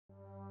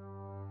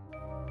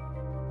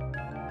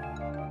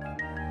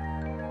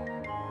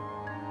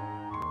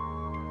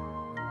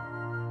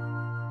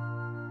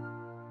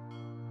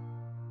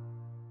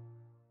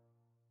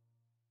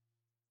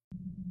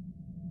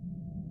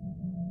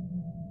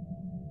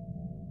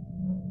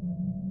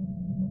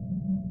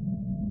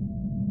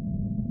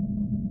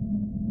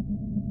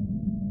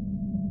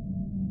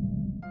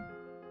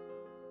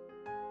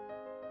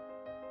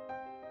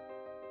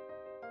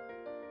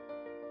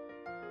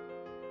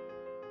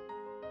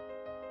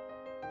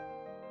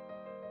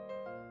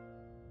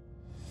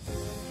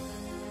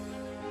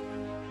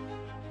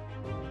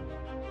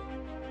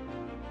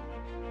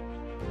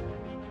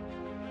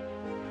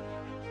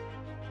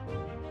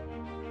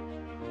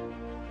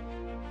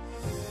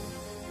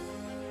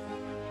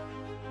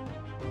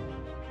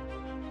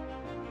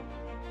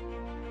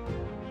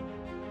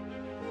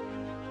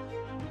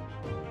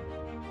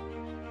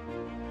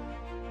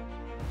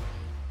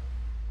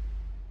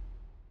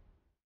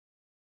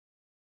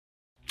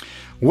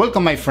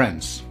Welcome, my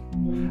friends.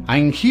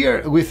 I'm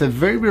here with a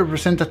very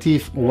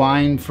representative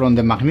wine from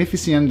the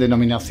magnificent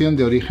denominación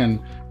de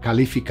origen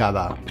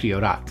calificada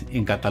Priorat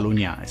in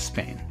Catalonia,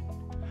 Spain.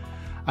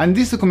 In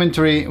this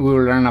documentary, we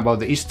will learn about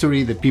the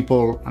history, the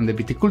people, and the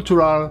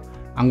viticultural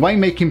and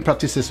winemaking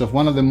practices of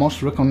one of the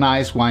most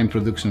recognized wine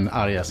production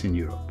areas in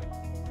Europe.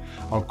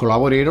 Our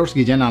collaborators,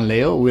 Guillem and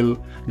Leo, will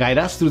guide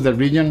us through the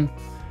region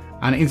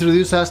and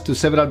introduce us to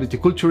several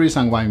viticulturists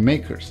and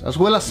winemakers, as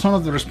well as some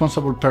of the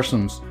responsible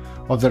persons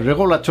of the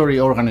regulatory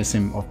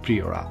organism of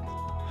Priorat.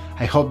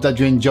 I hope that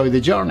you enjoy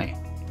the journey.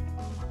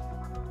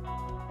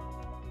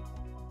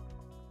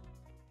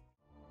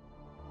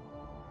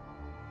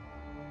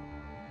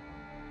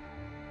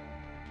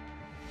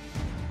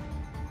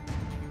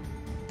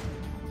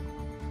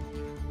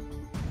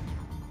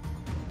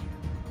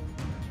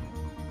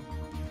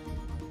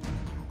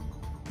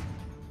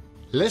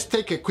 Let's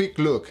take a quick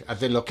look at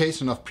the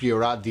location of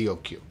Priorat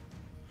DOQ.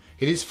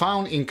 It is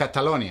found in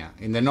Catalonia,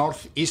 in the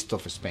northeast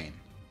of Spain.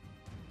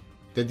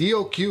 The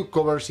DOQ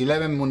covers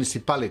 11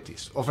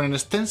 municipalities of an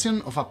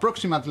extension of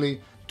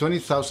approximately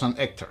 20,000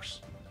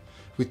 hectares,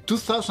 with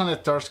 2,000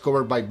 hectares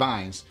covered by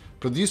vines,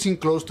 producing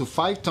close to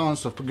 5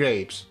 tons of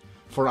grapes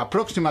for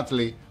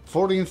approximately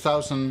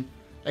 14,000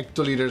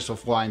 hectoliters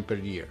of wine per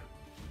year.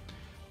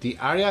 The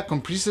area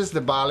comprises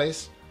the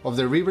valleys of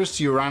the rivers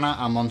Siurana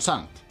and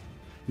Montsant,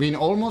 being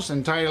almost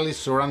entirely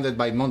surrounded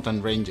by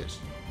mountain ranges.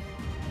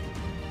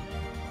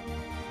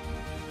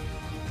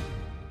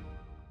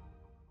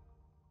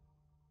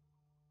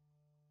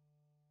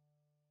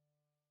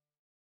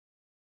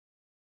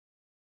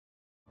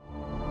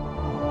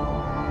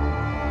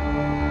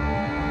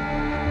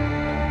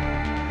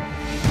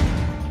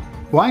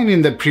 Wine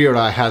in the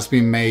Priorat has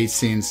been made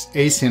since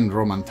ancient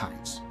Roman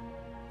times.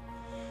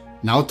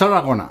 Now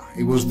Tarragona,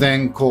 it was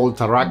then called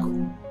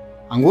Tarraco,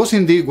 and was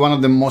indeed one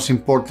of the most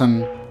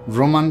important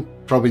Roman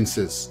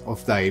provinces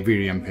of the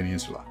Iberian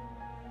Peninsula.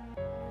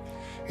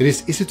 It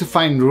is easy to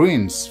find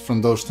ruins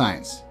from those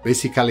times,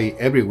 basically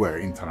everywhere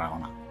in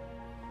Tarragona.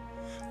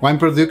 Wine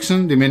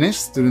production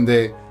diminished during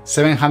the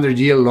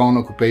 700-year-long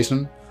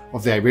occupation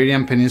of the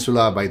Iberian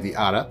Peninsula by the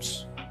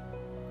Arabs.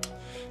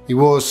 It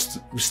was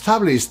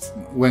established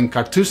when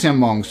Carthusian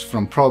monks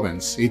from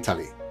Provence,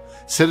 Italy,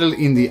 settled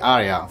in the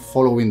area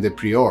following the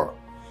prior,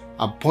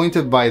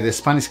 appointed by the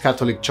Spanish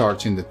Catholic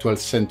Church in the 12th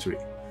century.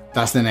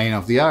 That's the name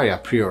of the area,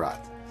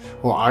 Priorat,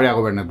 or area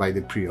governed by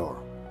the prior.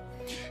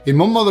 In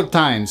more modern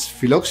times,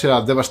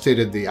 phylloxera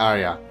devastated the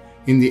area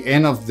in the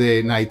end of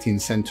the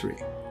 19th century.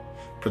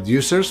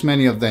 Producers,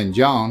 many of them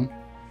young,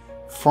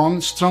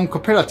 formed strong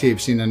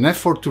cooperatives in an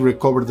effort to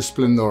recover the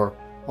splendor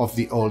of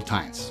the old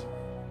times.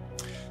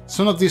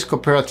 Some of these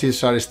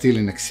cooperatives are still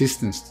in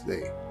existence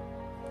today.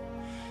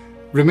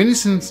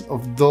 Reminiscence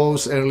of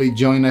those early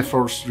joint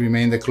efforts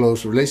remain the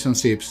close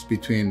relationships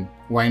between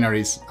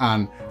wineries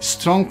and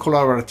strong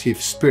collaborative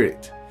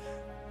spirit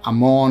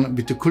among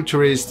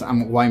viticulturists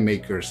and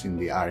winemakers in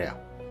the area.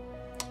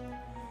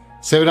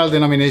 Several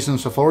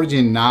denominations of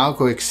origin now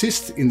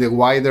coexist in the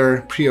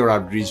wider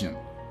Priorat region,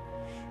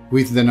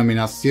 with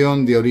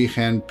denominación de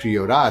origen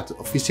Priorat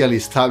officially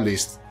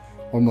established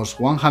almost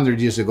 100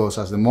 years ago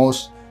as the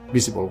most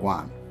visible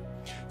one.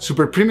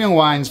 Super premium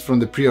wines from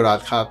the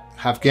Priorat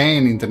have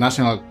gained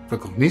international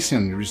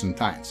recognition in recent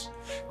times,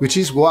 which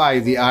is why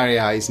the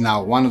area is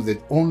now one of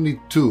the only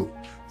 2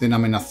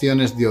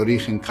 denominaciones de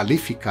origen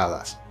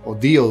calificadas, or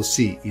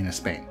DOC in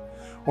Spain,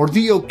 or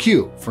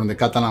DOQ from the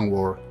Catalan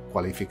word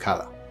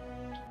qualificada.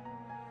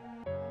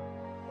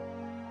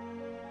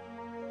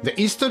 The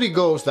history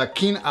goes that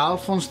King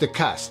Alphonse the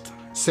Cast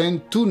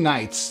sent 2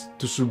 knights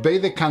to survey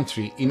the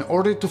country in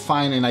order to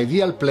find an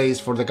ideal place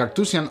for the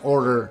Carthusian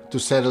order to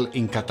settle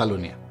in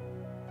Catalonia.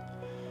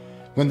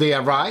 When they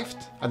arrived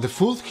at the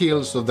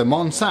foothills of the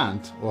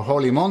Montsant, or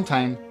Holy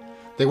Mountain,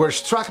 they were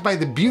struck by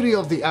the beauty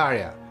of the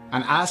area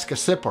and asked a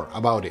shepherd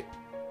about it.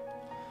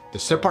 The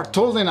shepherd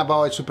told them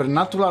about a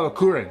supernatural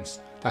occurrence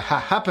that had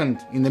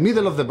happened in the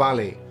middle of the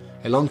valley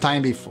a long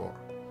time before.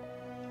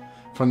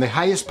 From the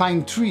highest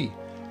pine tree,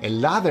 a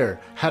ladder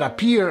had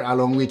appeared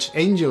along which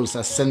angels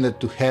ascended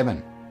to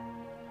heaven.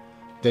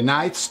 The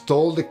knights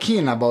told the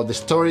king about the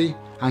story,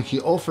 and he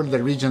offered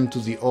the region to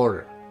the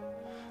order.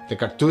 The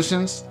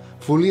Carthusians,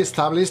 fully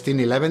established in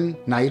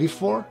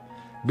 1194,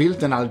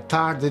 built an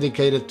altar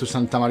dedicated to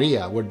Santa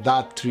Maria where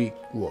that tree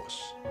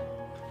was.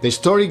 The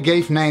story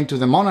gave name to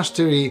the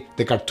monastery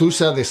de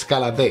Cartusa de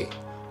Scala Dei,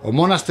 or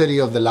Monastery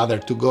of the Ladder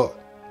to God,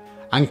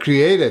 and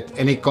created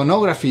an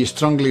iconography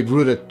strongly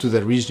rooted to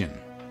the region.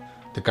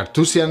 The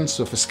Carthusians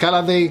of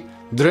Scala Dei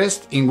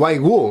dressed in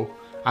white wool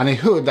and a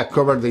hood that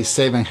covered their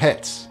 7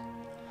 heads.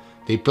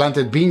 They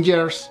planted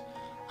vineyards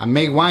and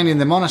made wine in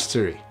the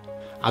monastery,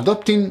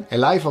 adopting a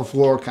life of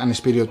work and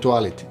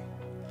spirituality.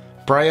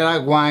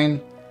 Priorat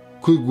wine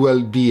could well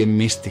be a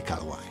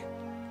mystical wine.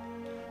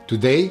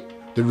 Today,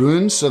 the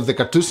ruins of the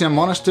Carthusian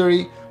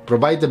monastery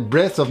provide a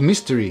breadth of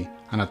mystery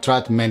and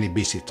attract many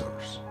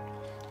visitors.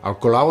 Our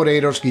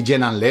collaborators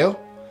Guillem and Leo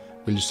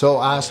will show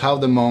us how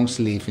the monks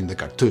live in the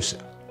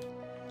Cartusia.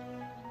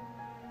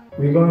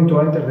 We're going to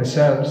enter the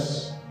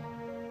cells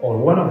or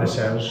one of the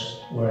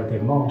cells where the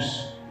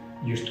monks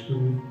used to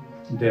do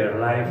their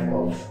life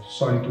of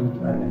solitude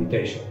and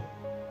meditation.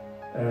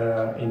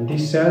 In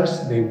these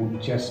cells, they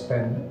would just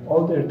spend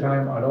all their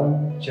time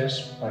alone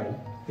just by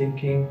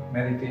thinking,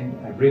 meditating,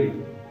 and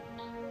breathing.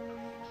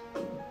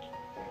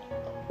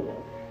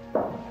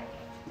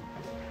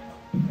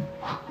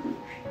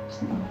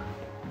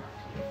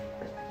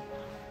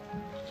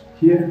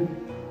 Here,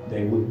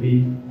 they would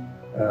be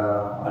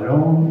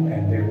alone,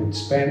 and they would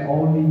spend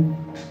only,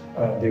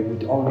 they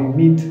would only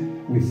meet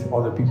with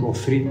other people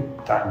 3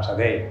 times a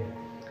day.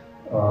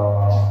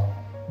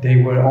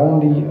 They were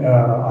only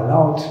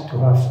allowed to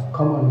have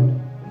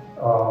common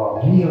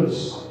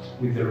meals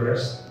with the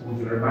rest, with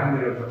the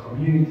remainder of the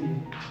community,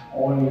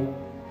 only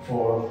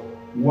for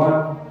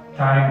 1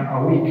 time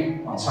a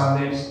week on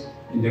Sundays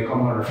in the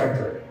common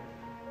refectory.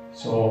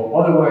 So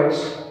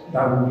otherwise,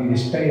 that would be the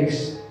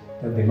space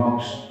that the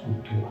monks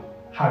would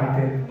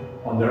habitate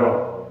on their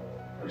own.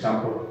 For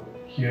example,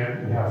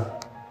 here we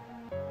have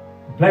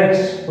a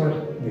place where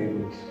they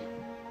would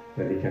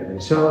dedicate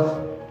themselves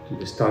to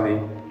the study,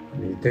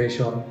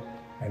 meditation,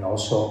 and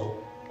also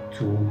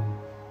to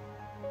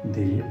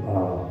the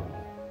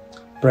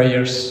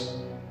prayers.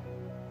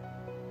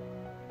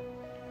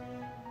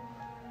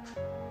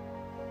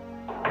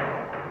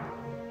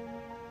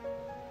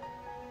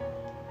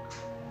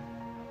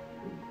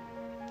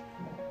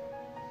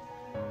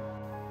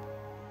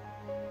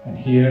 And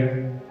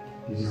here,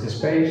 this is the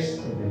space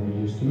that they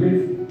used to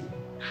live,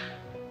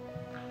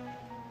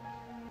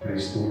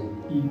 place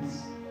to eat,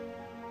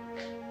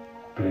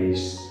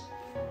 place,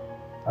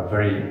 a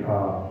very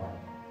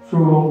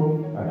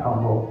frugal and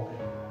humble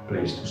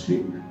place to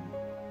sleep.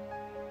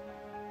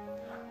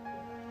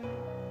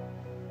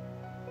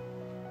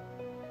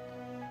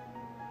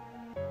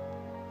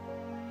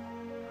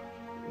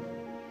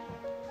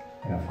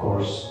 And of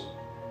course,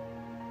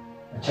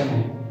 a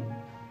chimney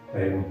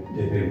that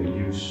they will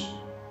use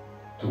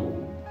to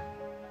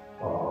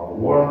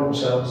warm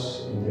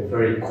themselves in the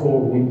very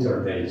cold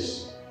winter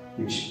days,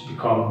 which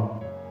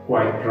become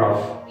quite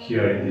rough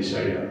here in this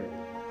area.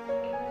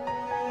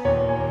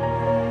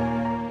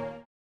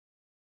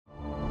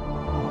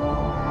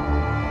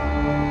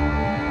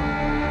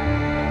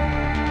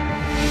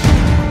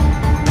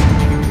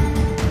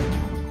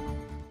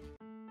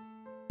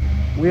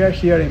 We are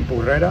here in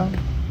Priorat,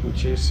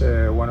 which is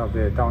one of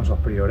the towns of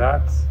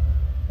Priorat,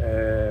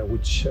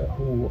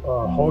 who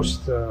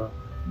hosts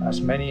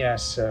as many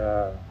as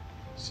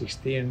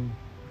 16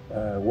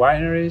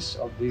 wineries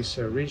of this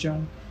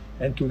region.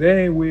 And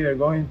today we are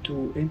going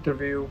to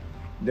interview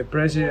the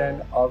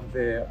president of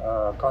the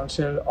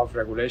Council of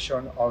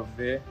Regulation of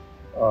the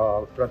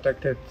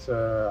protected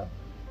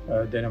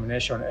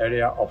denomination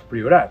area of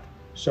Priorat.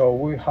 So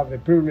we have the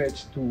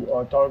privilege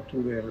to talk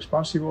to the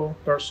responsible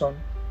person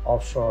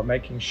of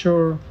making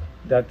sure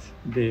that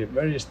the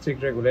very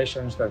strict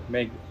regulations that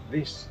make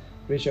this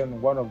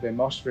region one of the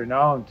most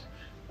renowned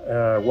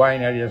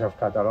wine areas of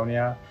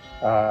Catalonia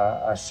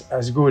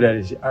as good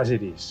as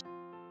it is.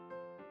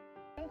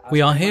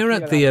 We are here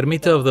at the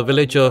ermita of the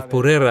village of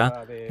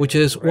Priorat, which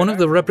is one of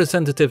the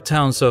representative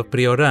towns of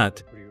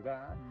Priorat.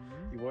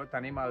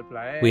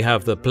 We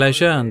have the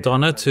pleasure and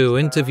honor to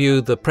interview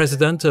the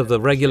president of the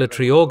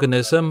regulatory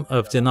organism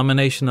of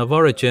denomination of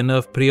origin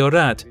of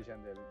Priorat,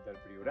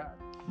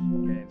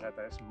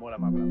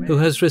 who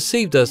has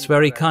received us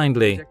very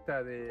kindly.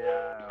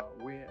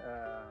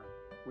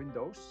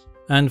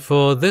 And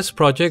for this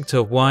project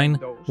of wine,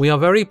 we are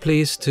very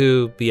pleased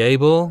to be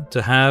able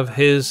to have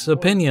his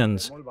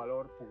opinions.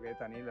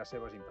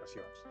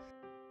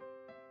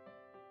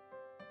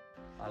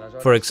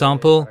 For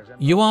example,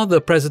 you are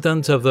the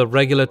president of the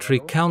Regulatory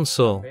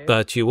Council,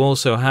 but you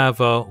also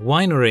have a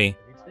winery.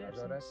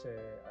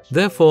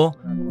 Therefore,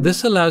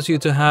 this allows you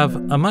to have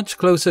a much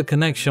closer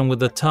connection with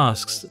the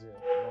tasks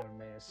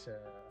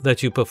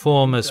that you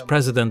perform as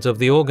president of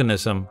the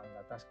organism.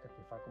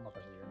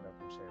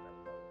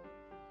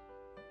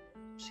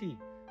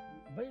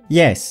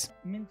 Yes.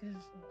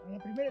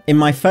 In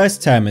my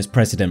first term as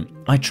president,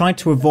 I tried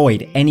to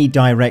avoid any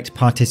direct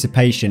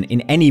participation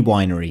in any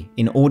winery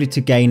in order to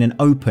gain an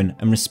open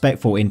and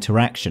respectful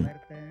interaction.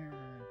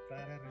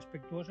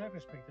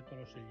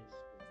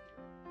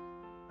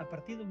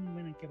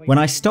 When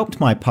I stopped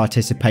my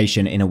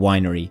participation in a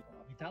winery,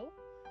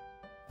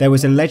 there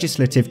was a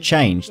legislative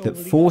change that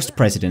forced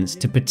presidents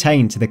to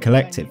pertain to the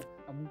collective.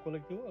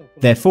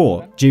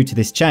 Therefore, due to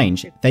this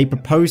change, they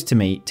proposed to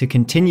me to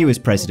continue as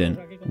president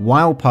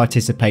while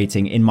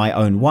participating in my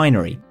own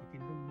winery.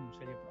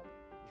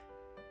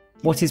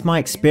 What is my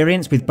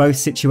experience with both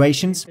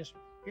situations?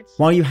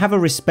 While you have a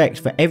respect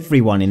for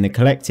everyone in the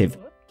collective,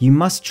 you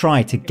must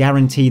try to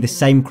guarantee the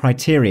same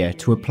criteria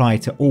to apply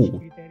to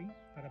all.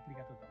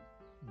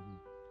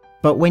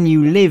 But when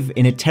you live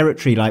in a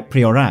territory like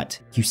Priorat,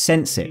 you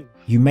sense it,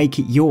 you make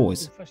it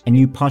yours, and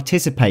you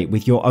participate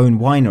with your own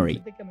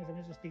winery.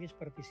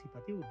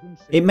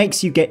 It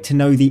makes you get to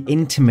know the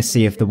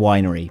intimacy of the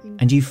winery,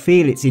 and you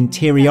feel its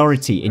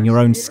interiority in your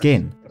own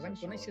skin.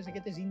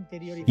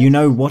 You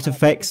know what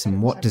affects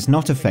and what does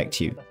not affect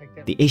you,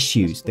 the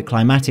issues, the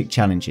climatic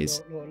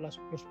challenges,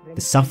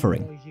 the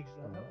suffering.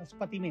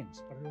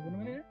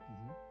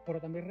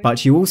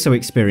 But you also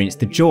experience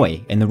the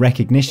joy and the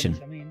recognition.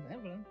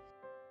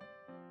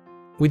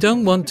 We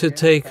don't want to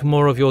take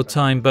more of your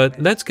time, but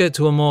let's get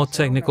to a more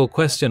technical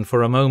question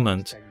for a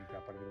moment.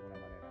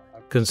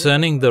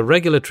 Concerning the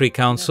Regulatory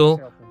Council,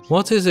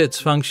 what is its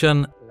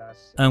function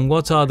and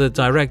what are the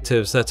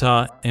directives that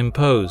are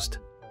imposed?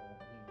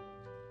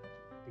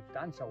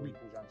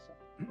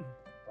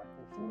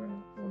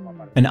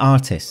 An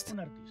artist.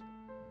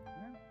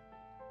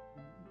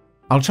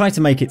 I'll try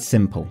to make it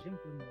simple.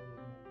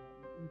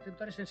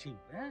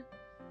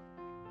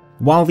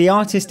 While the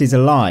artist is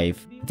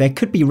alive, there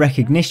could be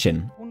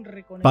recognition,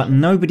 but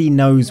nobody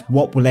knows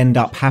what will end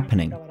up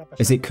happening,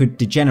 as it could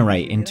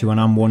degenerate into an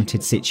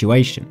unwanted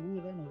situation.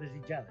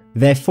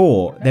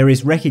 Therefore, there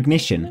is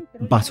recognition,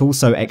 but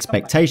also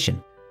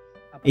expectation.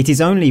 It is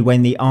only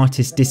when the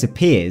artist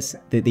disappears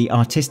that the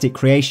artistic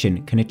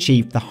creation can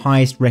achieve the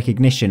highest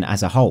recognition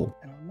as a whole.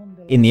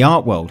 In the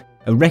art world,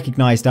 a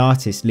recognized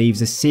artist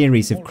leaves a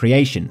series of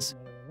creations.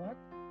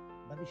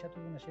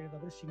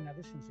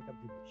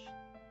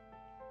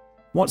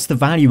 What's the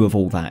value of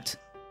all that?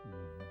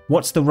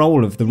 What's the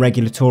role of the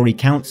Regulatory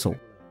Council?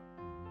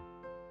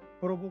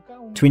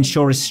 To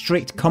ensure a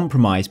strict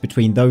compromise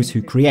between those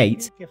who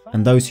create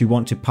and those who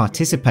want to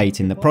participate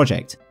in the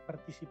project.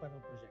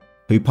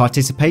 Who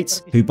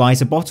participates? Who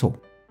buys a bottle?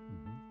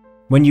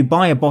 When you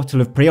buy a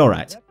bottle of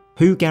Priorat,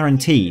 who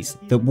guarantees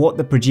that what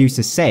the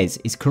producer says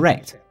is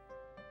correct?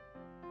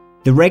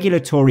 The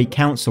Regulatory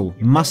Council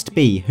must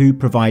be who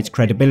provides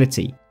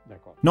credibility,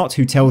 not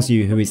who tells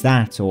you who is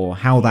that or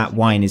how that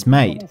wine is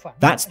made.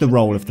 That's the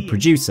role of the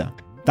producer.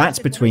 That's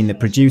between the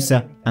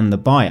producer and the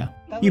buyer.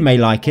 You may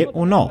like it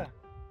or not.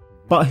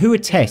 But who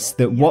attests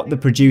that what the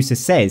producer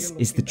says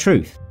is the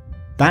truth?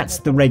 That's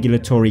the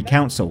Regulatory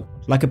Council,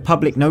 like a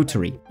public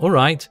notary. All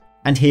right.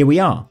 And here we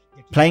are,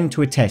 playing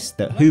to attest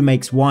that who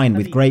makes wine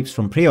with grapes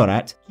from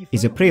Priorat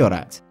is a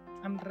Priorat.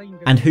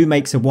 And who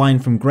makes a wine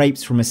from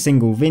grapes from a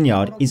single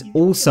vineyard is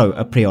also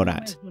a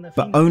Priorat,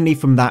 but only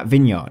from that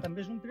vineyard.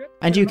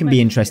 And you can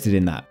be interested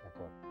in that.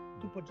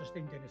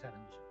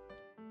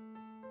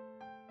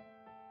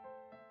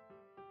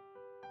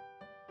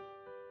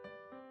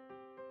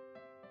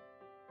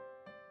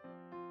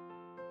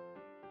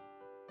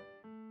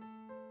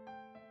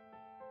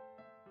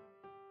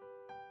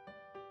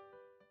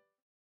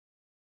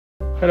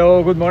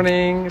 Hello, good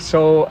morning.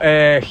 So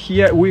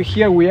here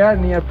we are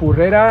near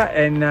Priorat,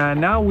 and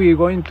now we're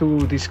going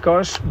to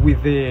discuss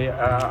with the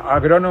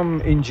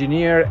agronom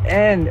engineer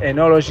and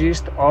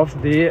enologist of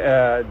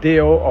the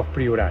DO of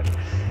Priorat.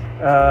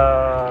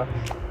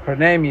 Her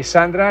name is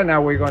Sandra.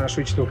 Now we're going to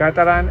switch to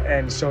Catalan,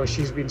 and so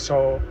she's been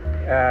so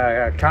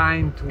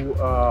kind to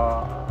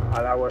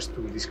allow us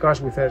to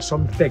discuss with her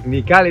some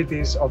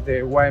technicalities of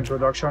the wine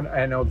production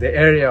and of the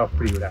area of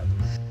Priorat.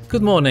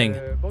 Good morning.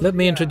 Let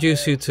me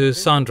introduce you to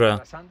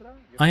Sandra.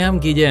 I am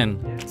Guillén.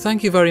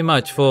 Thank you very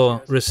much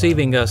for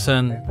receiving us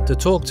and to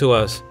talk to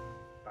us.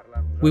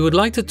 We would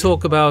like to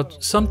talk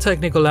about some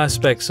technical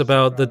aspects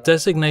about the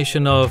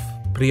designation of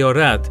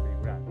Priorat.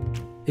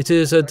 It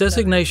is a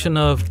designation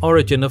of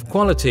origin of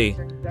quality,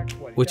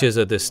 which is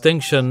a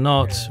distinction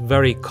not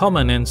very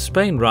common in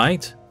Spain,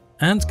 right?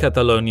 And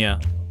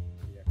Catalonia.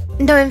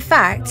 No, in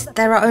fact,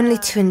 there are only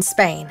two in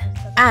Spain.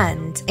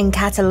 And in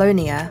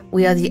Catalonia,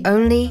 we are the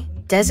only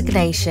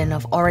designation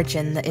of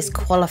origin that is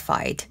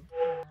qualified.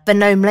 The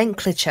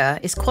nomenclature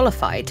is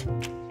qualified.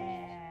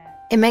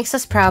 It makes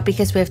us proud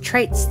because we have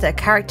traits that are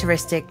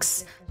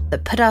characteristics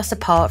that put us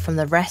apart from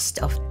the rest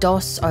of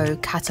Dos o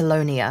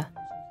Catalonia.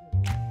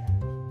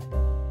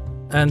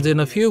 And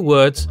in a few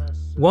words,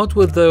 what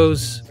would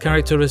those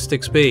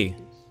characteristics be?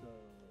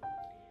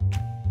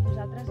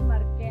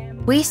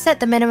 We set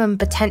the minimum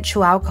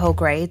potential alcohol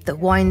grade that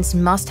wines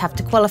must have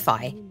to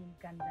qualify.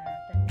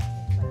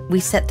 We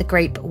set the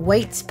grape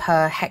weight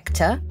per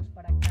hectare.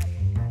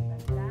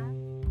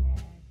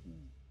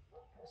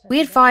 We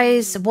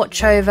advise,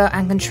 watch over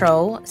and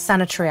control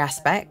sanitary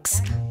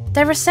aspects.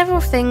 There are several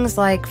things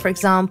like, for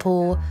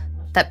example,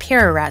 that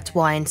Priorat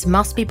wines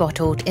must be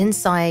bottled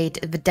inside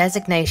the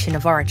designation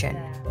of origin.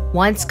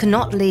 Wines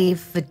cannot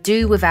leave the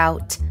do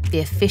without the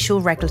official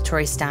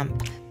regulatory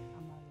stamp.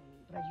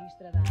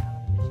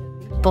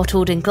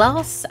 Bottled in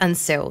glass and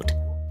sealed.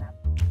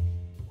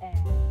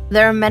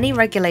 There are many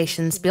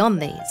regulations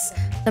beyond these,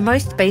 the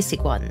most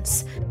basic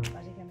ones.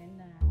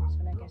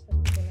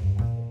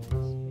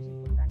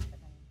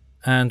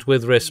 And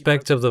with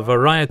respect of the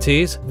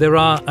varieties, there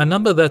are a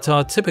number that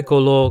are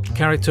typical or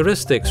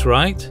characteristics,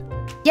 right?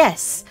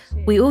 Yes,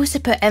 we also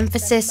put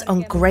emphasis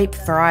on grape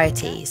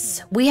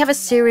varieties. We have a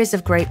series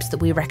of grapes that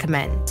we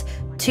recommend.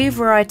 Two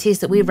varieties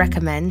that we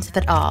recommend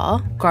that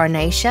are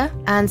Grenache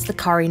and the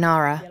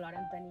Carinara.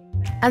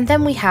 And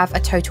then we have a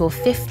total of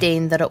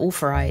 15 that are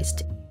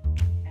authorized,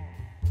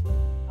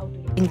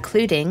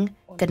 including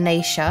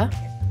Grenache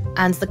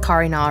and the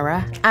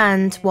Carinara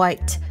and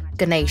White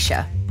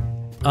Grenache.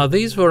 Are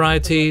these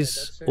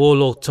varieties all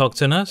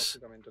autochthonous,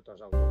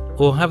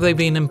 or have they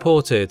been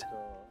imported?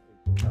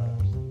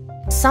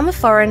 Some are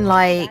foreign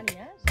like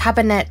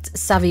Cabernet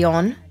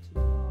Sauvignon,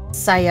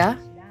 Syrah,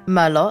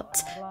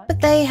 Merlot,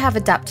 but they have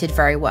adapted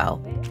very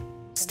well.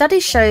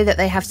 Studies show that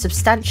they have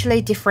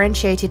substantially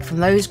differentiated from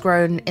those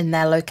grown in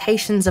their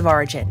locations of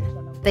origin.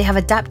 They have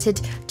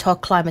adapted to our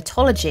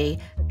climatology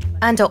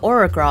and our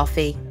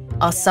orography,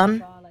 our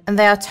sun, and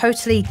they are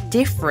totally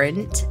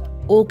different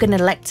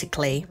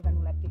organoleptically.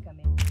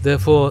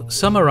 Therefore,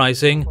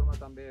 summarizing,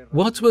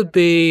 what would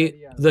be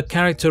the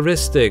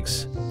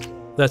characteristics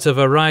that a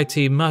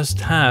variety must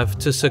have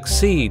to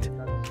succeed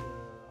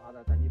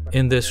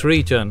in this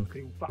region?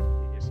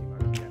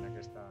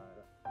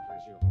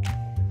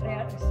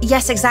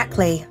 Yes,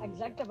 exactly.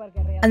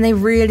 And they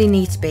really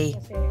need to be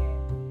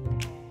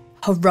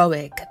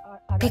heroic,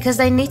 because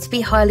they need to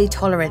be highly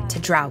tolerant to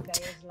drought.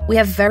 We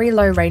have very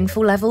low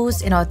rainfall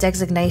levels in our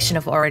designation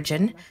of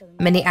origin,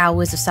 many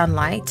hours of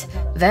sunlight.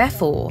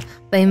 Therefore,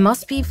 they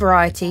must be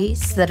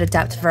varieties that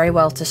adapt very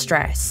well to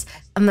stress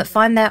and that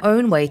find their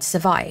own way to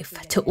survive,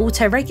 to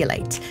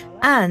auto-regulate.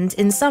 And,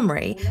 in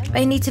summary,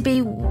 they need to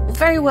be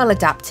very well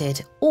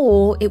adapted,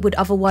 or it would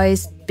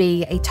otherwise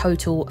be a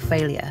total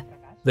failure.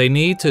 They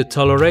need to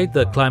tolerate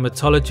the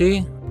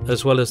climatology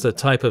as well as the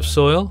type of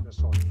soil.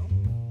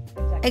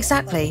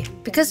 Exactly,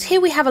 because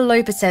here we have a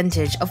low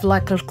percentage of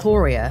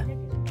lycochlorua,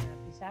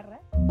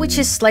 which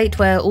is slate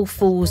where all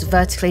falls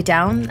vertically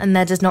down and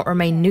there does not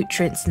remain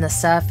nutrients in the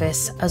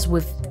surface as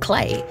with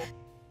clay.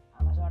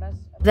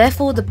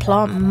 Therefore, the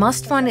plant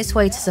must find its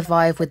way to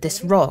survive with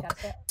this rock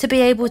to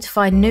be able to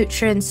find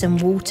nutrients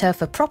and water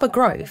for proper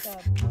growth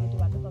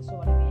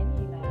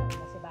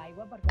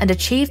and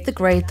achieve the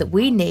grade that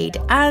we need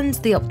and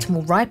the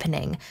optimal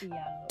ripening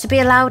to be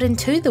allowed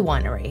into the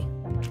winery.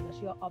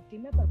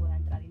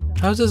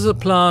 How does a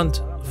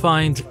plant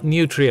find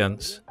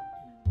nutrients?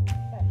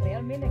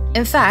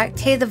 In fact,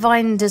 here the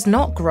vine does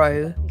not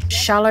grow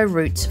shallow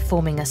roots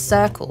forming a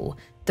circle.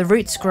 The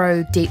roots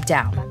grow deep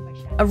down,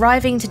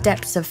 arriving to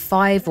depths of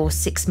 5 or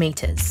 6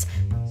 meters.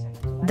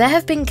 There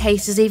have been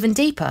cases even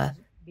deeper.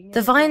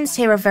 The vines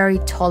here are very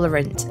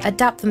tolerant,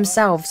 adapt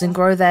themselves and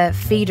grow their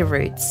feeder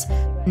roots,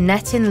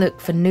 net and look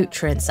for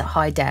nutrients at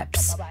high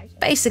depths.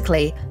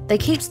 Basically, they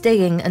keep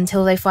digging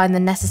until they find the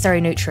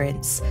necessary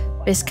nutrients.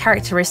 This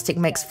characteristic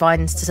makes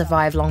vines to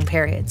survive long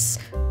periods.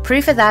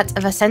 Proof of that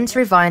are the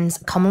century vines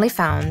commonly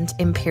found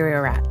in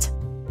Priorat.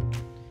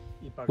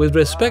 With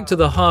respect to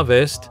the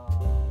harvest,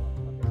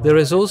 there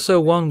is also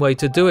one way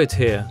to do it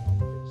here.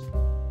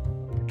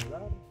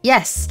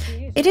 Yes,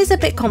 it is a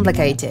bit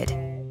complicated.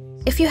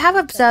 If you have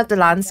observed the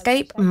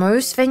landscape,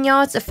 most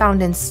vineyards are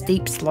found in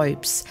steep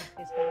slopes.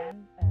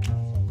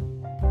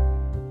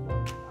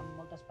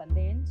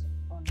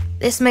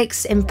 This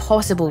makes it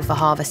impossible for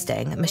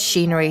harvesting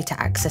machinery to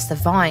access the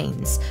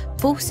vines,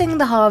 forcing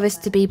the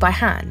harvest to be by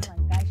hand.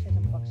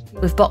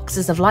 With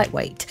boxes of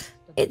lightweight,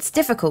 it's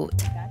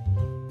difficult.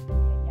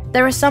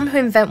 There are some who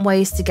invent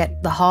ways to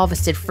get the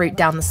harvested fruit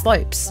down the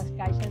slopes.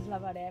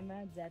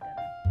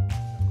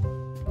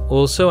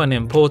 Also, an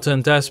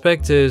important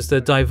aspect is the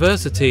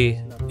diversity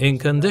in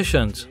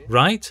conditions,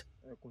 right?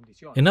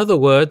 In other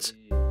words,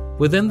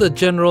 within the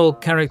general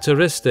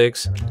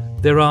characteristics,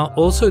 there are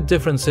also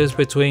differences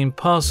between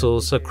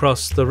parcels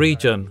across the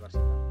region.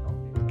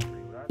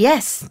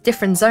 Yes,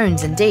 different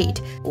zones indeed.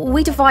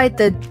 We divide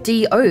the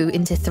DO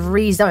into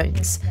 3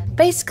 zones,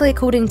 basically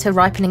according to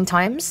ripening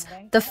times.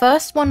 The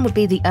first one would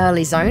be the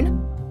early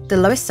zone, the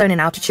lowest zone in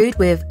altitude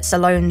with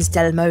Salones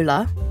del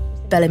Mola,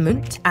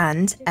 Bellemunt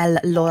and El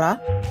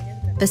Lora.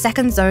 The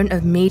second zone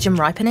of medium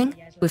ripening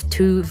with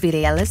 2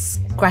 Virielles,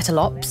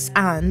 Gratalops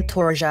and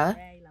Toraja.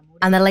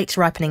 And the late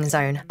ripening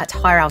zone at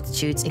higher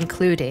altitudes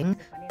including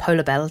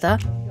Polabelda,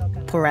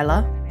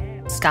 Porella,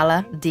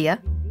 Scala,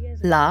 Dia,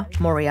 La,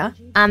 Moria,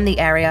 and the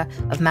area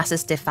of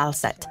Masses de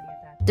Falset.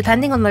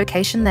 Depending on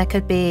location, there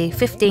could be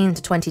 15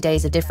 to 20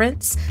 days of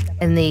difference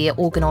in the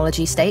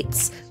organology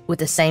states with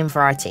the same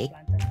variety.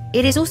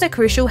 It is also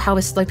crucial how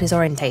a slope is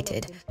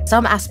orientated.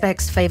 Some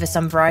aspects favour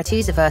some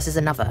varieties versus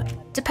another,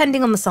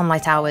 depending on the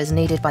sunlight hours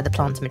needed by the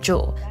plant to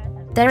mature.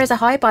 There is a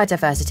high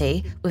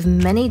biodiversity, with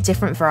many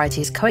different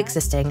varieties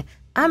coexisting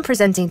and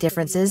presenting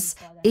differences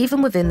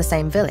even within the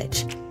same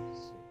village.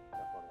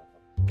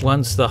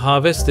 Once the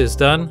harvest is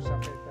done,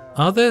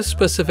 are there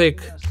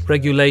specific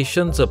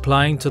regulations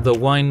applying to the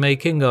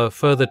winemaking or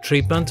further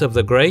treatment of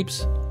the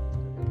grapes?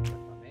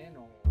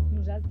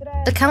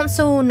 The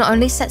council not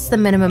only sets the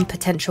minimum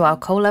potential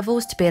alcohol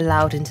levels to be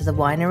allowed into the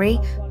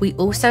winery, we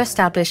also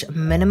establish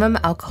minimum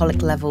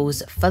alcoholic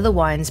levels for the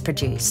wines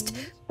produced,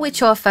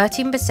 which are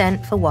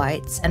 13% for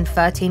whites and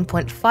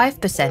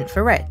 13.5%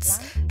 for reds.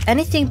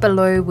 Anything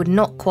below would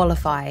not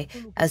qualify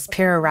as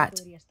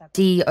Priorat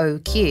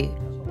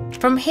DOQ.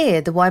 From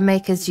here, the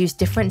winemakers use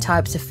different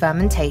types of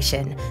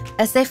fermentation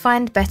as they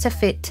find better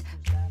fit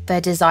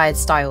their desired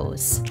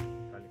styles.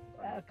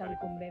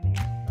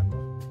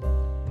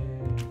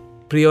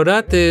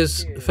 Priorat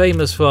is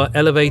famous for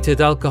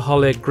elevated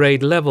alcoholic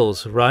grade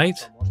levels, right?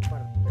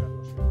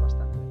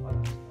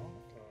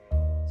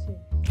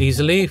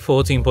 Easily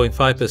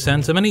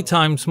 14.5% and many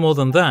times more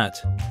than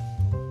that.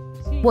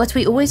 What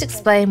we always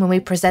explain when we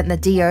present the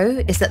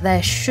DO is that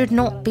there should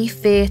not be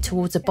fear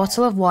towards a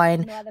bottle of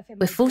wine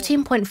with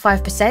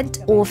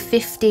 14.5% or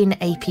 15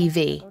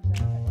 APV.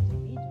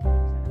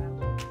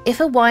 If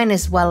a wine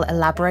is well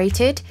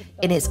elaborated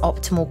in its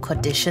optimal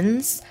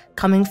conditions,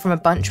 coming from a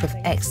bunch with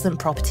excellent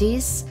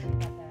properties,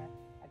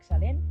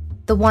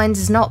 the wine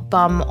does not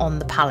bum on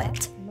the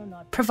palate,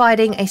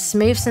 providing a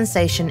smooth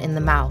sensation in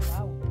the mouth.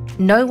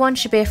 No one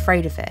should be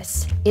afraid of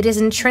this. It is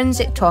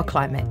intrinsic to our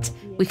climate.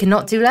 We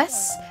cannot do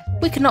less.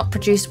 We cannot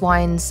produce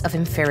wines of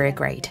inferior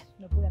grade.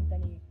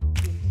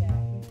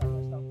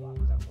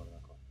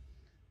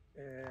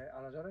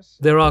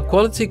 There are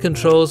quality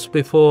controls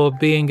before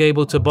being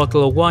able to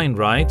bottle a wine,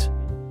 right?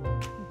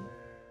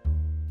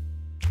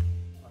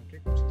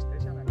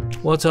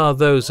 What are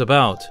those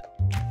about?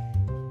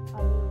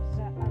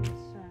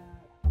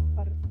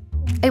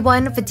 A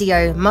wine of a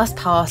DO must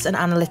pass an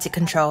analytic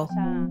control,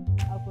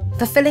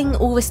 fulfilling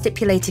all the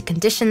stipulated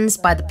conditions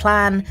by the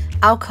plan,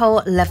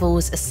 alcohol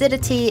levels,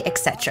 acidity,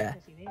 etc.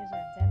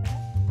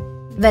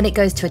 Then it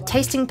goes to a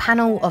tasting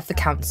panel of the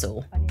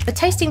council. The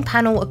tasting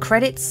panel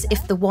accredits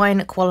if the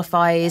wine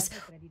qualifies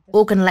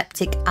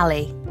organoleptic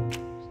alley.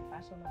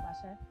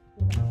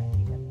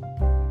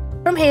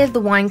 From here, the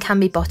wine can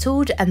be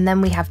bottled, and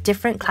then we have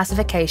different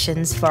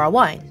classifications for our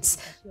wines,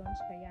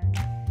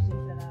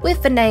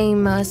 with the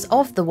names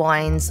of the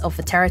wines of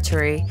the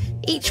territory,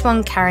 each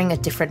one carrying a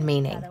different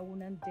meaning.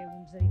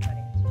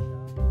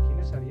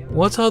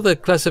 What are the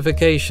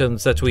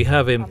classifications that we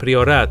have in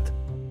Priorat?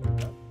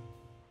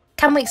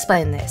 Can we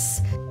explain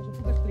this?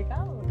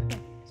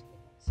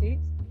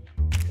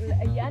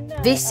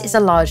 This is a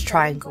large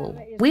triangle.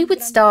 We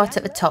would start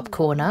at the top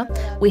corner.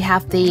 We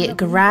have the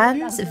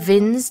Grands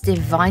Vins de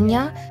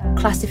Vigne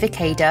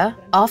Classificator.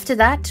 After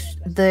that,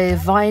 the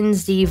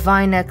Vins de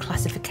Vigne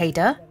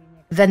Classificator.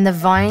 Then the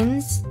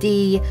Vins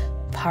de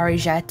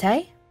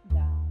Priorat,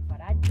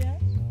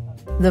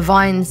 the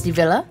Vins de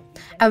Villa,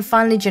 and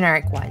finally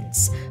generic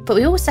wines. But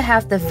we also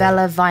have the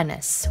Vella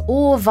Vinus,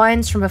 or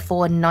vines from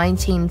before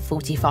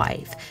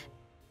 1945.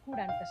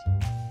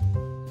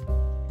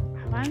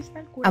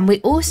 And we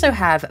also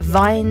have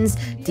Vins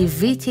de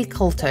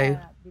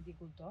Viticulture,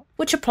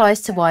 which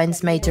applies to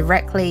wines made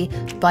directly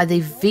by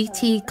the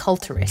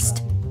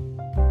viticulturist.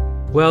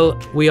 Well,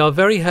 we are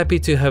very happy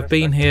to have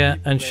been here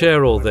and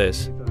share all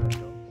this.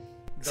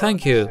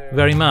 Thank you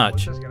very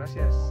much.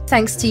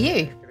 Thanks to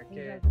you.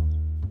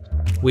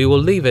 We will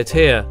leave it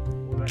here.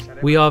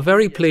 We are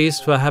very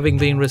pleased for having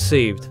been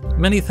received.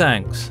 Many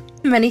thanks.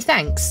 Many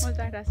thanks.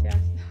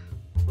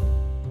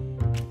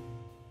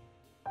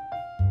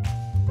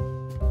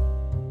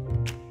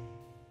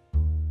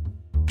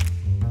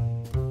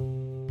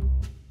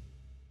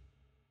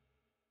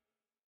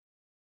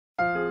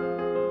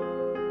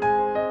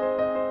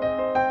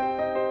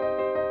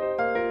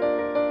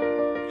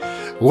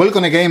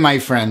 Welcome again, my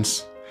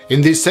friends. In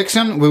this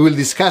section, we will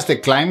discuss the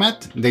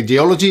climate, the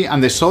geology,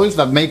 and the soils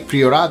that make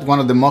Priorat one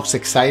of the most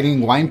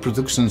exciting wine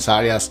production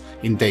areas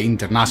in the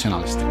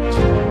international stage.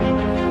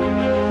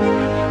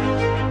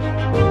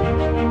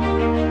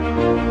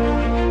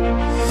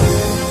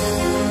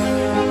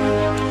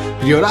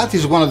 Priorat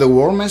is one of the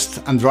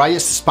warmest and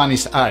driest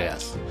Spanish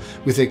areas,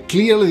 with a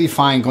clearly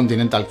defined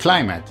continental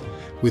climate,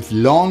 with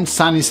long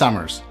sunny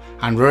summers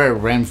and rare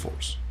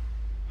rainfalls.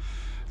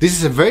 This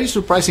is a very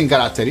surprising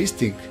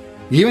characteristic,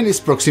 given its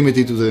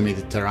proximity to the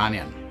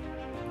Mediterranean.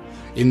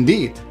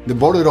 Indeed, the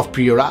border of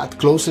Priorat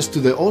closest to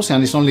the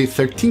ocean is only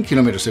 13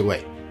 kilometers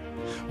away,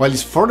 while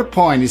its further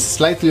point is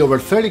slightly over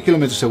 30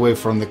 kilometers away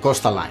from the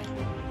coastal line.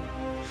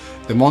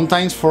 The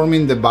mountains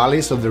forming the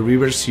valleys of the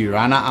rivers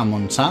Siurana and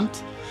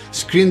Montsant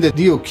screen the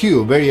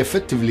DOQ very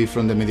effectively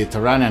from the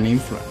Mediterranean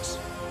influence.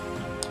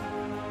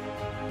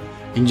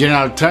 In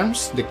general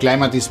terms, the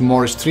climate is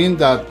more extreme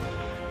than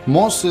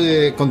most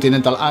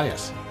continental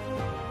areas.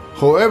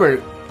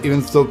 However,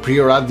 even though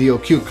Priorat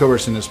DOQ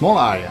covers in a small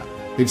area,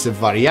 there is a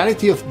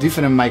variety of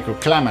different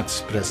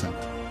microclimates present.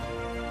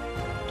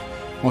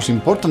 Most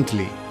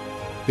importantly,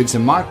 there is a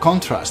marked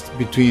contrast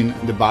between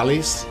the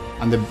valleys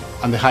and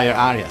the higher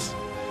areas,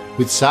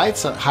 with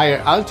sites at higher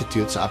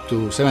altitudes up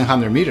to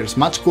 700 meters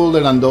much colder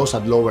than those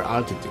at lower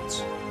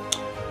altitudes.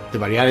 The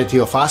variety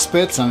of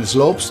aspects and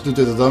slopes due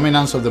to the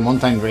dominance of the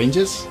mountain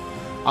ranges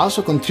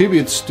also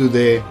contributes to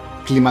the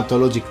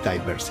climatologic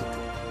diversity.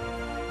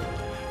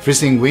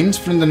 Freezing winds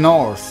from the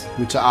north,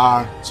 which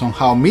are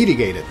somehow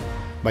mitigated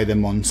by the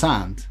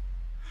Montsant,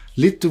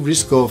 lead to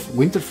risk of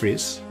winter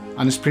freeze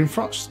and spring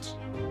frost,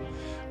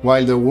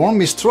 while the warm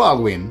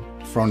mistral wind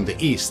from the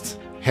east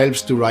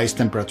helps to raise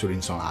temperature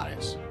in some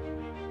areas.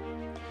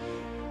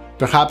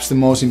 Perhaps the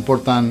most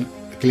important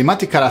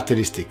climatic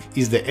characteristic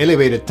is the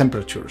elevated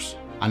temperatures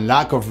and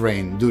lack of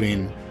rain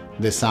during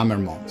the summer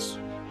months,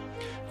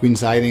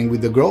 coinciding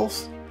with the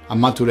growth and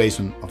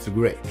maturation of the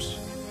grapes.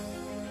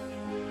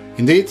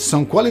 Indeed,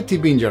 some quality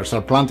vineyards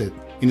are planted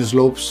in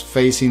slopes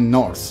facing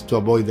north to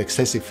avoid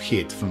excessive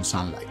heat from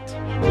sunlight.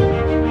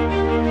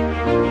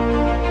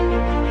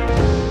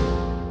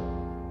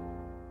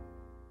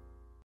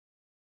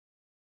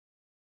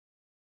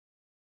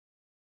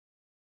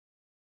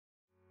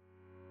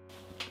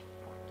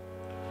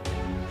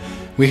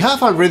 We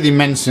have already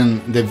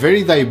mentioned the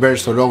very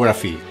diverse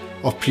orography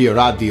of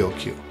Priorat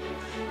DOQ.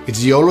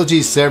 Its geology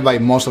is served by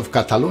most of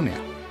Catalonia,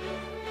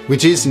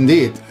 which is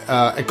indeed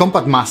a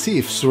compact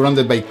massif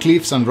surrounded by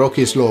cliffs and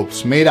rocky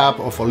slopes made up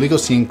of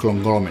Oligocene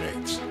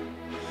conglomerates.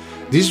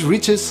 This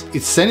reaches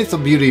its zenith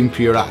of beauty in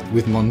Priorat,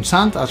 with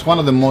Montsant as one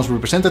of the most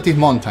representative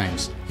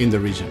mountains in the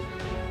region.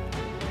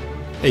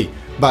 Hey,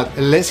 but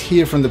let's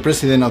hear from the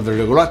president of the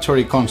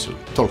Regulatory Council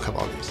talk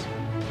about this.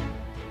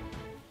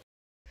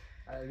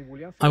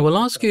 I will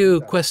ask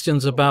you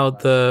questions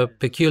about the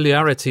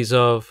peculiarities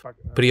of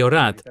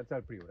Priorat.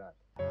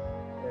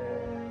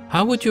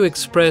 How would you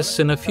express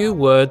in a few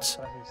words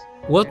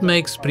what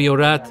makes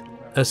Priorat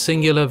a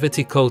singular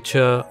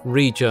viticulture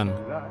region?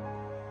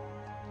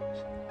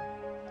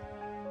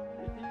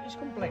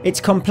 It's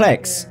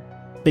complex,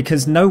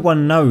 because no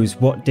one knows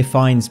what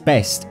defines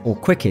best or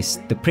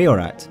quickest the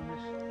Priorat.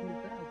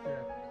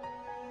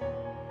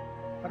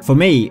 For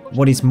me,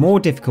 what is more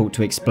difficult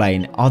to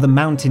explain are the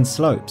mountain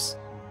slopes.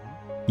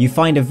 You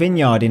find a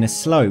vineyard in a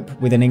slope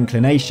with an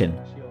inclination,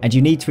 and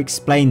you need to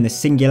explain the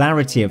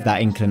singularity of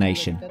that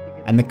inclination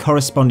and the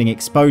corresponding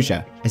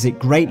exposure, as it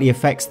greatly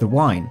affects the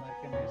wine.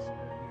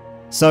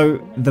 So,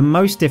 the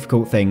most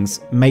difficult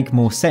things make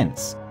more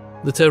sense.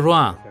 The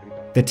terroir.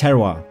 The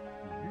terroir.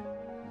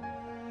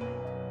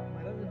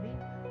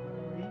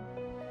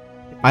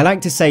 I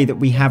like to say that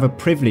we have a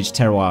privileged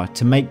terroir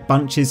to make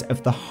bunches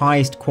of the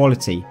highest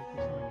quality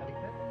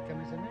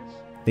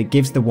that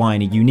gives the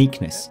wine a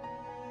uniqueness,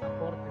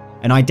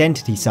 an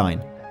identity sign,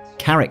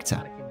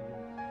 character.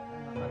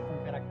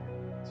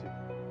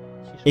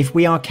 If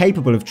we are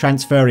capable of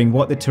transferring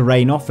what the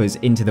terrain offers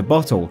into the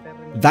bottle,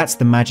 that's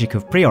the magic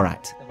of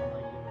Priorat.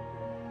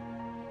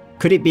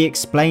 Could it be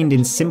explained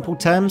in simple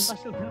terms?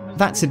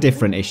 That's a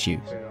different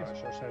issue.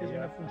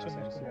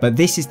 But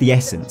this is the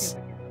essence.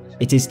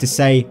 It is to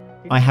say,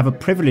 I have a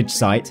privileged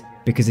site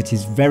because it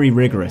is very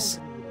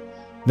rigorous.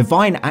 The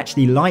vine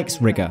actually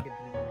likes rigor.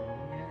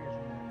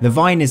 The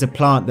vine is a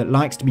plant that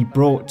likes to be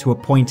brought to a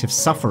point of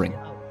suffering.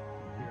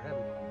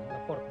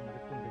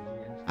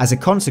 As a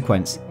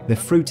consequence, the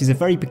fruit is a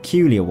very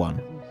peculiar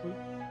one.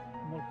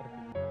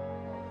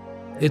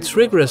 It's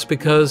rigorous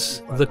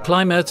because the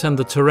climate and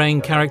the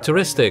terrain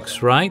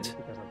characteristics, right?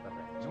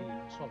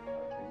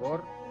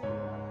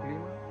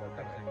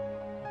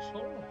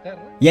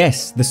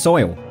 Yes, the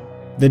soil.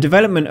 The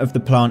development of the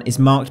plant is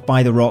marked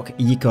by the rock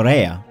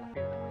Yicorea.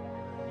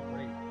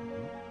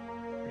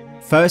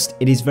 First,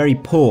 it is very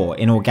poor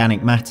in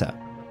organic matter.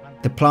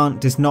 The plant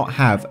does not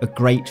have a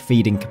great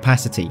feeding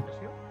capacity.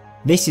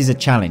 This is a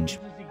challenge.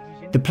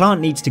 The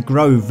plant needs to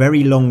grow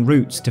very long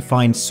roots to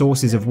find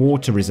sources of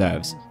water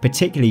reserves,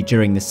 particularly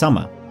during the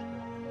summer.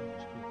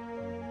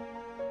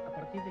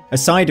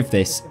 Aside of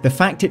this, the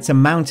fact it's a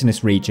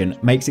mountainous region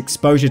makes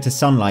exposure to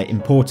sunlight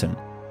important.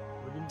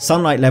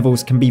 Sunlight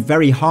levels can be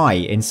very high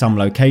in some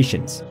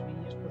locations.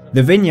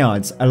 The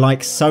vineyards are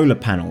like solar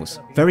panels,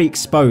 very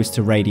exposed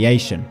to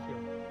radiation.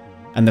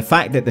 And the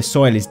fact that the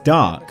soil is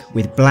dark,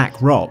 with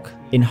black rock,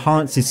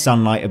 enhances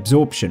sunlight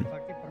absorption,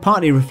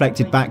 partly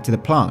reflected back to the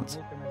plant.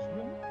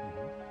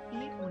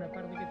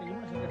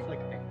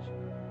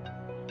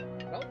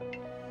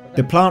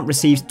 The plant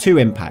receives two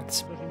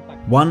impacts,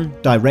 one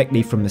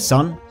directly from the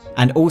sun,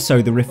 and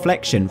also the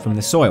reflection from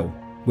the soil,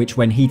 which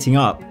when heating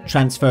up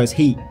transfers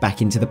heat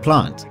back into the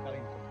plant.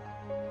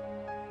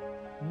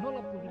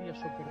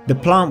 The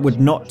plant would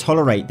not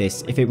tolerate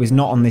this if it was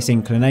not on this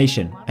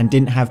inclination and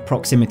didn't have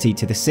proximity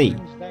to the sea.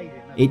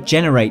 It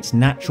generates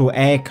natural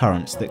air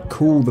currents that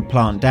cool the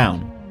plant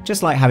down,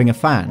 just like having a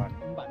fan.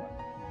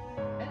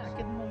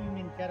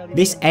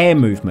 This air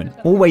movement,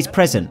 always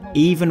present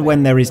even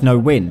when there is no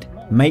wind,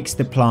 makes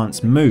the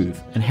plants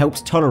move and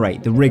helps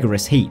tolerate the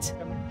rigorous heat.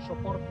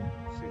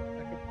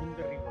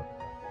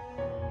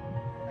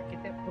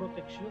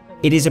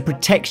 It is a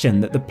protection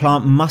that the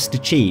plant must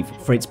achieve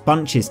for its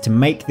bunches to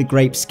make the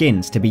grape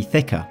skins to be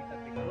thicker.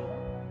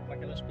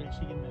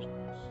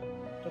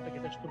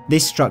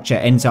 This structure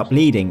ends up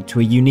leading to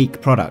a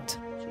unique product.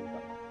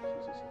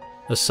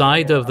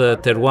 Aside of the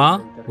terroir,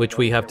 which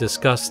we have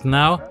discussed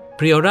now,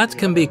 Priorat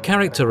can be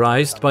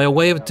characterized by a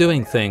way of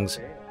doing things,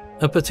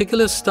 a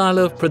particular style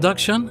of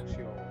production?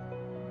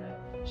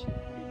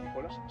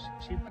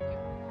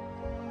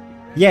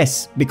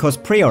 Yes, because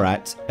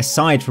Priorat,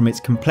 aside from its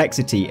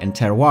complexity and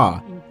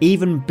terroir,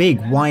 even big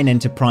wine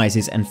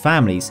enterprises and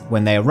families,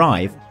 when they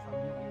arrive,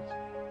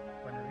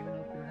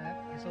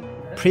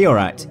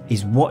 Priorat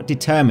is what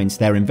determines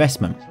their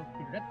investment.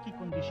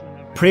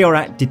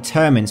 Priorat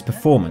determines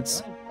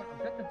performance.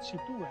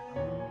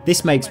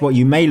 This makes what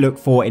you may look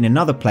for in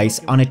another place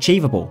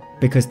unachievable,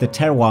 because the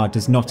terroir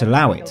does not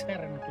allow it.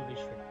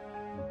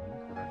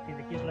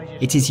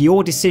 It is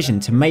your decision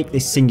to make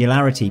this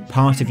singularity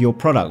part of your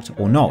product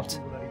or not.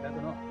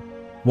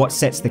 What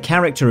sets the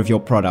character of your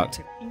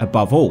product,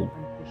 above all,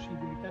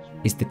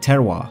 is the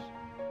terroir.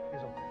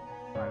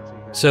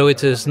 So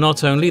it is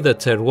not only the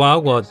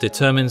terroir what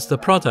determines the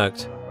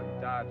product.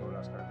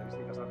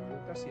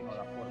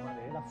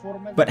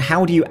 But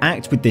how do you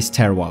act with this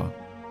terroir?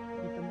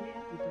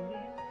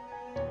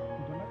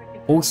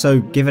 Also,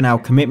 given our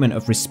commitment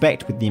of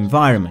respect with the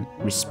environment,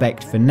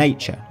 respect for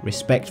nature,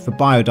 respect for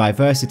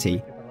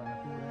biodiversity,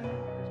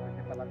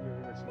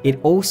 it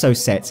also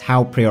sets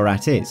how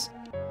Priorat is.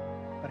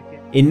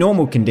 In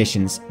normal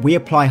conditions, we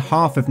apply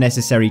half of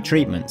necessary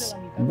treatments,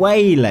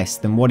 way less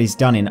than what is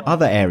done in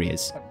other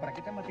areas.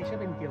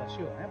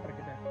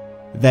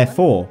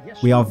 Therefore,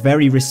 we are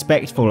very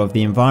respectful of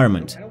the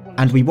environment,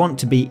 and we want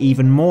to be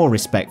even more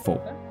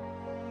respectful.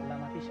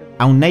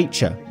 Our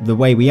nature, the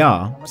way we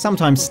are,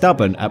 sometimes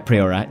stubborn at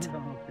Priorat,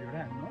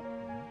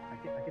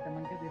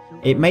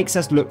 it makes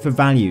us look for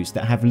values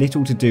that have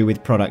little to do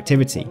with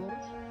productivity.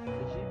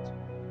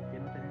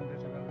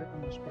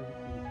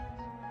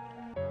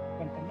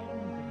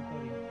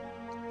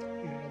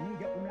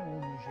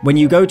 When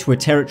you go to a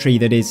territory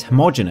that is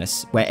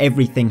homogeneous, where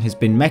everything has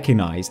been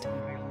mechanized,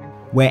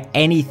 where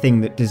anything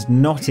that does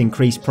not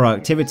increase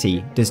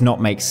productivity does not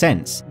make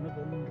sense,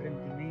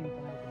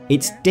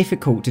 it's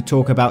difficult to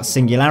talk about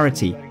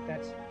singularity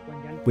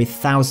with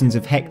thousands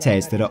of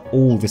hectares that are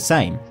all the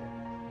same.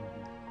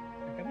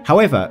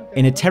 However,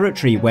 in a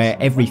territory where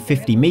every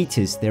 50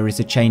 meters there is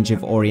a change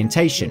of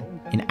orientation,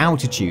 in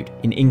altitude,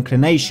 in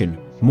inclination,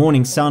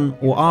 morning sun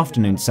or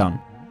afternoon sun,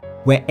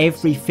 where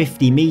every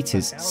 50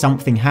 meters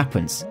something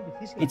happens,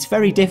 it's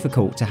very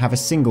difficult to have a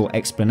single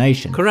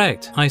explanation.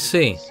 Correct, I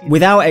see.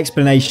 Without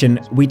explanation,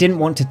 we didn't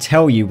want to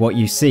tell you what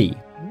you see.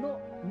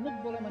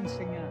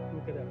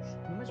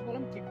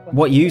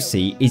 What you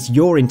see is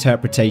your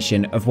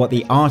interpretation of what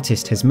the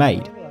artist has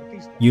made.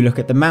 You look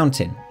at the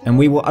mountain, and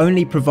we will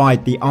only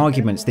provide the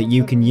arguments that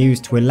you can use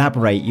to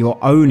elaborate your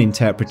own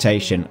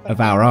interpretation of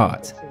our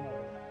art.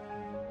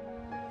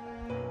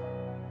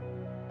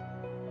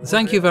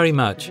 Thank you very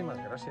much.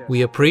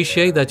 We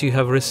appreciate that you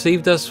have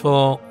received us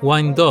for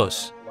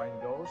Winedos.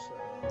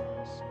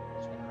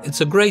 It's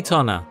a great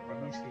honor.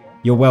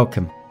 You're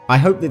welcome. I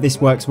hope that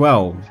this works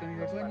well.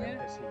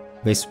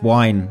 This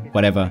wine,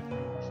 whatever.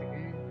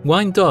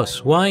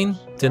 Winedos, wine,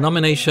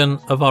 denomination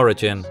of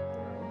origin.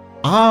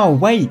 Ah,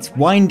 wait,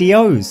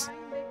 Winedos.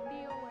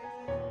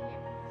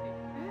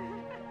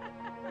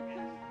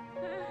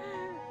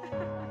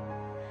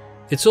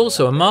 It's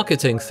also a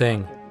marketing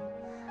thing.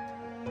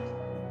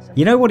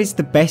 You know what is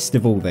the best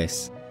of all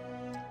this?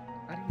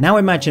 Now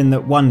imagine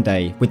that one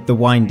day, with the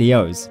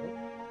Winedos,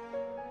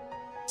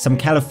 some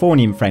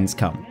Californian friends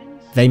come.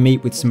 They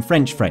meet with some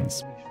French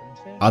friends.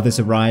 Others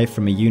arrive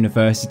from a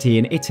university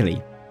in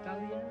Italy.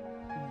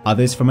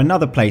 Others from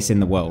another place in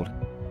the world.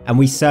 And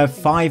we serve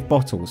 5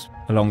 bottles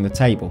along the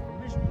table.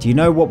 Do you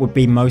know what would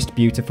be most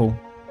beautiful?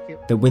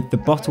 That with the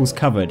bottles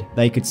covered,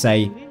 they could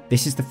say,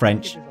 this is the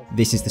French,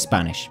 this is the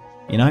Spanish.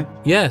 You know?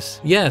 Yes,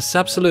 yes,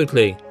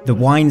 absolutely. The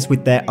wines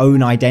with their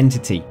own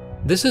identity.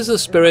 This is the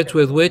spirit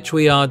with which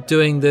we are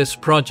doing this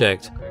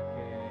project.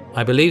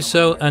 I believe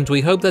so, and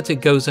we hope that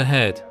it goes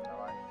ahead.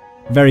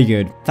 Very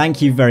good.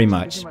 Thank you very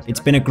much. It's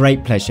been a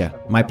great pleasure.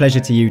 My pleasure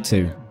to you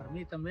too.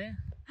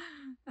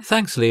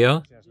 Thanks,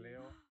 Leo.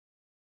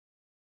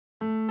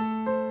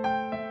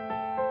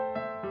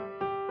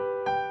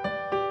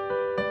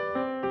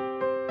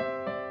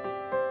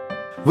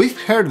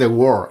 We've heard the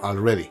word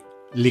already,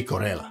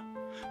 licorella.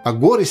 But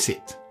what is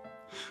it?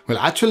 Well,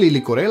 actually,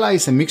 licorella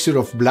is a mixture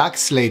of black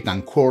slate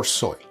and coarse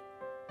soil.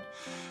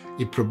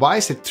 It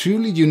provides a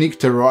truly unique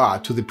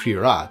terroir to the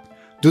Priorat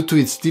due to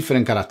its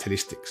different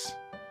characteristics.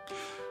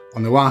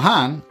 On the one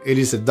hand, it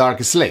is a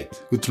dark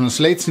slate, which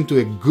translates into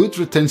a good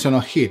retention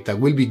of heat that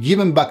will be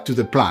given back to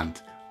the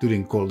plant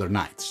during colder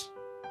nights.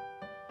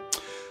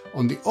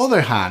 On the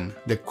other hand,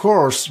 the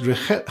coarse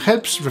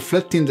helps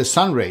reflecting the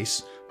sun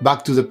rays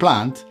back to the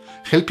plant,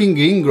 helping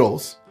green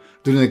growth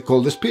during the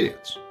coldest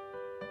periods.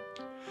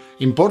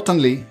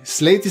 Importantly,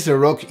 slate is a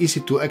rock easy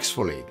to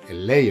exfoliate, a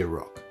layer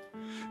rock,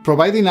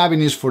 providing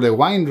avenues for the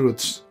wine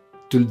roots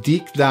to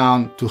dig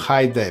down to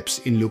high depths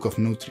in look of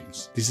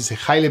nutrients. This is a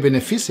highly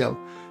beneficial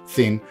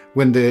thing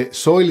when the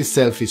soil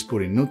itself is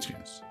poor in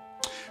nutrients.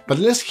 But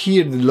let's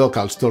hear the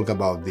locals talk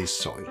about this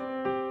soil.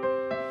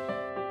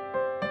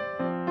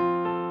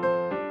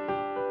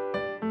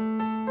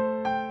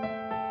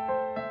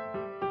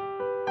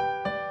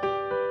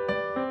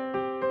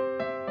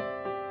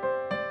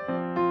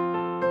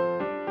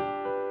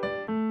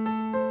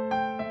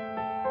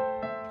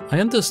 I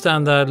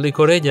understand that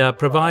licorella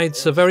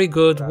provides a very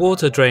good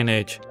water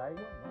drainage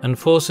and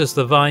forces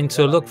the vine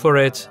to look for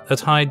it at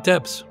high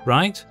depths,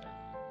 right?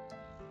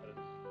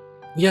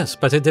 Yes,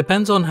 but it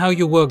depends on how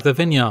you work the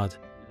vineyard.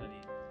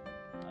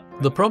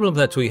 The problem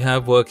that we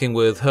have working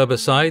with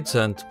herbicides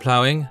and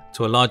ploughing,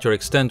 to a larger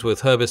extent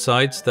with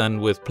herbicides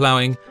than with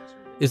ploughing,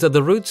 is that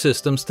the root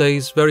system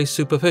stays very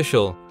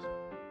superficial,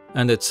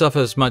 and it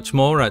suffers much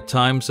more at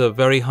times of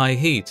very high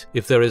heat.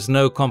 If there is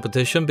no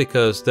competition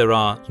because there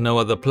are no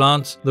other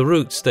plants, the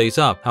root stays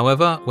up.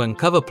 However, when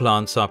cover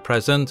plants are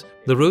present,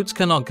 the roots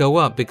cannot go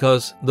up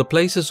because the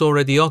place is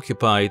already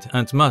occupied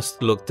and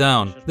must look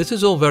down. This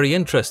is all very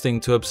interesting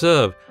to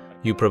observe.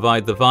 You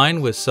provide the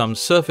vine with some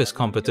surface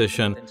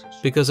competition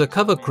because a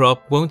cover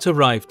crop won't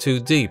arrive too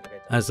deep,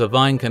 as the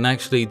vine can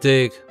actually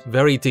dig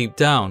very deep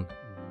down.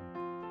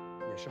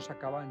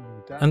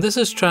 And this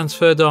is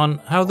transferred on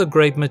how the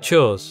grape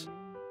matures,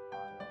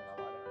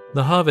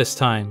 the harvest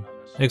time,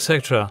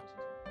 etc.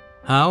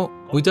 How?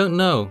 We don't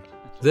know.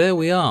 There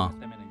we are.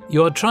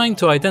 You are trying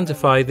to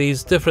identify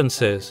these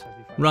differences.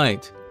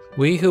 Right.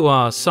 We who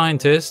are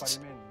scientists,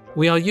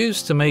 we are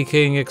used to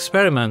making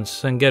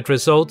experiments and get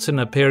results in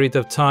a period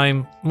of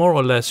time more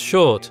or less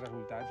short.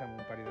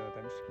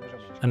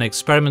 An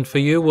experiment for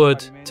you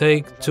would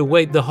take to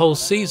wait the whole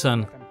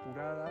season.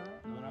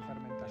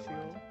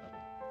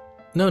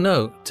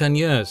 No, 10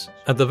 years,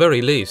 at the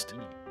very least.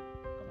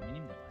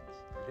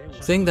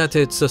 Think that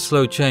it's a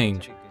slow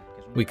change.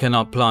 We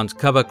cannot plant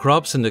cover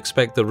crops and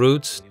expect the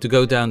roots to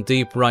go down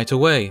deep right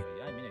away.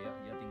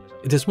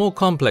 It is more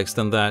complex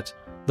than that.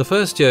 The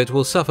first year it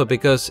will suffer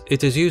because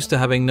it is used to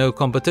having no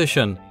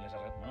competition.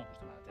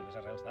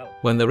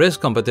 When there is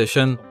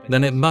competition,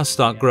 then it must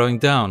start growing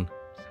down.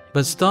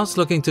 But starts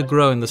looking to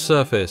grow in the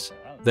surface.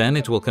 Then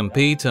it will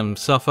compete and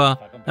suffer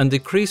and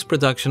decrease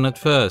production at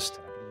first.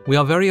 We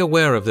are very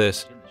aware of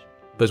this.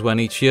 But when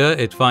each year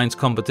it finds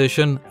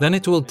competition, then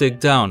it will dig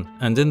down,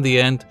 and in the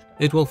end,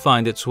 it will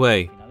find its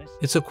way.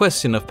 It's a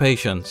question of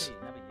patience.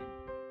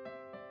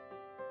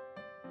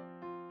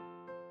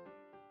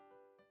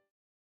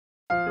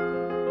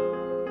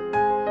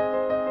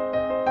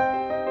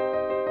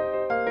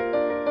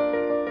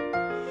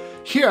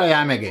 Here I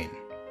am again.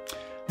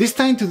 This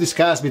time to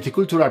discuss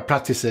viticultural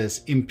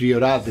practices in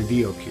Priorat de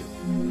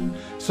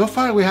DOQ. So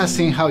far we have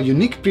seen how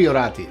unique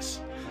Priorat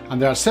is,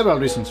 and there are several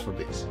reasons for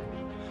this.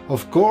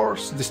 Of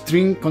course, the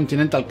extreme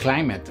continental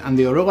climate and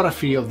the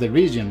orography of the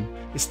region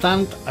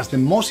stand as the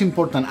most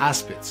important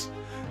aspects,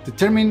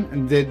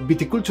 determine the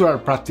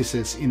viticultural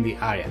practices in the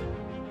area.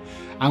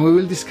 And we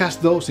will discuss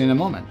those in a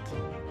moment.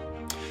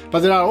 But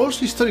there are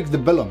also historic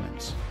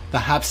developments that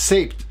have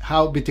shaped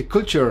how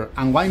viticulture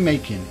and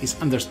winemaking is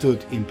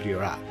understood in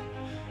Priorat.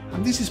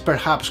 And this is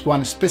perhaps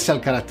one special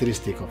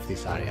characteristic of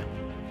this area.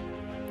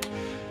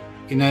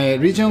 In a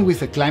region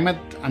with a climate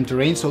and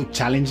terrain so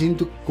challenging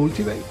to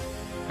cultivate,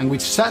 and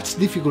with such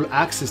difficult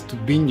access to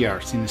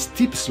vineyards in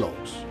steep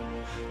slopes,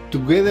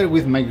 together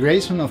with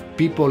migration of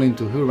people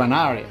into urban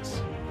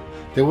areas,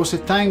 there was a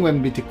time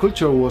when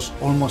viticulture was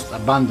almost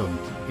abandoned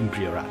in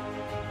Priorat.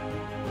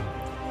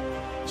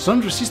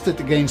 Some resisted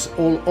against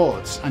all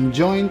odds and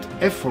joined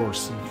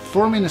efforts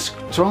forming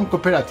strong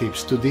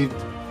cooperatives to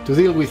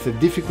deal with the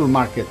difficult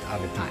market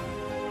at the time.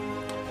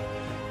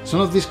 Some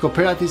of these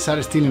cooperatives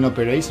are still in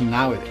operation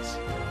nowadays.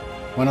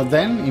 One of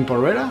them, in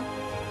Priorat,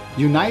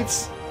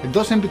 unites a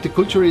dozen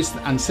viticulturists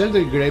and sell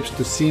their grapes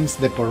to Sims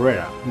de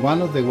Priorat,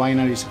 one of the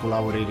wineries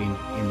collaborating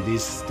in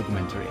this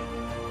documentary.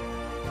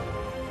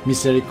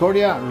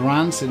 Misericordia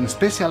runs a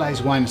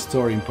specialized wine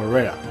store in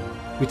Priorat,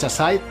 which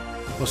aside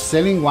of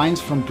selling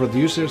wines from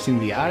producers in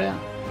the area,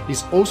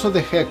 is also the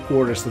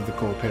headquarters of the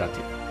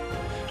cooperative.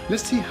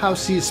 Let's see how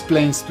she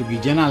explains to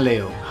Guillén and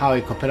Leo how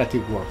a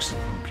cooperative works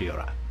in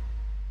Priorat.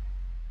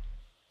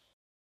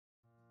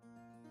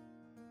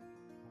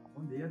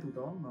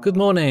 Good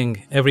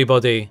morning,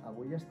 everybody.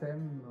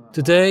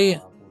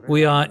 Today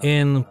we are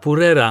in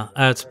Priorat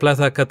at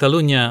Plaza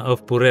Catalunya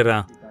of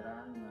Priorat,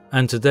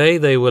 and today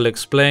they will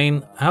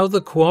explain how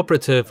the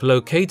cooperative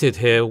located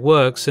here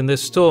works in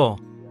this store.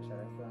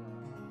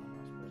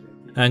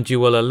 And you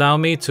will allow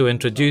me to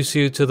introduce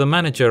you to the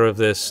manager of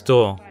this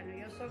store.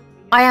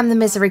 I am the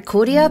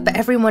Misericordia, but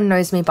everyone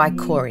knows me by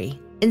Corey.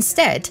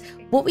 Instead,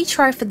 what we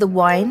try for the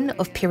wine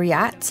of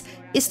Priorat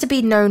is to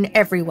be known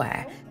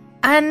everywhere.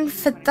 And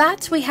for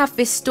that, we have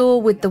this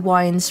store with the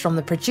wines from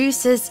the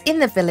producers in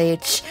the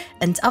village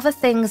and other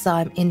things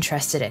I'm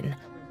interested in,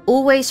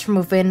 always from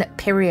within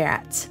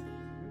Priorat.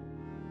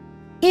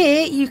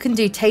 Here, you can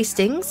do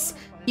tastings,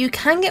 you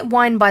can get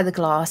wine by the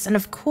glass, and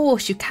of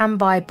course, you can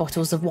buy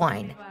bottles of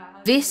wine.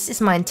 This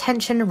is my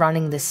intention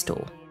running this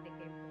store.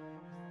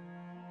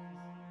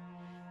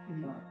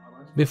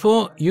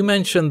 Before, you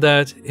mentioned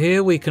that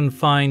here we can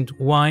find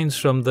wines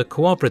from the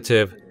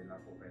cooperative.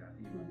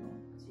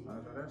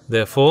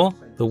 Therefore,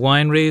 the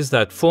wineries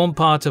that form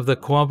part of the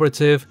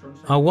cooperative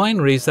are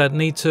wineries that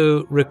need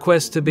to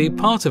request to be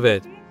part of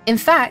it. In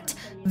fact,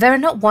 there are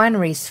not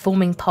wineries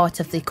forming part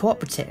of the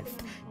cooperative.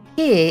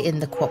 Here in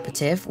the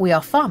cooperative, we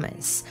are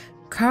farmers.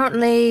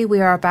 Currently, we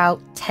are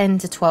about 10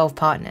 to 12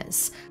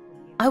 partners.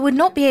 I would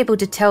not be able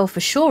to tell for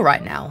sure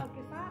right now.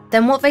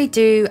 Then what they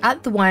do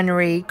at the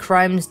winery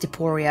Crimes de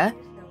Priorat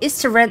is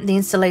to rent the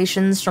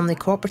installations from the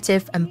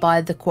cooperative and buy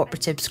the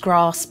cooperative's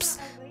grapes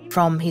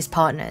from his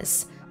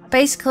partners.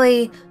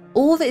 Basically,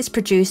 all that is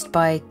produced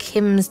by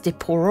Crimes de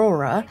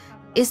Priorat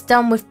is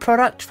done with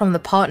product from the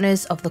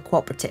partners of the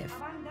cooperative.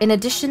 In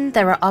addition,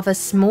 there are other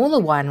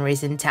smaller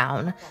wineries in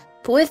town,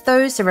 but with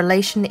those the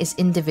relation is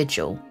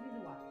individual.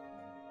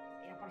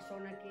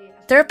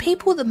 There are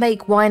people that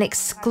make wine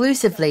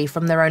exclusively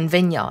from their own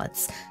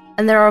vineyards,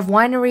 and there are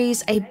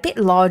wineries a bit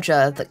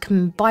larger that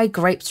can buy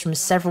grapes from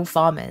several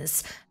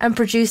farmers and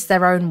produce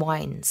their own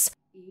wines.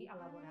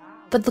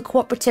 But the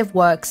cooperative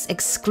works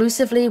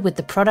exclusively with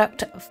the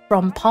product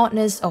from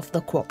partners of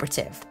the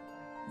cooperative.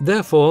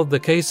 Therefore, the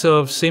case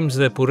of Cims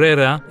de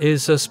Priorat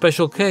is a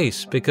special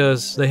case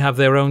because they have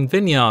their own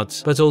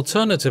vineyards, but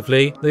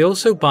alternatively, they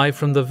also buy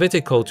from the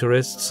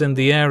viticulturists in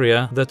the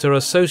area that are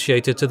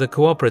associated to the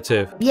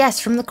cooperative. Yes,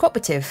 from the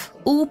cooperative.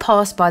 All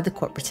pass by the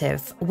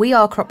cooperative. We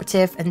are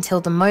cooperative until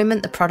the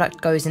moment the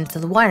product goes into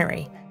the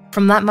winery.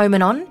 From that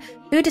moment on,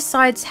 who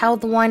decides how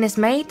the wine is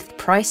made, the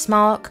price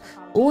mark,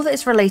 all that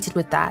is related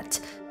with that,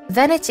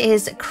 then it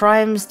is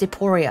Crimes de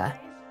Priorat.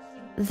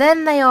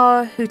 Then they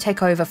are who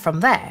take over from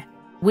there.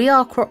 We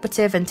are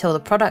cooperative until the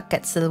product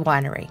gets to the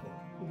winery.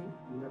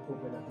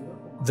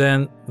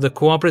 Then the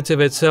cooperative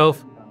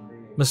itself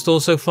must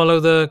also follow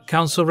the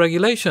council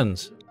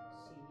regulations.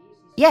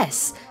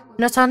 Yes,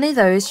 not only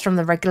those from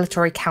the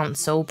regulatory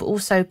council, but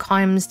also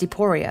Crimes de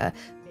Priorat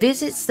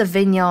visits the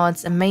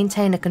vineyards and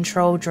maintain a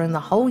control during the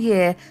whole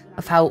year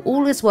of how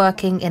all is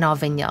working in our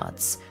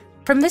vineyards.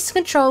 From this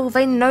control,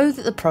 they know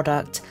that the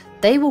product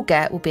they will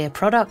get will be a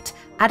product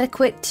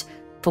adequate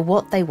for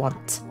what they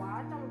want.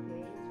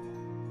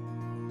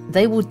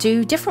 They will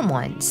do different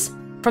wines.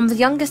 From the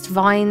youngest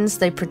vines,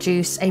 they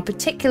produce a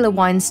particular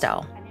wine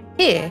style.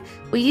 Here,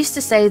 we used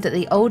to say that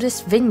the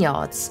oldest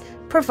vineyards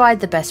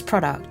provide the best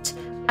product,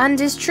 and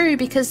is true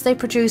because they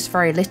produce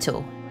very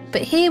little.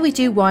 But here we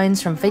do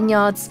wines from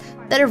vineyards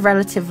that are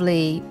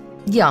relatively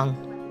young.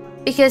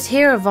 Because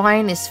here a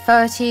vine is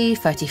 30,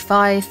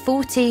 35,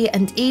 40,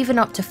 and even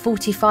up to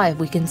 45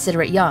 we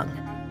consider it young.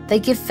 They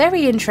give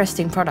very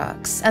interesting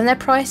products, and their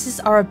prices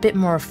are a bit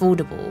more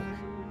affordable.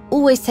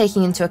 Always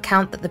taking into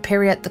account that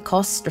the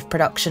cost of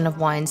production of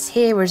wines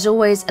here is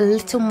always a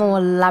little more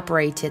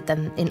elaborated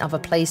than in other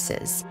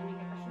places.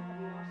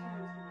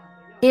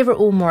 Here are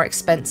all more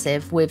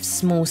expensive with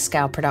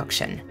small-scale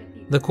production.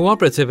 The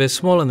cooperative is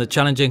small in the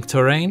challenging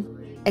terrain?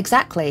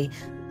 Exactly,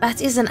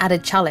 that is an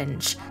added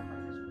challenge.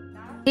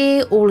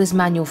 Here all is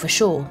manual for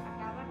sure.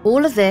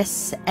 All of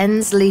this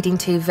ends leading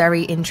to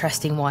very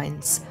interesting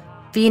wines.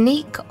 The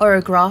unique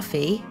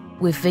orography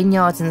with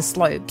vineyards and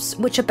slopes,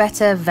 which are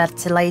better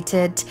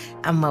ventilated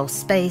and well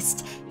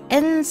spaced,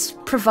 ends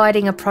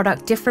providing a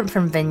product different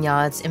from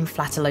vineyards in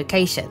flatter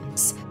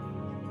locations.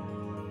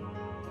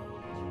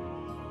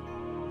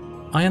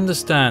 I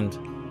understand.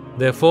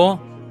 Therefore,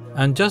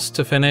 and just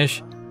to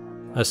finish,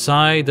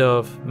 aside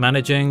of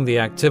managing the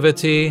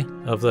activity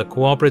of the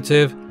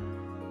cooperative,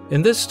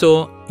 in this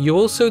store you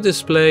also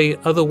display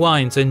other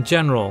wines in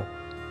general,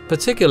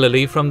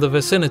 particularly from the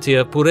vicinity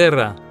of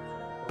Priorat,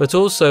 but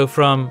also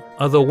from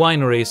other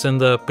wineries in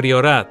the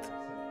Priorat.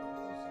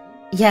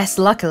 Yes,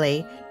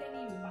 luckily.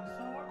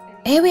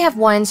 Here we have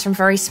wines from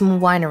very small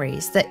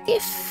wineries that,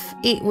 if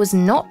it was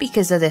not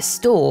because of this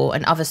store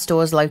and other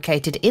stores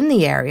located in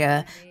the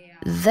area,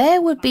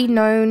 there would be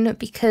known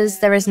because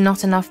there is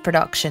not enough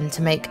production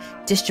to make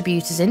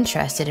distributors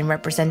interested in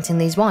representing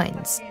these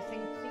wines.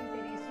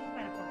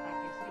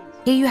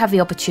 Here you have the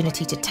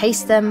opportunity to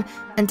taste them,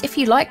 and if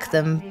you like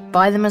them,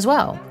 buy them as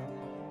well.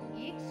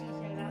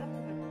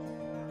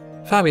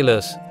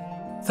 Fabulous.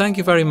 Thank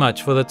you very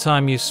much for the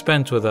time you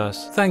spent with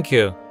us. Thank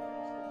you.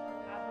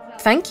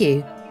 Thank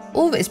you.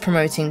 All that is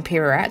promoting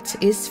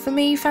Priorat is, for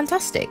me,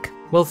 fantastic.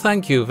 Well,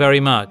 thank you very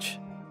much.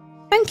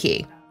 Thank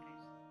you.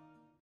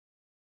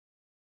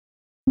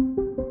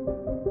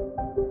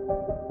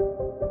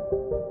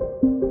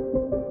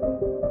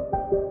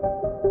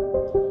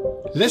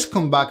 Let's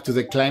come back to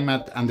the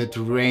climate and the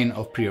terrain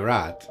of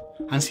Priorat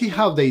and see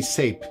how they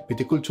shape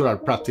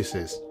viticultural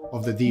practices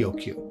of the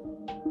DOQ.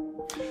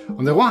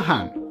 On the one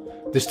hand,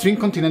 the extreme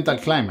continental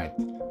climate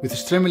with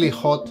extremely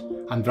hot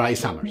and dry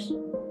summers.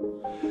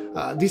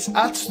 This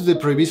adds to the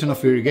prohibition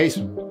of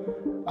irrigation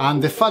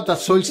and the fact that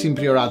soils in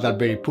Priorat are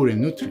very poor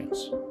in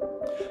nutrients.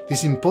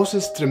 This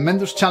imposes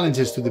tremendous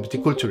challenges to the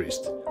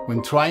viticulturist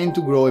when trying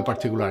to grow a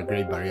particular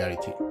grape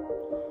variety.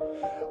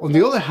 On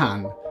the other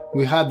hand,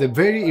 we had the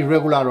very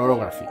irregular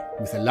orography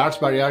with a large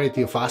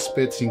variety of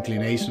aspects,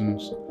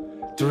 inclinations,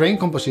 terrain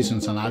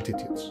compositions and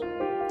altitudes.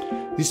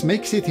 This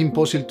makes it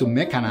impossible to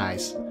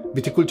mechanize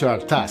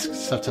viticultural tasks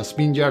such as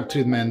vineyard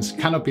treatments,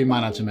 canopy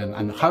management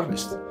and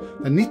harvest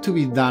that need to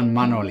be done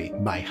manually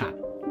by hand.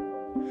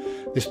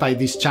 Despite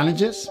these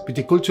challenges,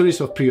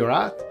 viticulturists of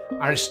Priorat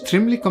are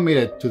extremely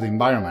committed to the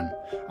environment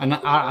and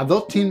are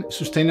adopting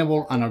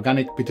sustainable and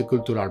organic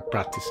viticultural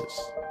practices.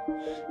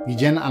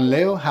 Guillem and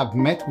Leo have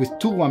met with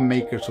two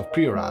winemakers of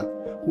Priorat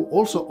who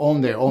also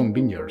own their own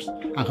vineyards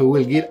and who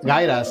will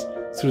guide us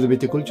through the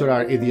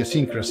viticultural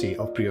idiosyncrasy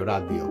of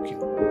Priorat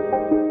DOQ.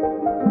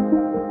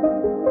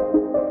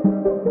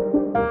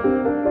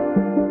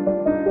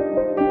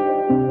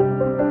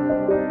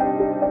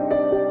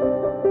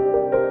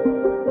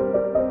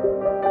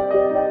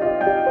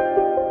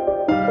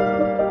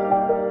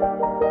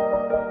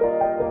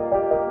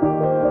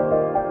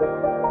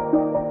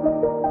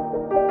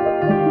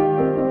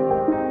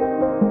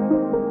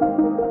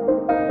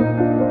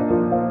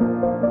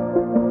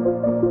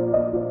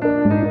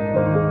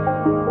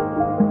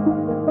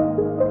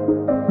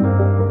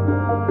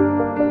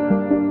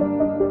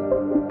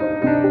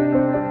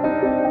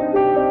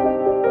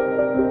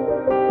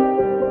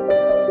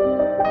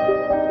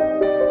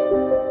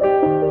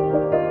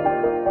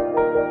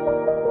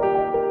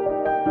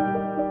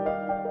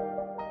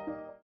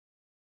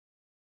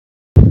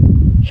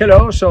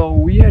 Hello, so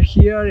we are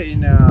here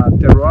in a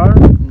terroir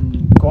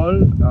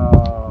called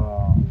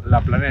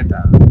La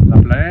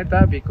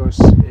Planeta because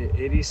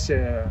it is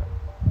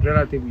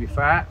relatively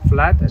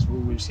flat, as we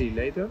will see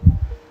later.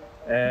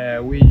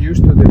 We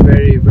used to the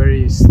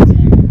very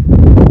steep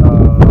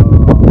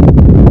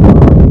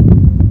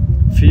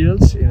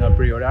fields in El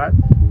Priorat,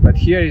 but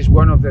here is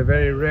one of the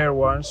very rare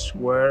ones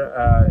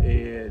where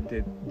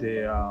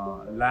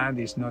the land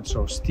is not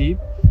so steep,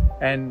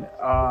 and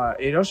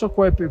it's also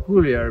quite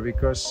peculiar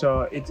because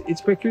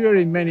it's peculiar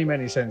in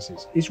many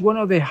senses. It's one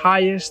of the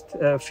highest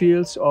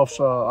fields of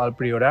El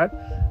Priorat,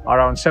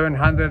 around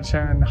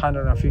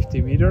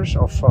 750 meters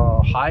of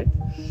height.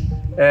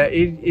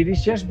 It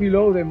is just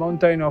below the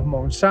mountain of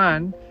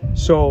Montsant,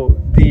 so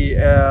the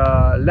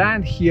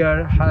land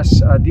here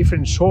has a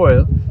different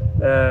soil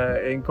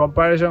in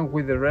comparison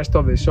with the rest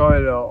of the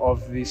soil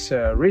of this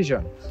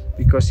region,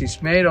 because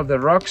it's made of the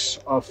rocks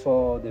of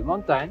the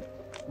mountain,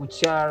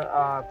 which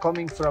are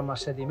coming from a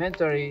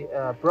sedimentary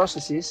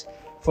processes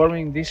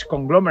forming this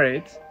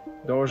conglomerate.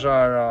 Those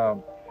are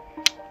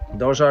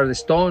the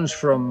stones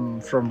from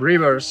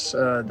rivers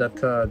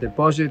that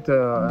deposit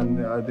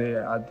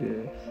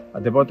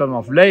at the bottom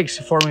of lakes,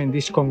 forming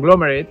this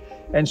conglomerate.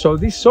 And so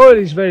this soil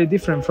is very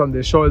different from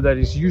the soil that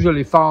is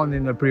usually found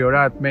in the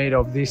Priorat, made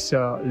of this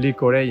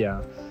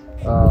licoreia.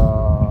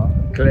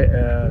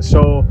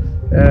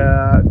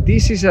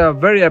 This is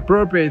very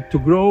appropriate to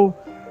grow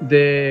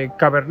the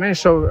Cabernet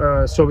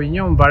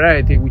Sauvignon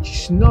variety, which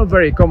is not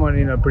very common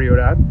in El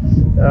Priorat,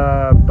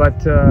 but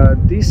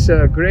this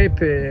grape,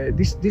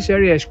 this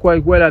area is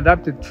quite well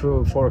adapted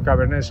for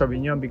Cabernet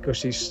Sauvignon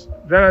because it's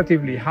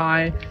relatively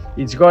high.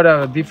 It's got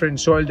a different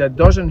soil that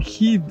doesn't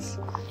heat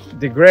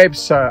the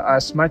grapes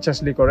as much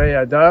as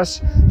Licoreia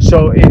does,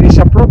 so it is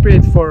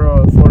appropriate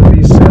for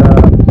this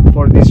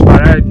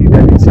variety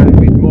that it's a little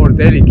bit more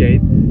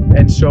delicate,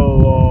 and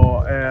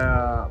so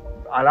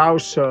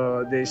allows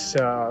this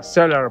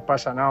cellar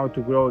Pasanao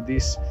to grow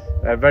this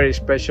very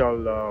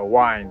special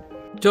wine.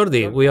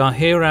 Jordi, we are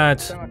here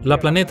at La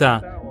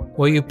Planeta,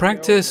 where you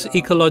practice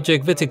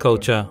ecologic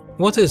viticulture.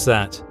 What is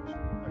that?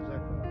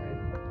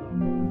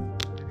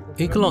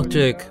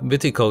 Ecologic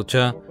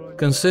viticulture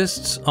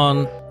consists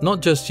on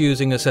not just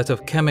using a set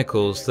of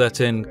chemicals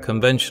that in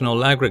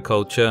conventional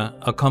agriculture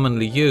are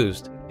commonly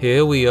used.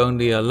 Here we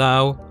only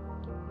allow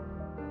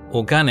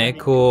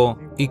organic or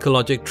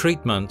ecologic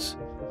treatments.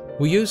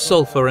 We use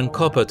sulfur and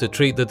copper to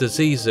treat the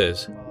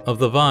diseases of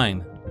the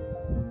vine.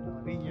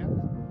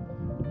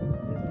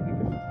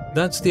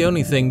 That's the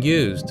only thing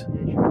used.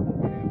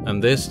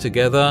 And this,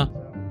 together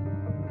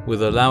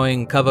with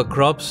allowing cover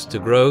crops to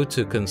grow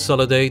to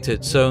consolidate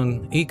its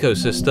own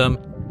ecosystem,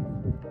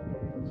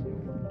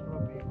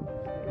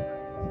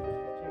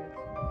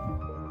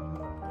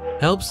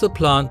 helps the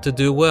plant to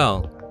do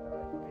well.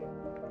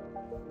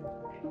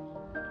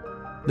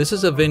 This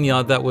is a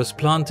vineyard that was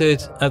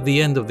planted at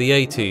the end of the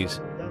 80s.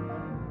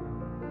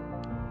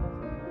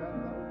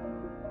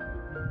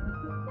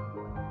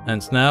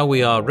 And now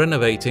we are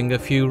renovating a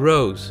few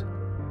rows.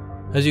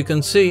 As you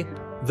can see,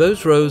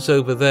 those rows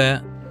over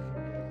there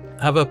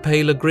have a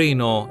paler green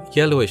or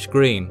yellowish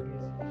green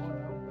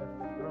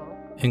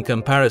in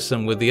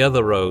comparison with the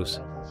other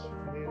rows.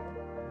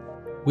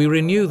 We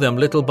renew them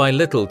little by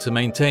little to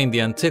maintain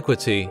the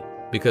antiquity,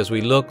 because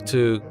we look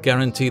to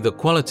guarantee the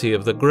quality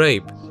of the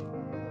grape.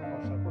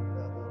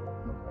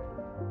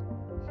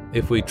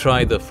 If we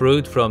try the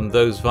fruit from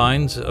those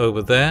vines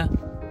over there,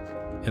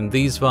 and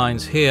these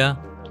vines here,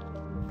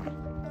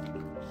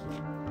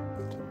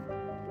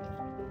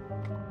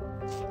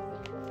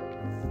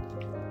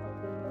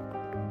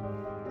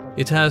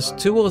 it has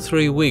 2 or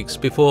 3 weeks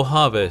before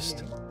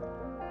harvest.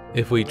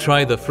 If we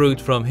try the fruit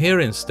from here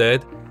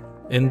instead,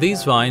 in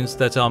these vines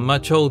that are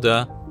much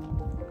older,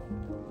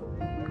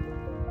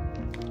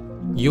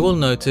 you will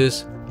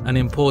notice an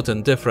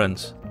important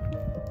difference.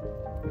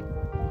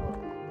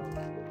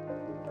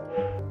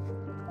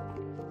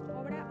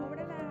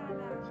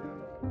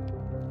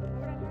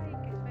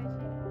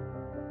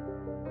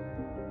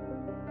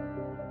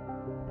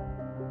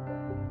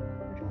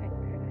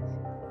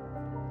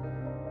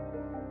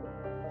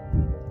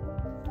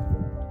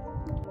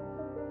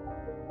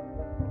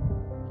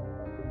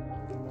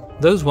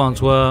 Those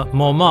ones were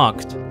more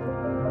marked.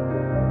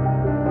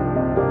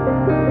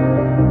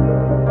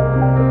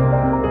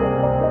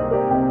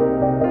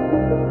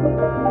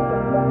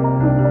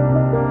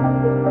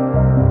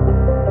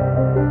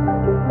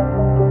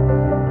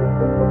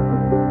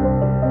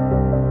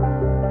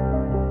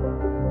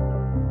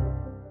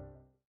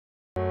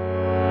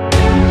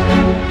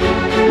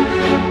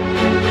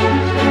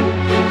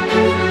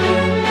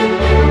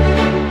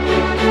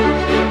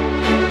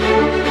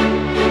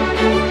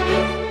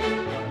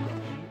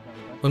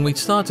 When we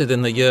started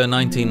in the year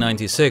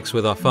 1996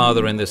 with our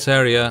father in this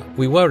area,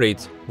 we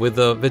worried with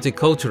the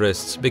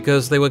viticulturists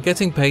because they were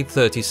getting paid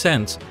 30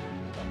 cents,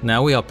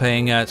 Now we are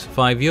paying at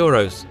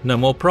 €5, no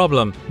more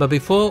problem. But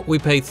before we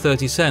paid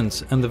 30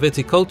 cents and the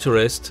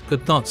viticulturist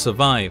could not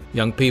survive.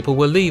 Young people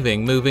were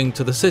leaving, moving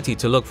to the city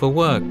to look for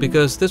work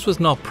because this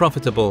was not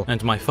profitable,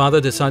 and my father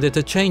decided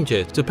to change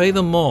it, to pay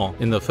them more.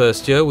 In the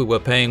first year we were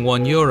paying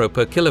 €1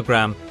 per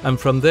kilogram, and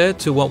from there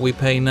to what we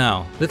pay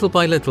now, little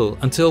by little,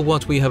 until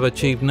what we have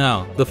achieved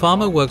now. The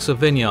farmer works a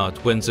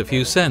vineyard, wins a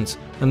few cents,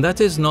 and that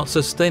is not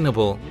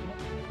sustainable.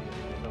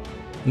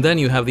 And then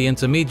you have the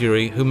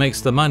intermediary who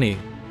makes the money,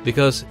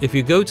 because if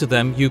you go to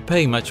them you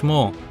pay much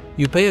more.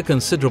 You pay a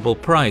considerable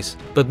price,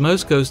 but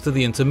most goes to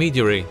the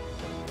intermediary.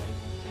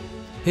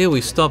 Here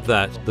we stop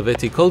that. The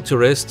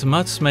viticulturist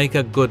must make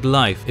a good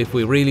life if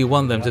we really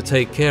want them to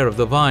take care of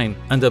the vine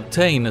and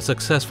obtain a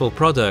successful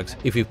product.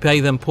 If you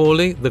pay them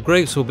poorly, the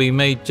grapes will be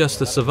made just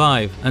to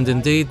survive, and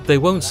indeed they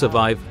won't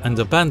survive and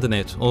abandon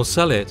it or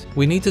sell it.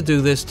 We need to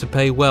do this to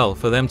pay well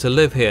for them to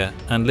live here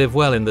and live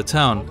well in the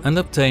town and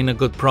obtain a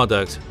good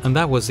product, and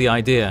that was the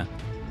idea.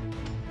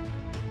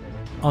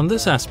 On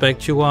this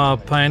aspect you are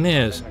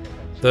pioneers,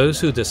 those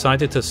who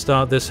decided to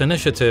start this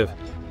initiative,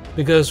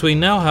 because we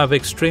now have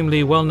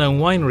extremely well-known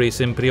wineries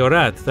in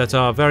Priorat that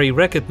are very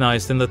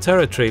recognized in the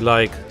territory,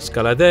 like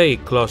Scaladei,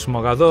 Clos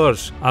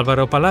Mogadors,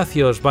 Álvaro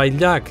Palacios,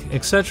 Baillac,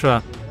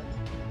 etc.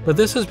 But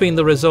this has been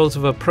the result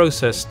of a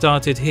process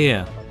started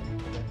here.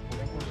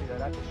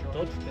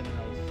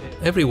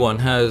 Everyone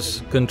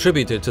has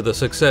contributed to the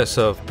success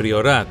of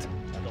Priorat.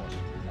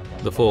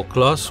 The 4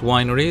 Clos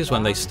wineries,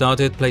 when they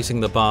started, placing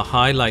the bar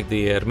high like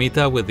the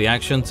Ermita with the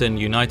actions in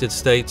United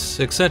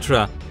States,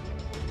 etc.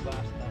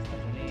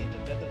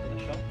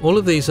 All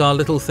of these are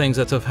little things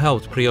that have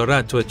helped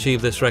Priorat to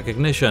achieve this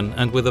recognition,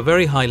 and with a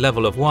very high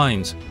level of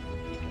wines.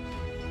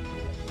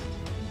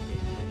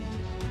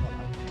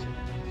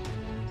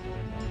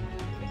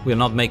 We are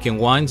not making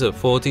wines of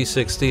 40,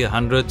 60,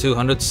 100,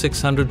 200,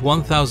 600,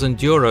 1,000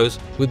 euros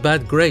with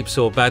bad grapes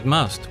or bad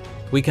must.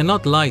 We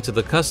cannot lie to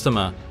the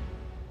customer.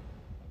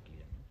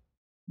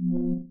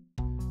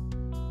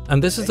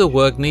 And this is the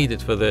work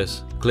needed for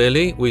this.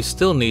 Clearly, we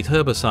still need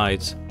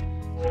herbicides.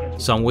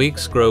 Some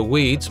weeks grow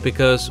weeds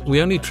because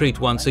we only treat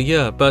once a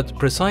year, but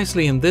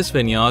precisely in this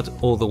vineyard,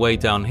 all the way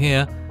down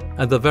here,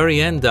 at the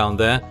very end down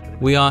there,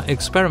 we are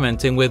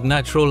experimenting with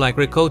natural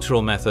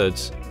agricultural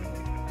methods.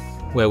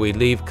 Where we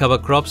leave cover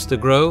crops to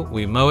grow,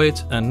 we mow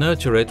it and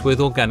nurture it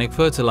with organic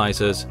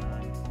fertilizers.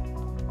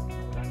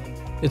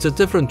 It's a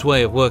different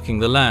way of working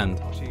the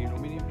land.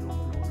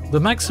 The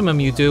maximum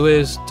you do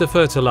is to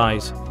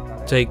fertilize,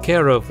 take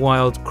care of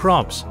wild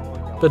crops,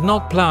 but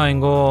not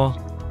plowing or...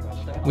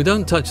 We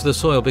don't touch the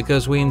soil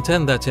because we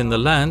intend that in the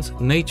land,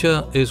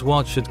 nature is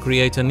what should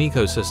create an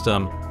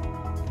ecosystem.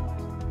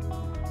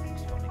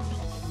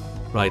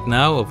 Right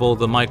now, of all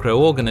the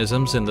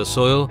microorganisms in the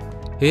soil,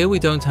 here we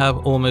don't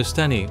have almost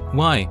any.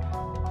 Why?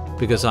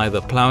 Because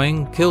either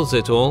plowing kills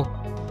it all,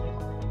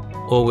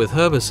 or with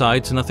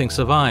herbicides nothing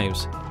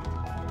survives.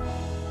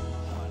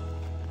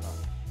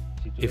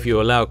 If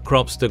you allow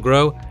crops to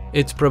grow,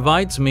 it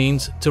provides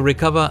means to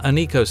recover an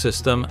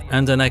ecosystem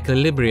and an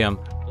equilibrium.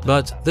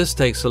 But this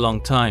takes a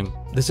long time.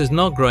 This is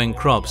not growing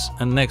crops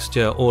and next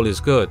year all is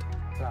good.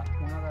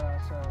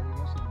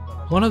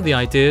 One of the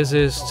ideas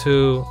is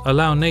to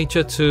allow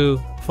nature to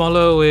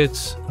follow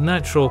its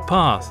natural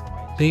path,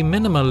 be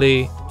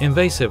minimally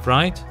invasive,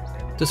 right?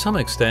 To some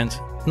extent,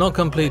 not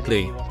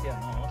completely.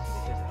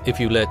 If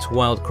you let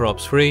wild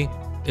crops free,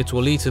 it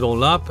will eat it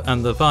all up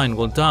and the vine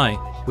will die.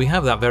 We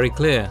have that very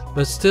clear.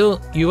 But still,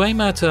 you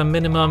aim at a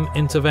minimum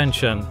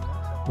intervention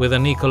with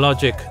an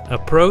ecologic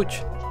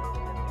approach.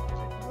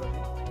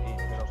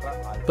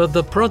 But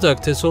the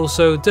product is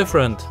also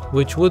different,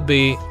 which would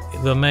be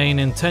the main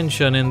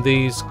intention in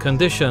these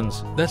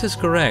conditions. That is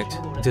correct.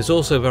 It is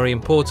also very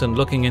important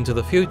looking into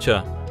the future,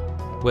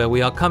 where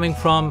we are coming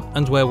from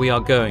and where we are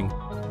going.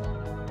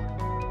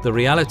 The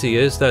reality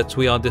is that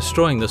we are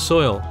destroying the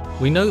soil.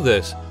 We know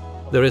this.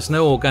 There is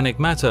no organic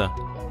matter.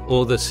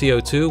 All the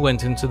CO2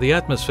 went into the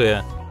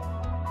atmosphere.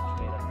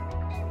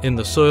 In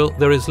the soil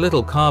there is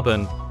little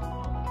carbon.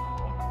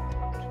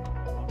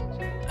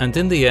 And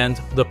in the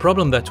end, the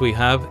problem that we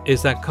have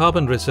is that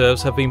carbon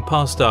reserves have been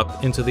passed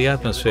up into the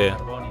atmosphere.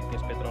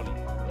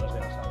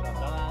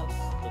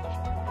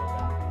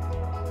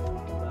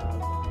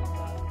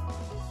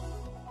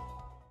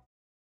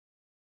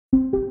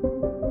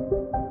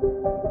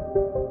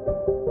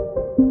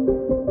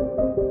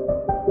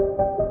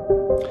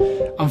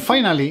 And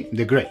finally,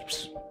 the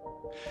grapes.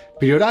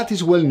 Priorat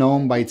is well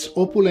known by its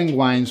opulent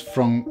wines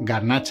from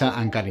Garnacha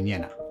and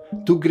Cariñena,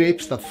 2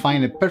 grapes that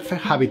find a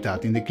perfect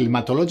habitat in the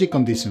climatologic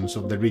conditions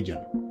of the region.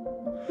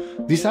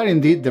 These are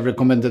indeed the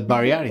recommended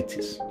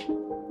varieties.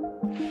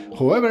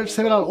 However,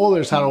 several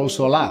others are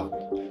also allowed,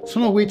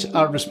 some of which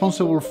are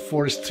responsible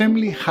for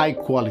extremely high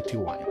quality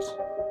wines.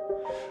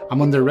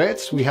 Among the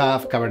reds we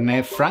have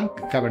Cabernet Franc,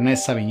 Cabernet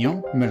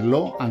Sauvignon,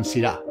 Merlot and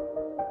Syrah.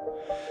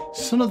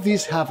 Some of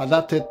these have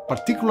adapted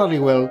particularly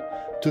well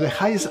to the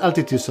highest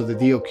altitudes of the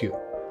DOQ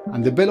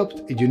and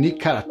developed a unique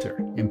character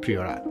in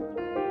Priorat.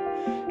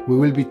 We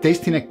will be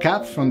tasting a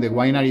cab from the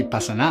winery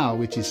Pasanao,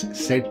 which is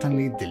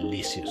certainly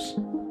delicious.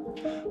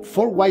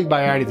 4 white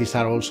varieties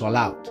are also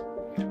allowed: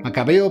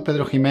 Macabeo,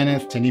 Pedro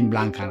Jimenez, Chenin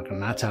Blanca, and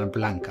Garnacha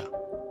Blanca.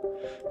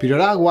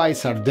 Priorat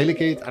whites are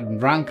delicate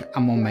and rank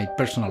among my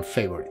personal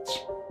favorites.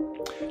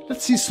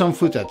 Let's see some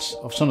footage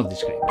of some of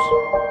these grapes.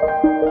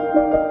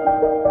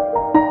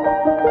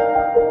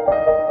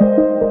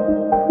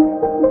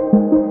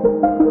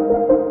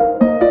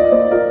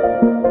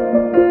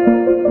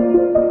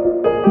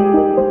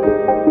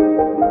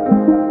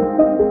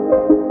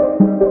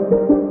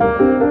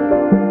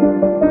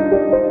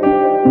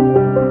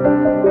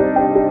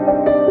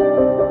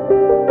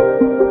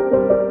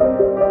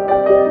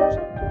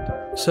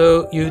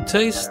 So you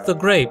taste the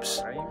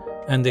grapes,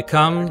 and there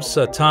comes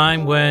a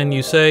time when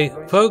you say,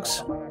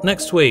 folks,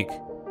 next week.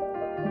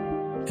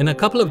 In a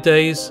couple of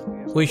days,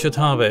 we should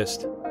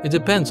harvest. It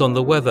depends on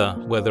the weather,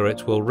 whether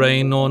it will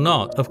rain or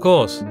not. Of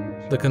course,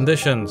 the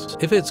conditions,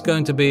 if it's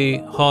going to be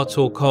hot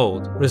or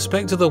cold.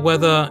 Respect to the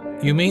weather,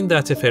 you mean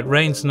that if it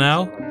rains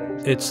now,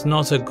 it's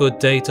not a good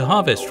day to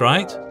harvest,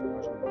 right?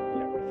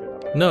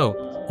 No.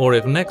 Or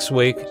if next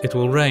week it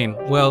will rain,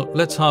 well,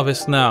 let's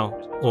harvest now.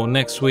 Or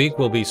next week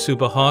will be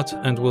super hot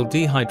and will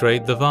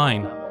dehydrate the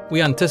vine.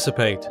 We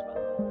anticipate.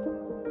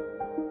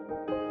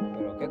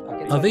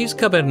 Are these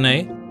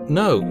Cabernet?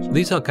 No,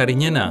 these are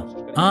Cariñena.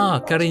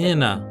 Ah,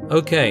 Cariñena,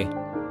 okay.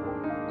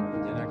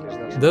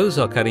 Those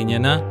are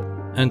Cariñena,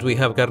 and we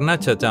have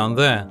Garnacha down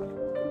there.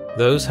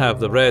 Those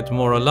have the red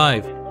more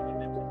alive.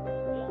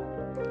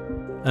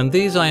 And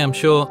these, I am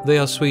sure, they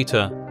are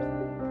sweeter.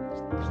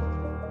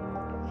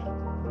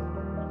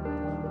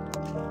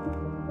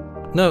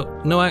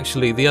 No,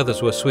 actually, the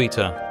others were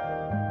sweeter.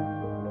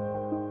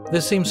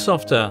 This seems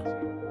softer.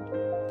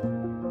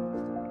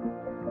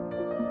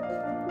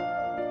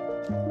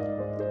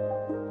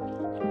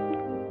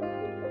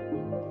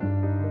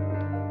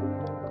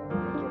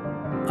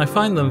 I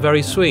find them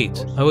very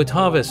sweet. I would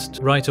harvest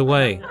right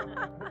away.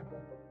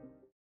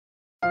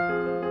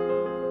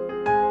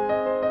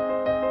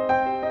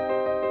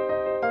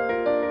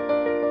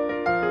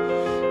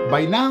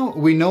 By now,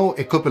 we know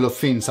a couple of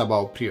things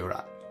about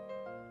Priorat.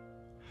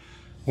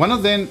 One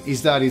of them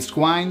is that its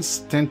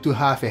wines tend to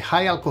have a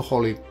high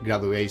alcoholic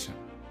graduation.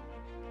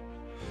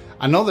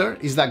 Another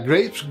is that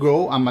grapes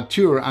grow and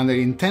mature under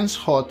intense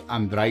hot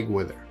and dry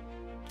weather.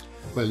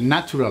 Well,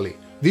 naturally,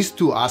 these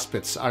two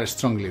aspects are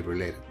strongly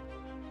related.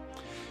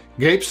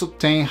 Grapes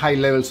obtain high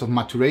levels of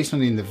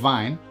maturation in the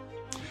vine,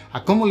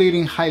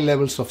 accumulating high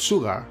levels of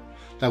sugar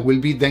that will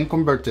be then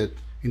converted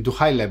into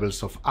high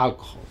levels of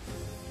alcohol.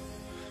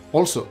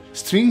 Also,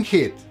 extreme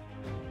heat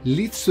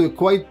leads to a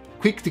quite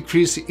quick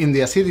decrease in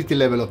the acidity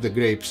level of the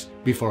grapes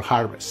before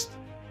harvest.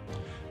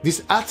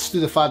 This adds to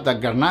the fact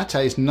that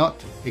Garnacha is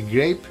not a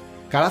grape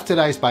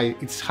characterized by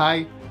its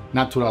high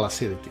natural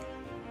acidity.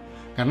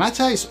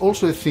 Garnacha is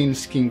also a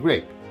thin-skinned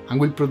grape and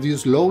will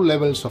produce low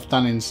levels of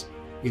tannins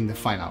in the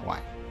final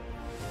wine.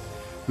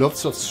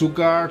 Lots of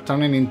sugar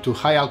turning into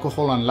high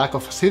alcohol and lack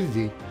of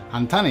acidity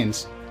and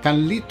tannins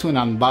can lead to an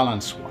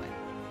unbalanced wine.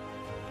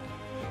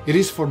 It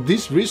is for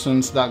these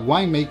reasons that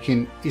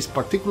winemaking is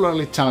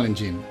particularly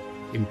challenging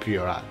in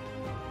Priorat.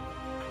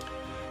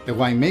 The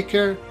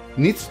winemaker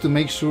needs to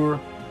make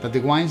sure that the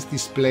wines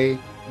display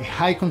a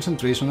high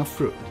concentration of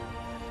fruit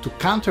to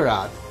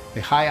counteract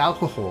the high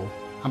alcohol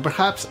and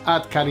perhaps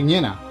add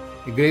Cariñena,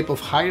 a grape of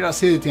higher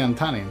acidity and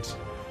tannins,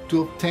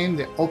 to obtain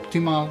the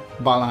optimal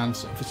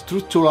balance of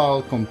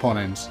structural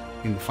components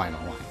in the final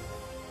wine.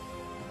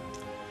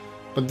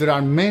 But there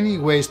are many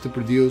ways to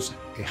produce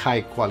a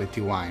high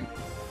quality wine,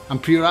 and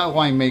Priorat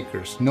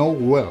winemakers know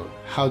well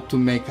how to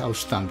make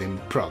outstanding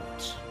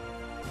products.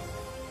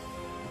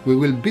 We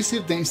will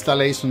visit the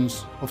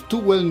installations of two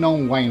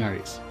well-known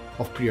wineries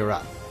of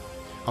Priorat.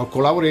 Our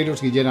collaborators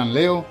Guillermo and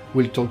Leo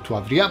will talk to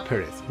Adrià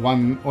Pérez,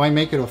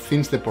 winemaker of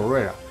Fins de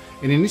Porrera,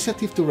 an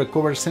initiative to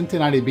recover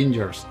centenary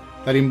vineyards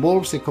that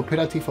involves a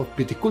cooperative of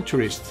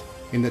viticulturists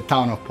in the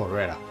town of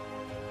Porrera.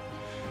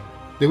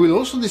 They will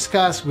also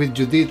discuss with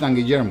Judith and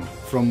Guillermo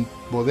from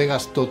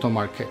Bodegas Toto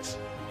Marqués,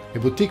 a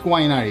boutique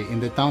winery in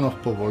the town of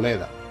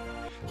Poboleda,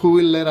 who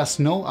will let us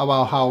know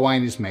about how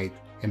wine is made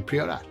in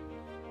Priorat.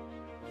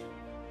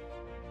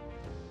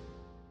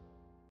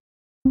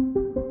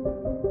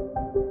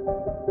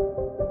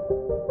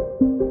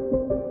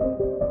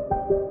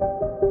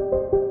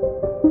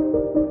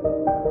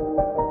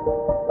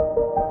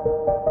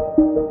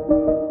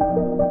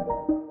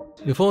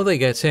 Before they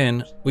get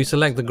in, we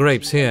select the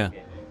grapes here.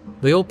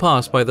 They all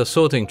pass by the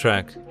sorting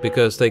track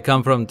because they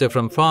come from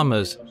different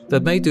farmers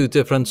that may do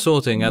different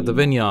sorting at the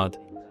vineyard.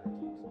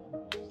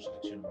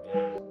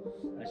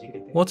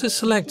 What is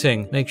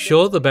selecting? Make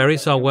sure the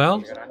berries are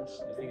well?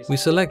 We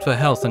select for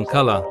health and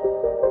color.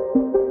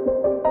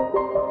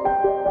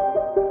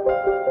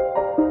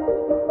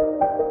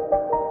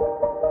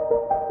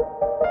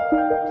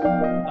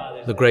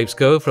 The grapes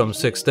go from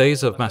 6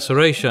 days of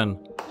maceration.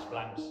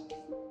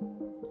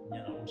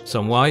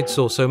 Some whites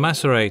also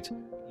macerate,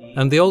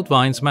 and the old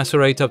vines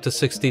macerate up to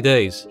 60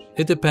 days.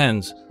 It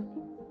depends.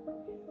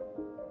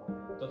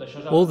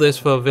 All this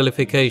for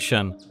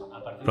vilification.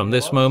 From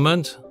this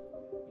moment,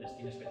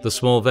 the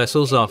small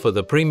vessels are for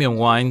the premium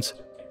wines,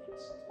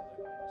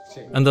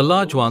 and the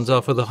large ones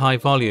are for the high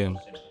volume.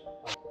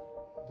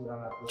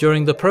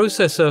 During the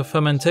process of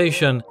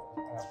fermentation,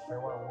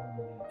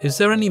 is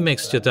there any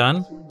mixture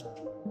done?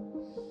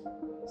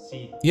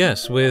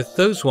 Yes, with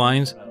those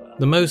wines,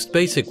 the most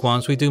basic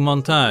ones, we do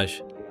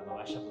montage.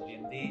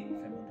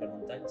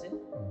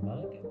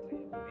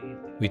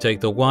 We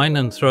take the wine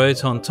and throw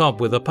it on top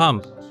with a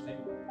pump.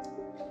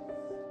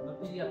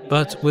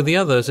 But with the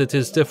others it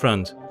is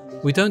different.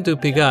 We don't do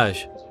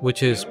pigage,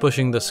 which is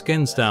pushing the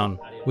skins down.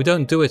 We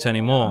don't do it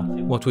anymore.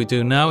 What we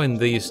do now in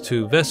these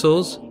two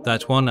vessels,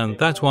 that one and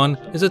that one,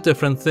 is a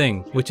different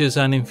thing, which is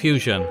an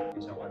infusion.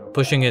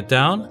 Pushing it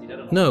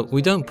down? No,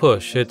 we don't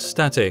push, it's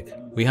static.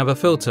 We have a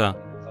filter.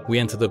 We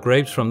enter the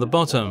grapes from the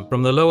bottom,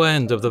 from the lower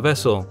end of the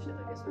vessel,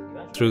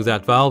 through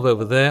that valve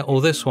over there or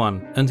this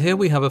one, and here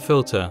we have a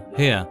filter,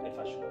 here.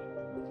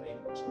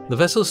 The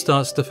vessel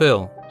starts to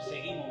fill.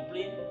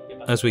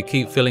 As we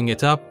keep filling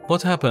it up,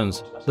 what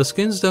happens? The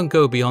skins don't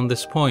go beyond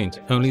this point,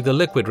 only the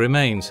liquid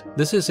remains.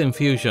 This is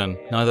infusion,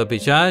 neither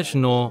pigage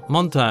nor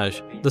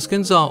montage. The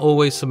skins are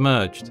always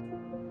submerged.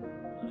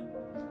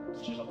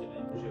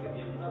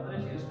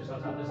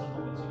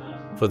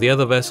 For the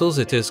other vessels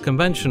it is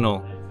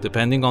conventional.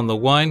 Depending on the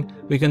wine,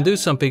 we can do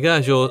some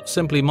pigage or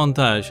simply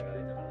montage.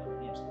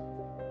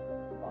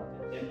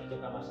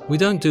 We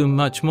don't do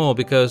much more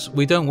because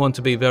we don't want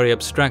to be very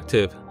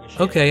abstractive.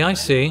 Okay, I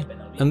see.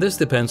 And this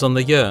depends on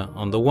the year,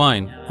 on the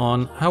wine,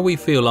 on how we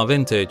feel our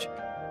vintage.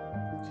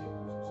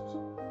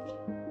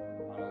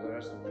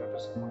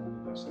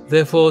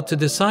 Therefore, to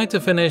decide to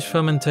finish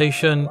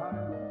fermentation,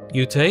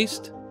 you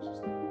taste?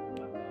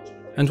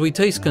 And we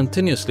taste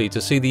continuously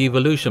to see the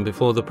evolution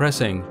before the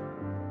pressing.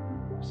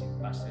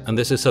 And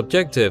this is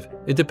subjective,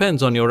 it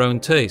depends on your own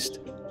taste.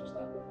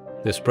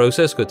 This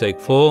process could take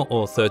 4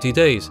 or 30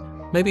 days,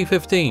 maybe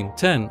 15,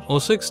 10 or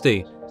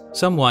 60.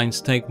 Some wines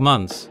take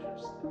months.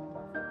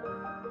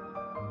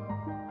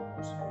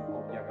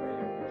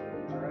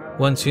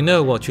 Once you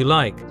know what you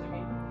like,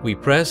 we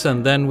press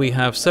and then we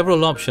have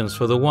several options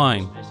for the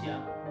wine.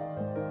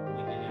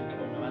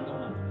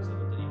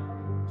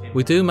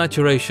 We do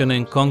maturation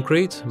in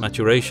concrete,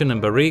 maturation in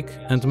barrique,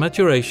 and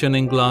maturation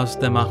in glass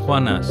de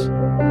marijuanas.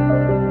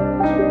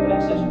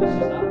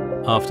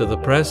 After the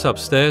press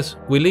upstairs,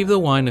 we leave the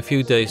wine a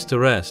few days to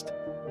rest.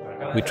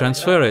 We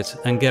transfer it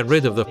and get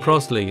rid of the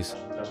prosleys,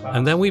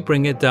 and then we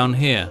bring it down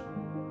here.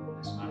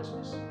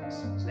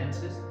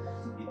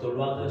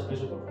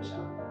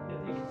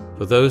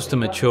 For those to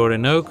mature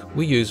in oak,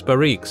 we use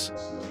barriques.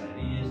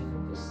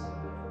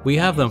 We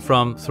have them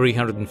from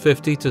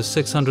 350 to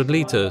 600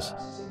 liters.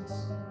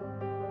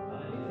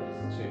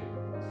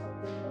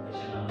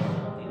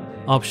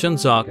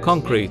 Options are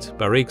concrete,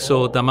 barriques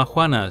or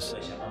damajuanas,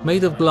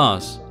 made of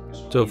glass,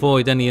 to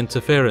avoid any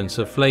interference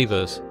of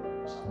flavors.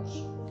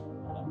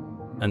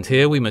 And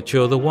here we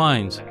mature the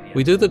wines.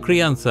 We do the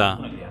crianza.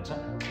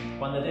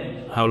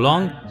 How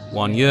long?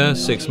 1 year,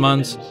 6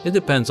 months, it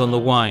depends on the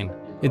wine.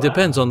 It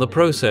depends on the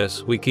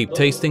process. We keep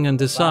tasting and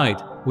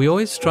decide. We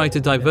always try to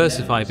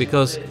diversify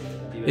because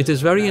it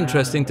is very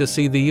interesting to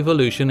see the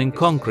evolution in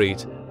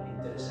concrete,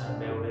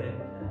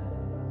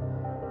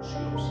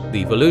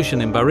 the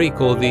evolution in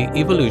barrique or the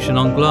evolution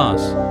on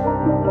glass.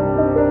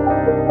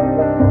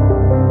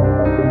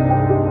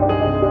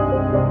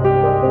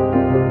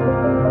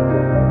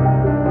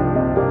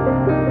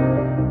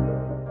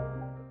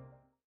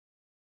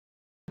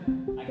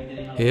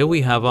 Here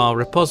we have our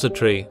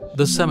repository,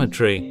 the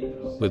cemetery,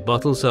 with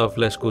bottles of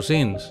Les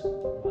Cousins.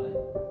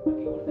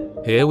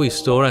 Here we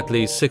store at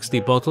least 60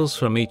 bottles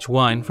from each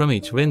wine from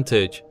each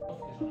vintage.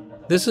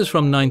 This is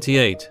from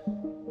 98.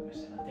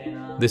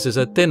 This is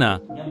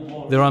Athena.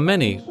 There are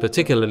many,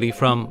 particularly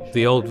from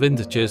the old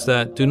vintages,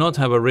 that do not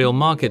have a real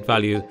market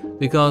value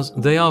because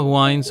they are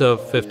wines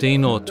of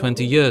 15 or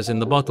 20 years in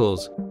the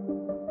bottles.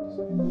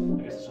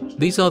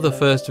 These are the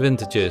first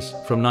vintages,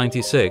 from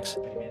 96.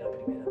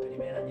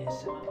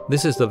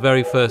 This is the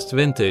very first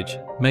vintage,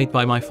 made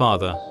by my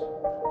father.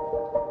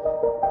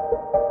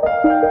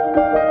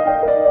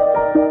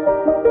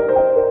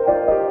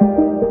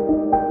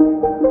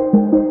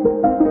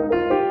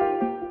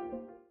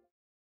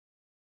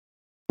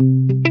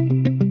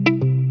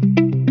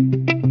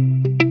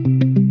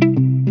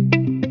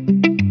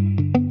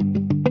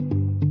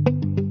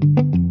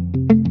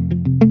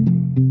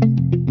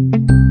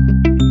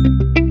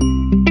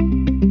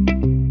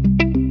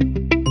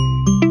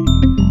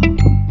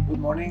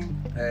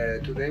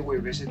 Today we're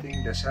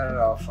visiting the cellar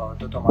of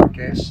Toto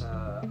Marquez.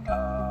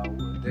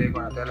 They're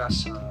going to tell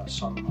us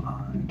some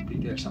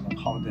details about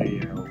how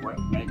they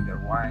make their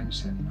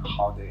wines and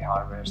how they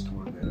harvest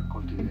or they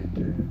cultivate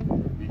the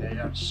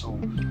vineyards. So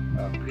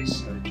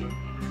please join me.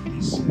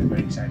 This is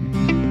very exciting.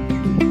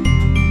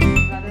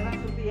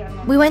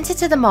 We went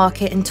into the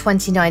market in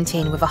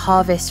 2019 with a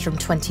harvest from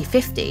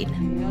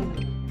 2015.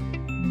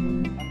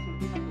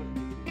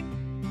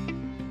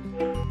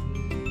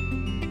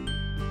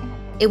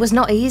 It was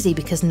not easy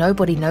because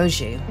nobody knows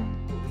you.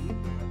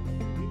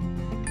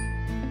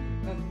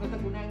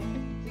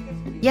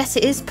 Yes,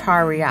 it is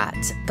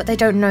Priorat, but they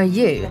don't know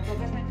you,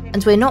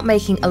 and we're not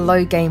making a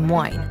low-game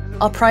wine.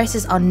 our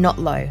prices are not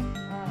low.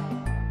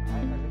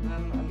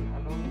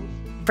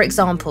 For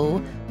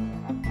example,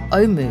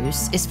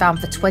 Omus is found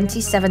for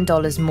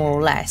 $27 more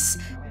or less,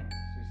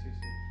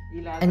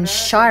 and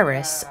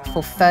Shiraz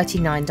for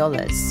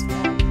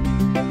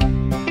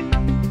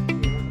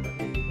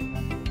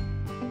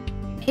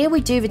 $39. Here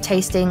we do the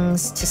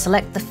tastings to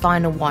select the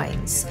final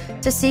wines,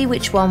 to see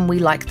which one we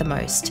like the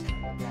most,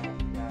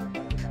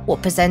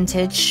 what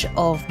percentage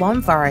of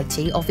one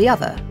variety of the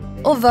other,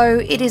 although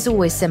it is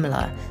always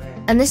similar.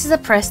 And this is a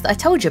press that I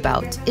told you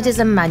about, it is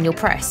a manual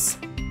press.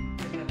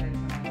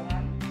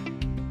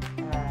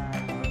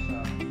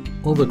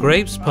 All the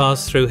grapes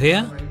pass through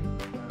here?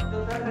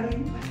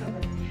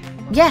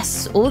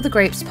 Yes, all the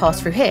grapes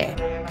pass through here.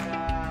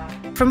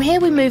 From here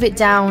we move it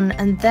down,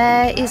 and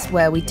there is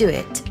where we do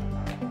it.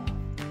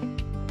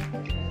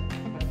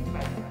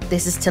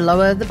 This is to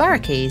lower the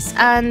barricades,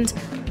 and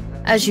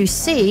as you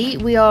see,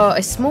 we are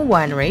a small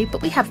winery,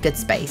 but we have good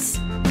space.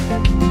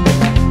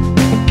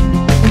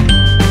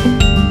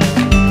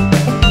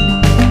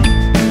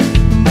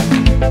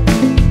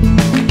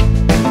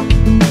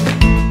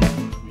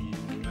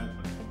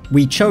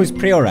 We chose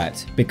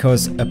Priorat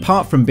because,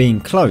 apart from being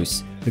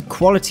close, the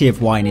quality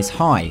of wine is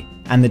high,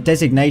 and the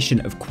designation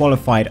of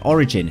qualified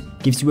origin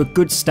gives you a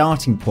good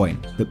starting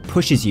point that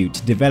pushes you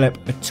to develop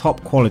a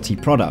top quality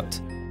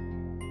product.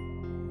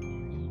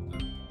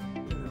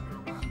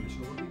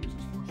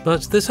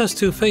 But this has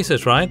two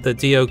faces, right? The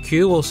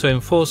DOQ also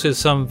enforces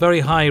some very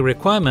high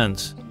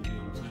requirements.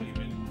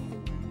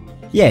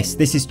 Yes,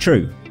 this is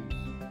true.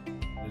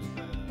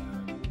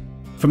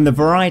 From the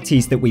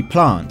varieties that we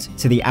plant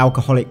to the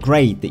alcoholic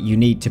grade that you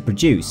need to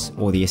produce,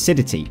 or the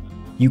acidity,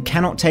 you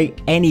cannot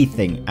take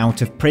anything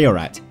out of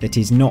Priorat that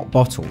is not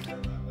bottled.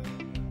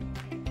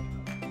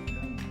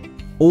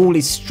 All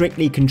is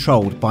strictly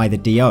controlled by the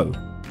DO.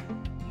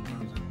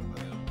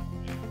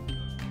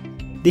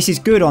 This is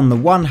good on the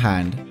one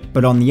hand,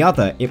 but on the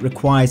other it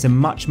requires a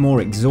much more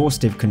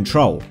exhaustive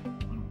control.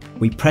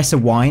 We press a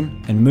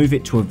wine and move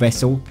it to a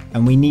vessel,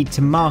 and we need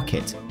to mark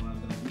it.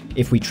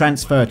 If we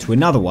transfer to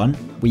another one,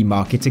 we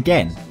mark it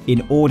again,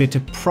 in order to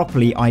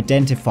properly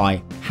identify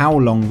how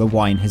long the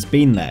wine has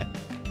been there.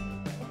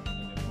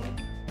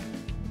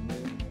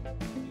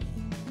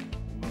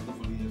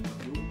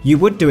 You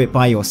would do it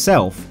by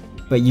yourself,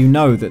 but you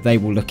know that they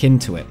will look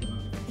into it.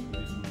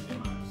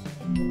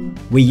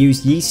 We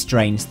use yeast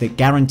strains that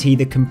guarantee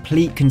the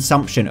complete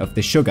consumption of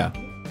the sugar.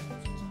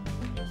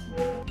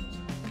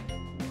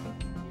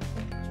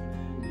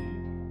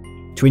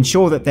 To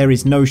ensure that there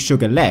is no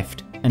sugar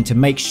left, and to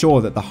make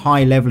sure that the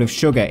high level of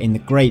sugar in the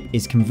grape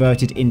is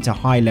converted into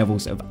high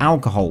levels of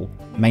alcohol,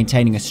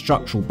 maintaining a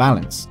structural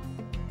balance.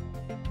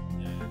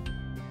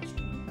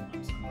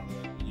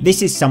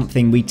 This is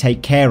something we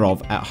take care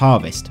of at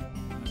harvest.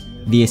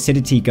 The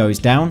acidity goes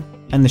down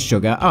and the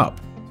sugar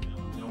up.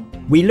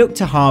 We look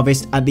to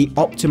harvest at the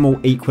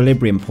optimal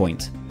equilibrium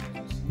point.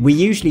 We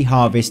usually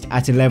harvest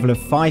at a level of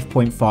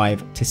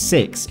 5.5 to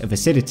 6 of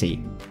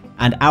acidity,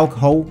 and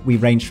alcohol we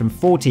range from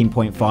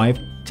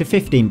 14.5 to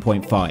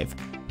 15.5.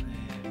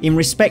 In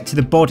respect to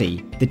the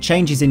body, the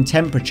changes in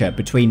temperature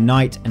between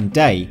night and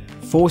day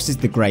forces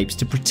the grapes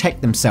to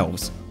protect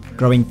themselves,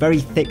 growing very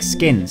thick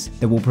skins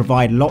that will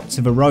provide lots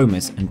of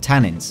aromas and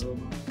tannins.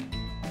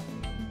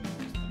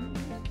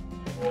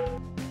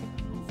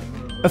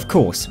 Of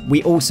course,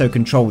 we also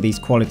control these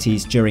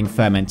qualities during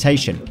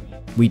fermentation.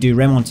 We do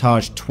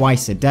remontage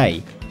twice a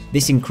day.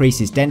 This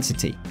increases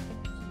density.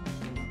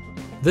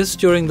 This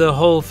during the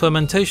whole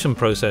fermentation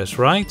process,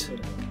 right?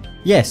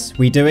 Yes,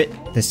 we do it.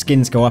 The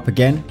skins go up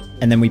again,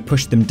 and then we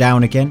push them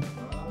down again.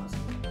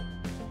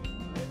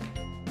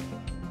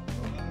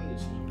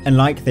 And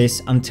like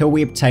this until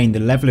we obtain the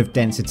level of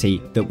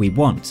density that we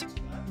want.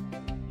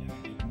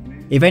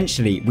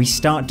 Eventually, we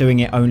start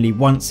doing it only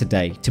once a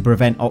day to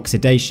prevent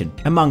oxidation,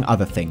 among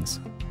other things.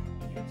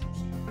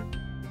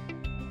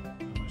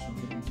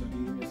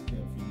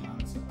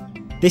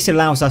 This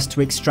allows us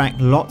to extract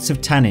lots of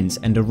tannins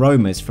and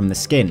aromas from the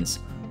skins.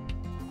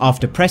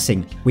 After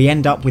pressing, we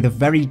end up with a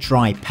very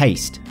dry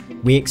paste.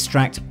 We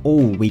extract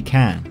all we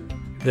can.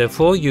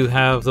 Therefore, you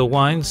have the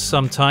wines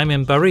sometime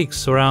in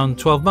barriques, around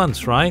 12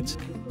 months, right?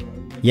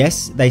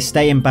 Yes, they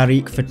stay in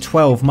barrique for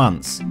 12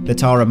 months,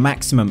 that are a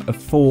maximum of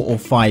 4 or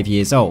 5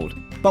 years old,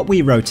 but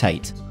we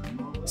rotate.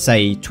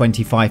 Say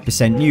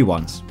 25% new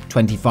ones,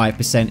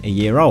 25% a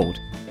year old,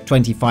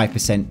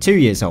 25% 2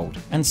 years old,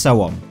 and so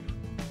on.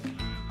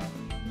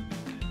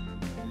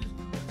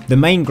 The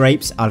main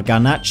grapes are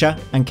Garnacha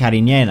and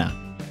Carignana.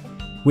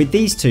 With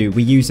these two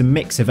we use a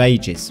mix of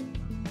ages.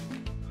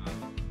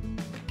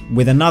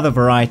 With another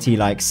variety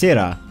like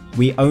Syrah,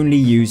 we only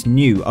use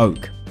new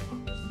oak.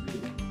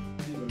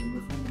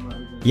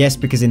 Yes,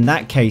 because in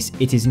that case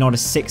it is not a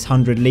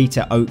 600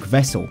 litre oak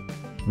vessel.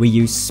 We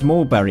use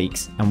small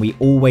barriques and we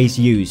always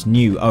use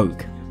new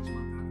oak.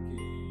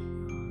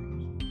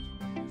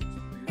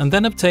 And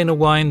then obtain a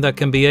wine that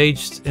can be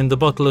aged in the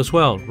bottle as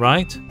well,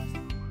 right?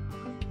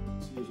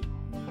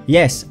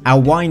 Yes,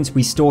 our wines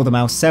we store them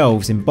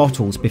ourselves in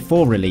bottles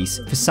before release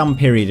for some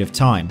period of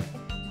time.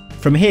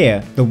 From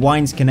here, the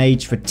wines can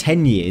age for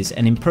 10 years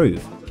and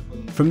improve.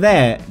 From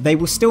there, they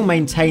will still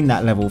maintain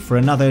that level for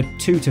another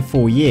 2 to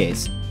 4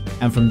 years,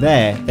 and from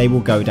there, they will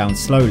go down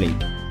slowly.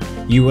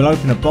 You will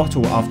open a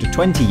bottle after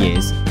 20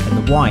 years, and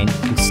the wine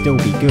will still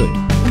be good.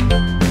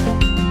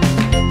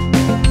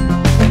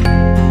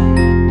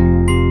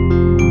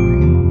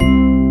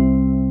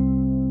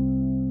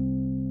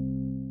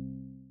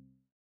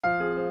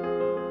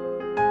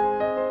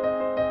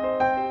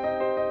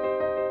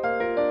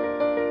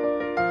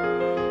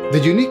 The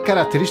unique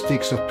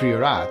characteristics of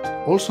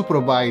Priorat also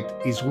provide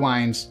its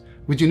wines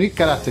with unique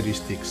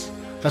characteristics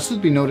that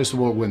should be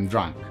noticeable when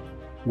drunk,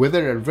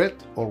 whether red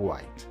or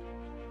white.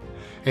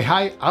 A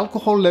high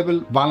alcohol level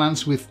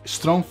balanced with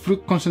strong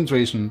fruit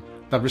concentration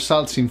that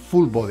results in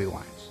full body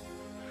wines.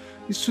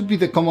 This should be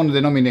the common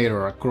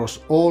denominator across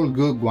all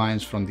good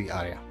wines from the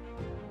area.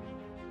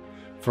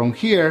 From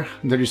here,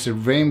 there is a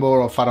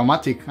rainbow of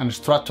aromatic and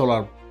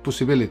structural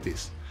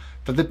possibilities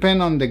that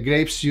depend on the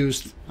grapes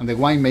used and the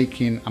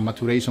winemaking and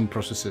maturation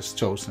processes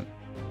chosen,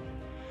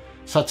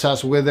 such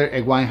as whether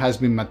a wine has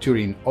been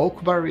matured in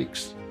oak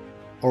barriques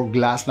or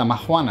glass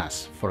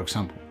damajuanas, for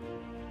example.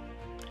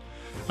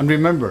 And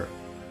remember,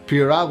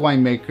 Priorat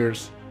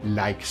winemakers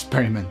like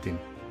experimenting.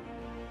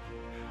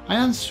 I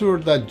am sure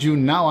that you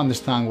now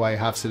understand why I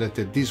have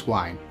selected this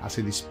wine as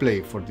a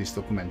display for this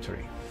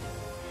documentary.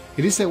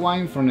 It is a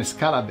wine from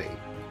Escala Day.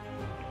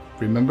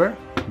 Remember,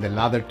 the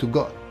ladder to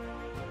God.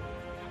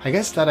 I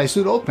guess that I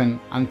should open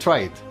and try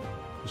it.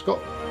 Let's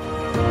go.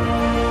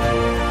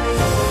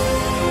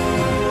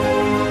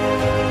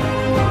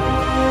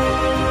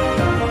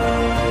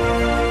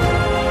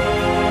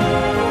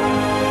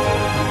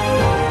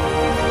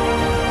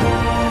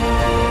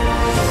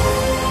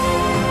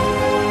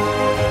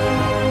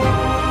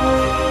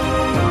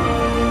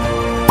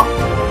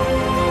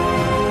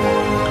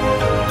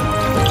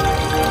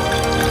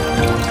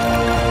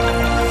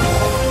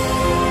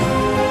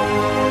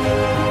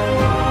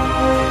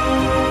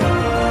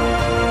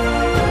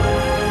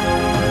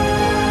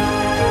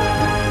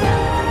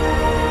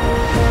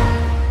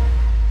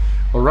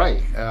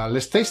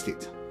 Let's taste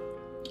it.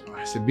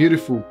 It's a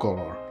beautiful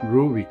color,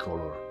 ruby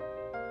color.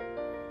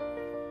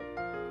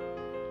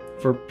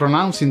 For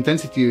pronounced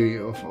intensity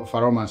of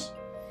aromas,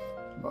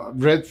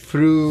 red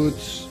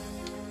fruits,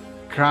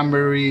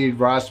 cranberry,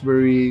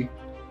 raspberry,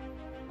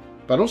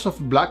 but also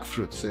black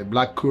fruits,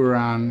 black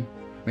currant,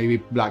 maybe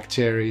black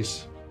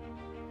cherries.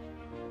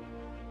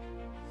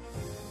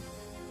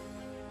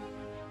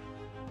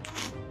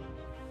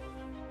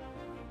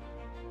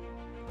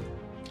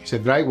 It's a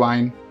dry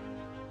wine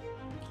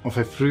of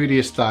a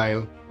fruity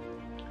style,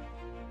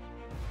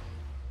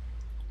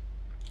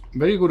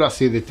 very good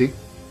acidity,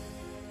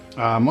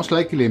 most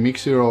likely a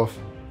mixture of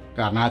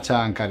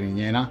Garnacha and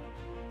Cariñena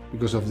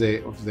because of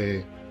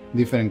the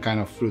different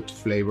kind of fruit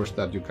flavors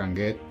that you can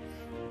get.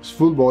 It's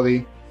full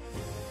body,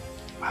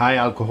 high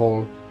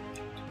alcohol,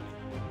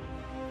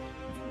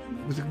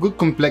 with a good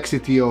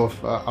complexity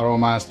of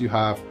aromas. You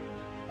have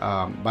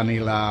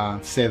vanilla,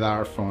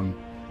 cedar from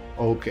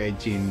oak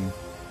aging,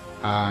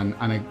 and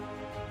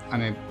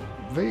a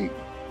very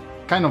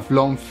kind of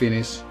long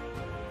finish.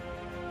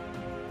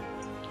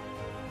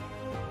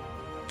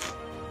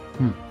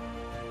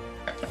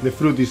 The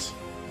fruit is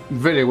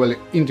very well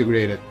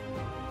integrated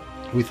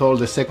with all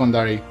the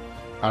secondary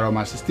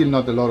aromas. Still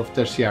not a lot of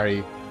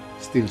tertiary,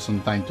 still some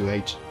time to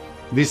age.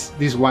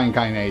 This wine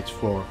can age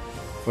for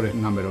a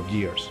number of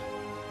years.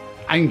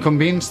 I'm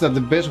convinced that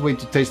the best way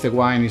to taste the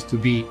wine is to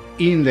be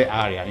in the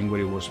area in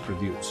where it was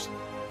produced.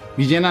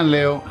 Guillén and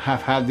Leo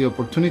have had the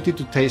opportunity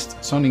to taste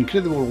some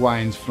incredible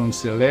wines from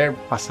Celler,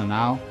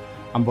 Passanao,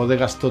 and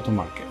Bodegas Toto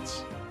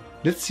markets.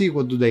 Let's see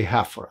what do they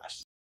have for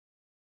us.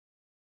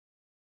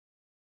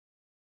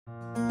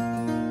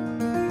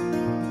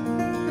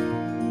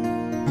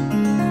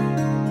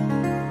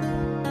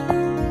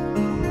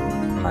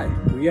 Hi,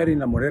 we are in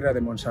La Morera de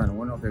Montsant,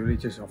 one of the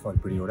villages of El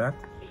Priorat,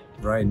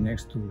 right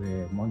next to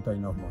the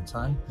mountain of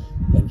Montsant.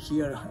 And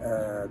here,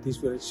 this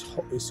village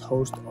is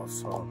host of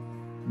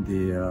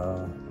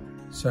the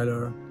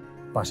cellar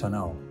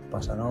Passanao.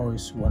 Passanao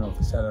is one of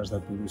the cellars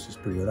that produces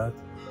Priorat,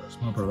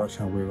 small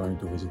production we're going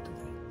to visit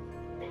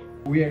today.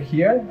 We are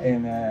here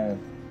in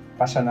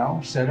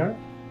Passanao cellar.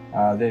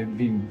 They've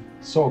been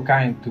so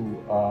kind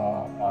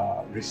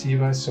to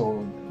receive us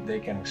so they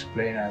can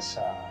explain us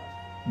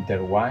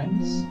their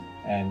wines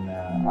and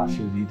a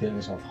few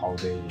details of how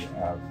they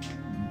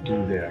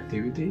do their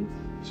activity.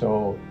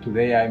 So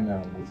today I'm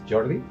with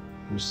Jordi,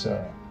 who's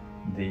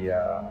the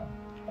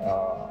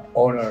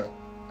owner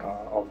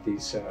of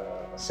this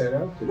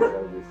cellar,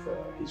 together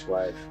with his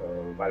wife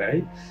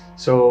Valerie.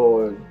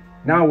 So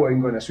now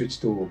I'm going to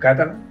switch to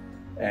Catalan,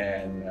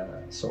 and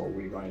so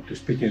we're going to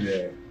speak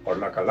in our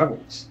local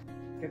language.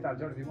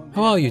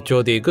 How are you,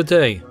 Jordi? Good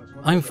day.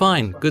 I'm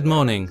fine. Good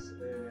morning.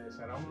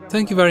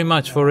 Thank you very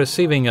much for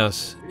receiving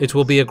us. It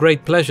will be a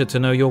great pleasure to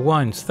know your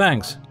wines.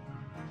 Thanks.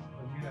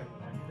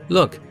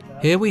 Look,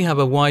 here we have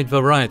a wide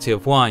variety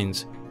of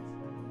wines.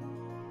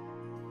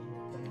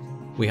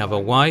 We have a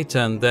white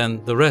and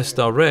then the rest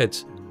are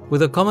reds,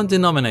 with a common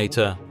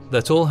denominator,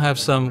 that all have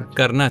some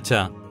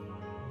garnacha.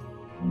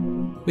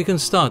 We can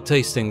start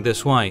tasting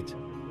this white.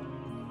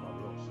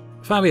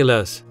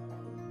 Fabulous!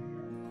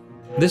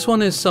 This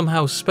one is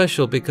somehow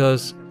special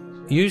because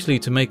usually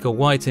to make a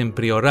white in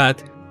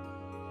Priorat,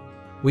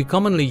 we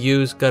commonly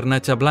use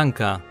garnacha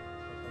blanca.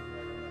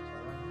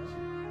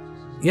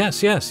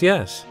 Yes.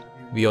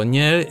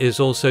 Viognier is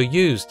also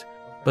used,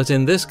 but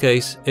in this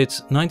case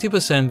it's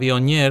 90%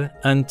 Viognier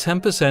and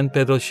 10%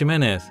 Pedro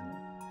Ximénez.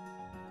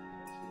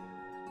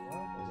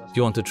 Do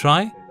you want to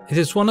try? It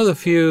is one of the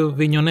few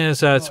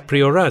Viogniers at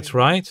Priorat,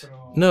 right?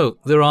 No,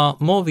 there are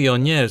more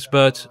Viogniers,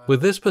 but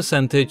with this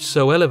percentage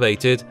so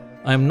elevated,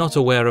 I am not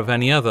aware of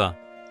any other.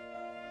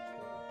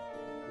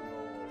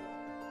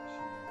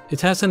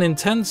 It has an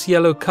intense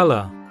yellow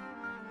color.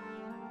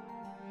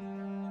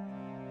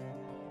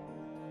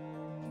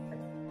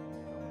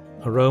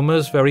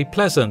 Aromas very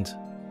pleasant.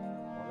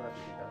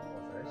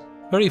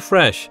 Very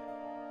fresh.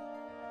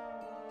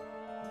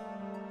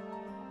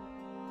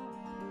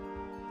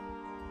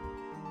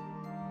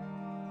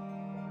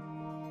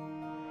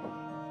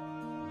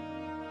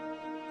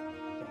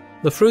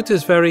 The fruit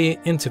is very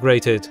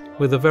integrated,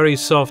 with a very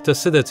soft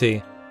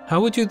acidity.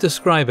 How would you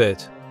describe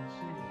it?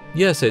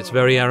 Yes, it's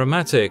very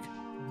aromatic.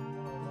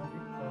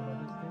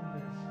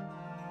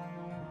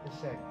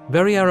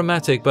 Very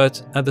aromatic,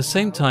 but at the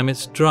same time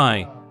it's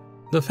dry.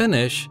 The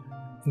finish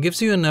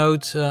gives you a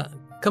note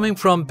coming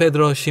from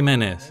Pedro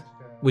Ximénez,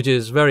 which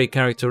is very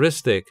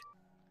characteristic.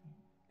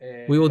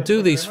 We will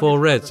do these 4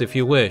 reds if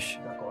you wish.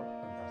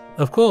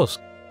 Of course.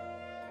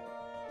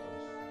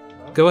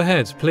 Go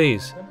ahead,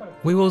 please.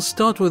 We will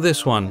start with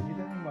this one.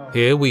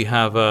 Here we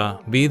have a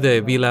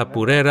Vide Vila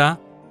Purera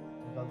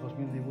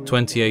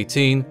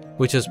 2018,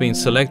 which has been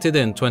selected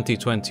in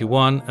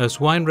 2021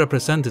 as wine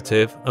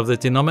representative of the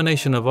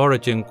denomination of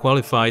origin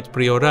qualified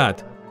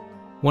Priorat,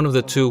 one of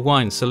the 2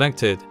 wines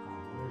selected.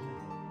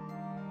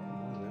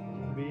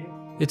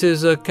 It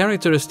is a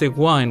characteristic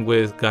wine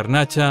with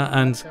garnacha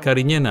and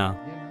cariñena.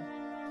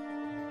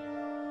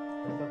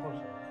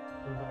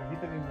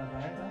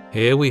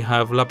 Here we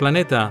have La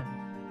Planeta.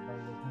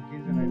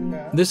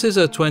 This is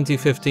a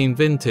 2015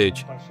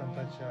 vintage,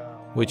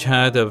 which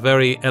had a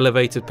very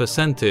elevated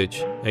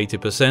percentage,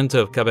 80%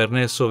 of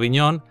Cabernet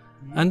Sauvignon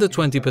and a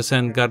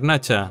 20%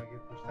 Garnacha.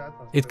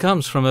 It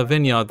comes from a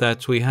vineyard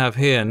that we have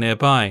here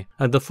nearby,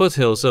 at the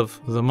foothills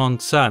of the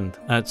Mont Saint,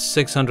 at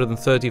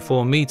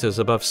 634 meters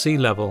above sea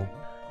level.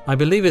 I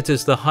believe it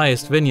is the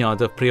highest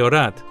vineyard of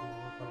Priorat.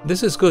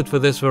 This is good for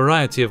this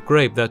variety of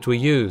grape that we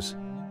use.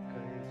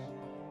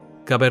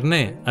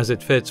 Cabernet, as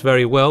it fits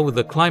very well with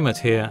the climate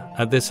here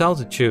at this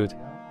altitude.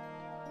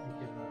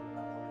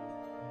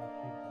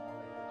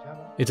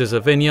 It is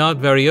a vineyard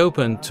very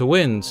open to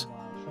winds,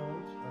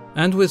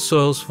 and with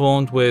soils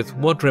formed with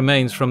what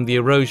remains from the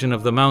erosion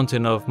of the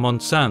mountain of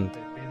Mont Saint,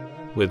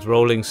 with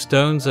rolling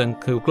stones and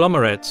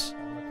conglomerates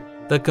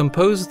that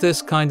compose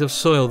this kind of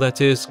soil that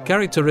is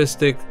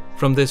characteristic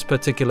from this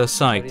particular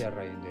site.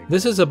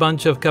 This is a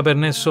bunch of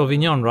Cabernet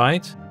Sauvignon,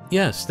 right?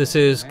 Yes, this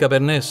is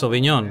Cabernet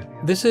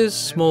Sauvignon. This is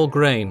small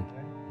grain.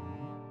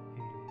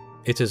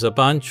 It is a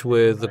bunch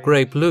with the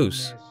grape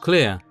loose,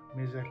 clear.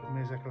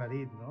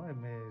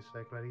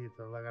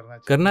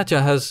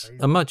 Garnacha has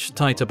a much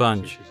tighter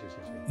bunch.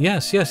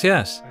 Yes.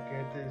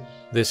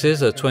 This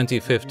is a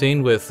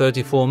 2015 with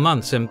 34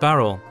 months in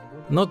barrel.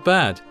 Not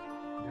bad.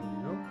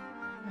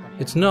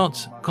 It's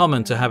not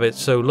common to have it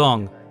so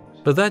long,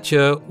 but that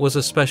year was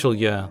a special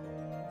year.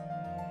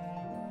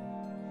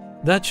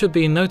 That should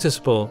be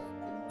noticeable.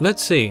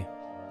 Let's see.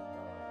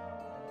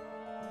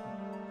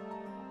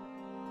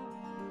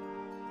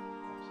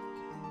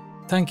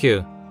 Thank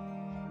you.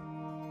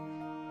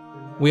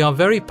 We are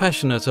very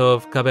passionate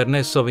of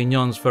Cabernet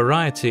Sauvignon's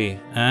variety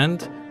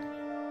and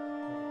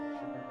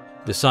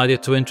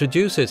decided to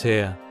introduce it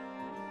here.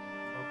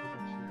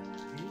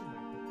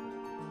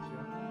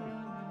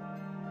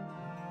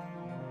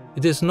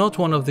 It is not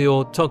one of the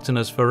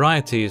autochthonous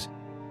varieties,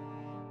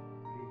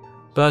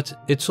 but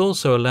it's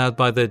also allowed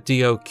by the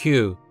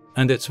DOQ,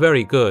 and it's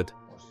very good.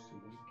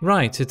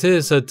 Right, it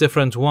is a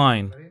different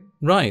wine.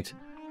 Right,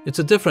 it's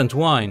a different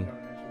wine.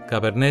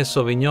 Cabernet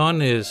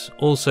Sauvignon is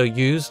also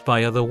used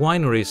by other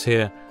wineries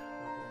here,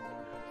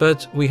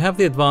 but we have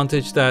the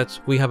advantage that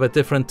we have a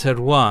different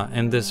terroir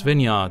in this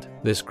vineyard.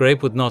 This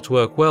grape would not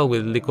work well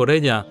with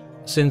Licorella,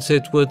 since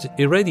it would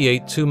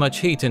irradiate too much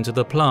heat into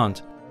the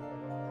plant.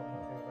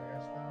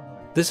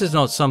 This is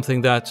not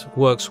something that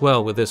works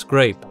well with this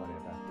grape.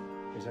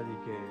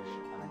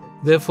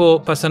 Therefore,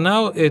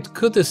 Passanao, it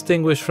could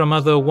distinguish from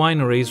other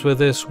wineries with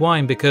this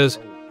wine because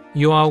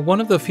you are one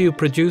of the few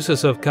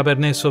producers of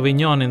Cabernet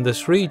Sauvignon in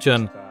this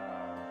region,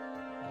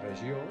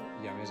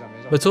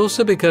 but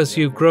also because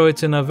you grow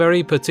it in a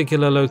very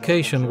particular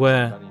location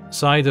where,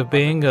 aside of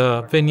being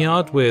a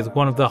vineyard with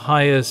one of the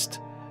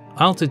highest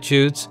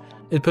altitudes,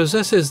 it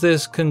possesses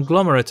this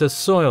conglomeratous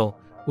soil,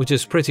 which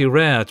is pretty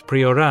rare at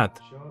Priorat.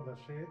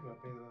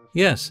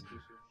 Yes,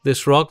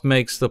 this rock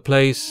makes the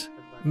place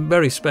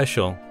very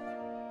special.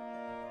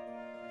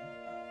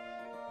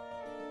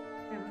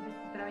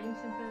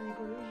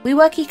 We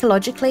work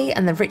ecologically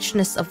and the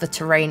richness of the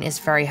terrain is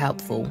very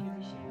helpful.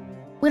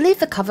 We leave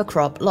the cover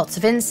crop lots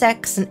of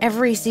insects and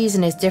every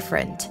season is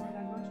different.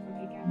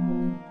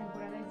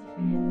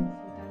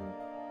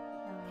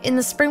 In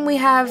the spring we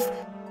have,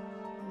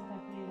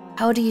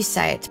 how do you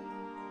say it?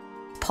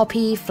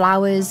 Poppy,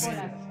 flowers,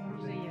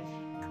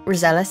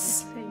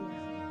 rosellas.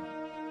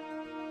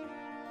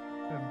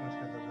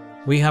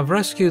 We have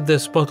rescued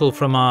this bottle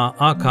from our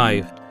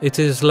archive. It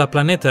is La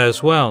Planeta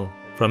as well.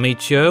 From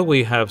each year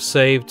we have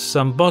saved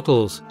some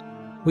bottles.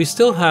 We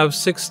still have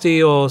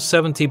 60 or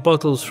 70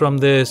 bottles from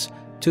this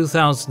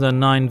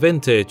 2009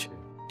 vintage,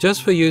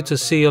 just for you to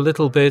see a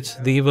little bit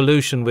the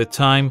evolution with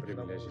time,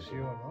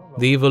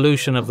 the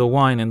evolution of the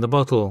wine in the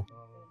bottle.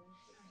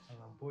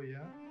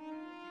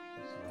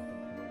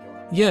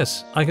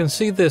 Yes, I can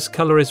see this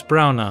color is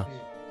browner,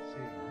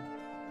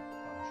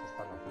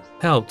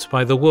 helped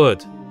by the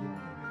wood.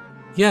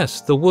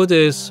 Yes, the wood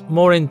is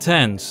more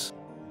intense,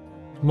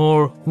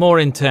 more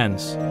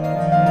intense.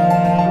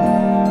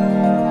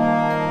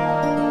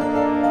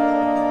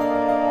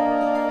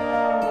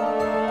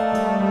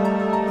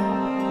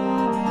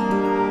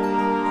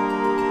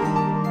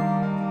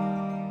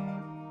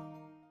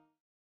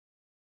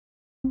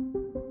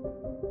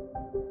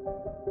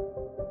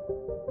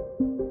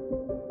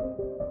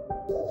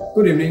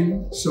 Good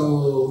evening.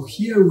 So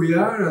here we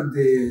are at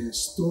the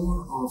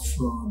store of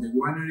the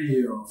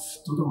winery of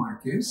Toto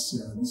Marqués.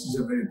 This is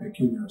a very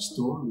peculiar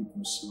store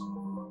because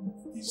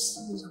this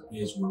is a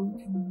place where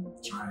we can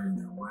try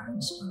their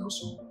wines, but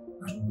also,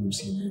 as we will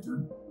see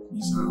later,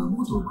 is a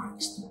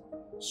motorbike store.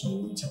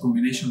 So it's a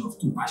combination of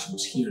two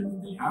passions here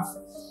that they have.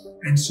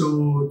 And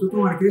so Toto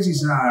Marqués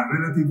is a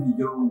relatively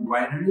young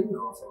winery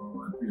of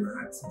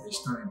Priorat. They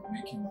started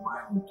making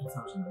wine in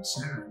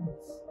 2007.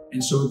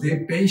 And so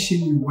they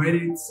patiently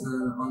waited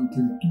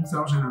until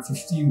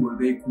 2015 where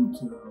they could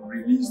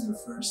release their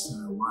first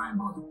wine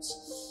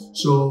bottles.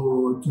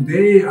 So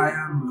today I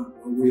am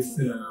with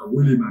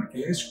Willy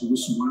Marqués, who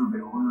is one of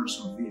the owners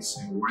of this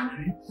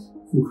winery,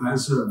 who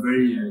has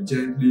very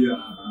gently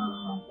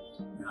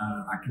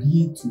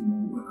agreed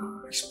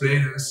to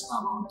explain us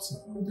about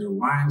their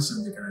wines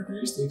and the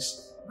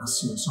characteristics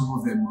as some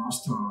of the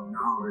most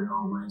now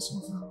renowned wines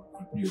of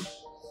Priorat.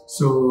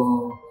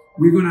 So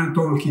we're gonna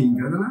talk in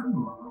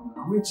Catalan.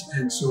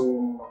 And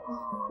so,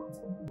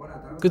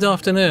 Good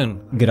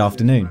afternoon. Good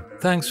afternoon.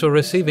 Thanks for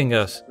receiving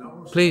us.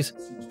 Please,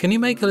 can you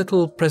make a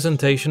little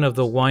presentation of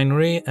the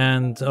winery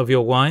and of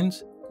your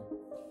wines?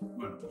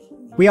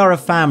 We are a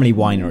family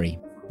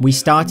winery. We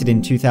started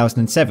in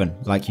 2007,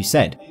 like you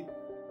said.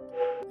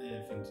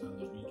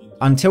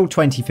 Until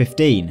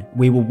 2015,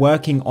 we were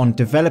working on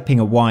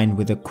developing a wine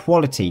with a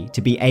quality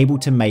to be able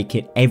to make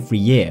it every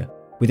year,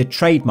 with a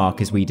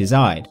trademark as we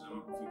desired.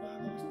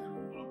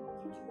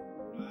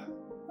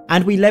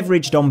 And we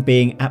leveraged on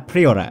being at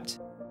Priorat.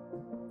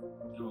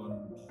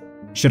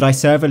 Should I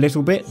serve a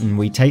little bit and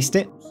we taste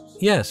it?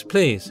 Yes,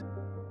 please.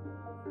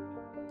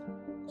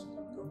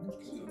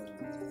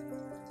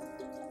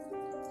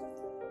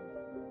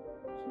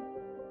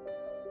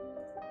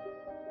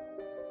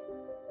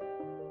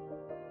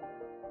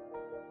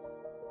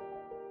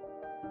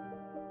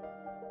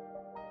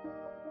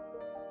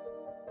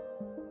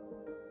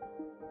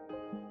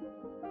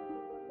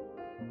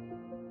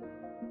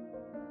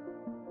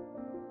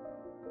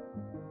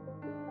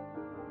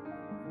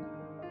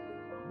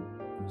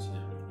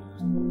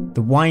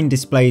 The wine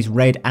displays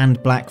red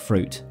and black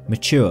fruit,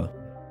 mature.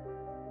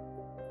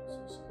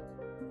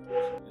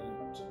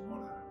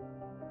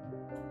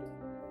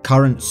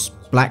 Currants,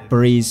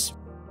 blackberries.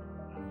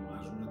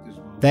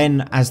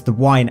 Then, as the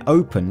wine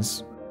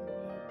opens,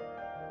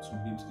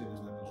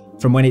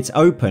 from when it's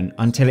open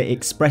until it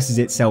expresses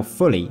itself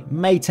fully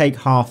may take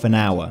half an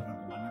hour.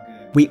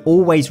 We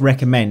always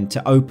recommend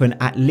to open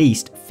at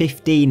least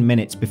 15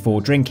 minutes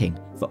before drinking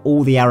for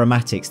all the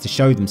aromatics to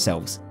show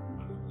themselves.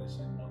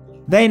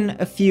 Then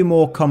a few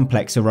more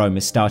complex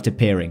aromas start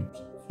appearing,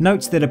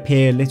 notes that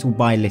appear little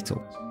by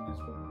little.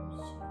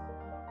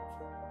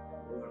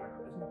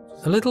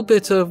 A little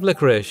bit of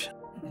licorice.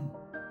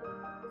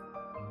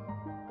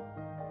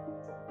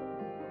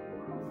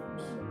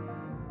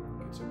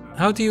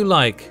 How do you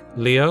like,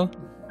 Leo?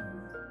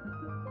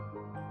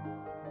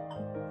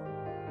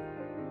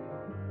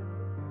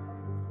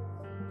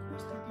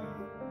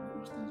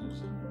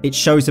 It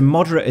shows a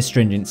moderate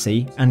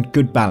astringency and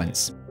good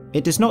balance.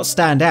 It does not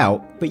stand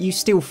out, but you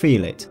still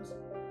feel it.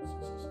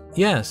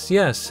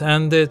 Yes,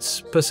 and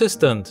it's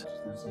persistent.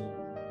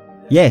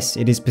 Yes,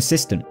 it is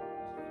persistent.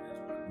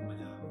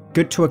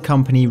 Good to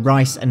accompany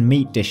rice and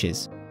meat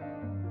dishes.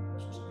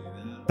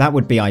 That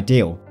would be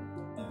ideal.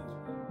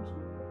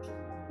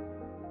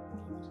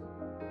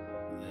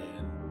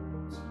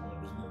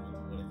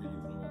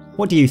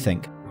 What do you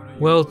think?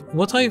 Well,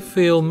 what I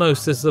feel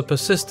most is the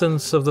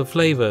persistence of the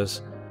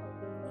flavors,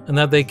 and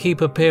that they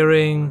keep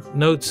appearing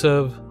notes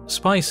of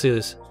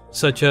spices,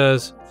 such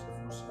as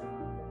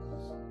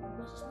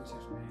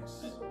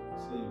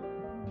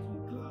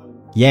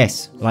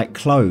yes, like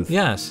clove.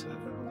 Yes.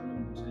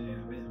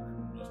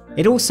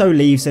 It also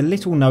leaves a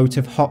little note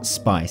of hot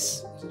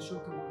spice.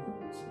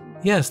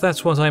 Yes,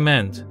 that's what I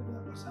meant.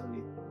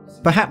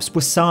 Perhaps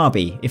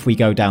wasabi if we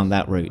go down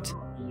that route.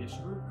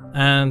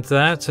 And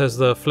that, as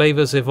the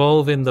flavors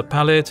evolve in the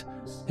palate,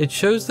 it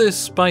shows this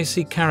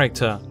spicy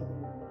character.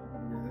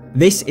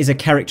 This is a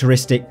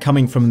characteristic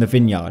coming from the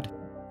vineyard.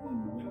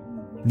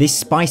 This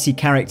spicy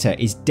character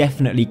is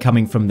definitely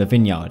coming from the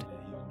vineyard.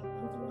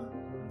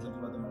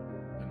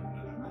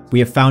 We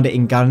have found it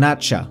in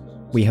Garnacha,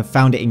 we have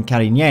found it in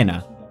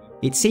Carignana.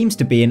 It seems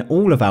to be in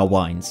all of our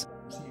wines.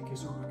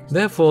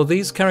 Therefore,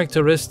 these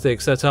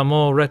characteristics that are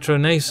more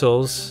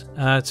retronasals,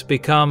 that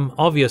become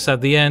obvious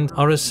at the end,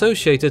 are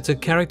associated to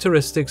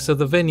characteristics of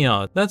the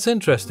vineyard. That's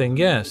interesting,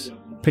 yes.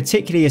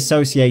 Particularly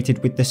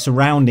associated with the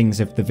surroundings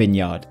of the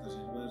vineyard.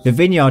 The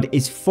vineyard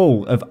is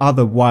full of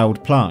other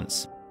wild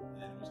plants.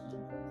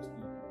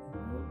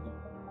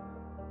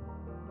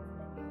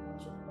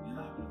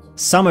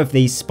 Some of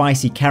these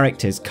spicy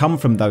characters come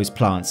from those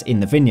plants in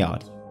the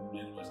vineyard.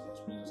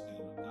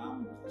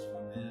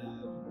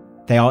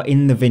 They are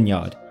in the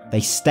vineyard. They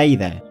stay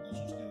there.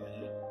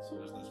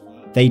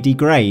 They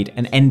degrade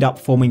and end up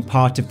forming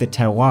part of the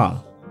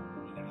terroir.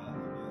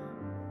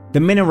 The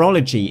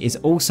mineralogy is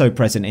also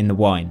present in the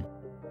wine.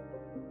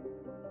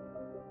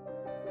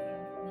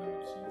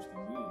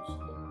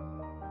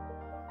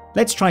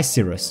 Let's try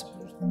Syrah.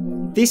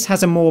 This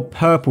has a more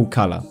purple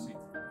colour.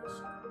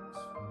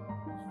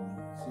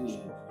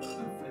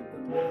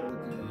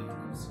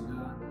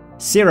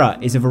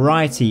 Syrah is a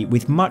variety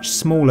with much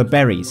smaller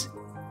berries,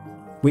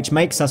 which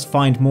makes us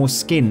find more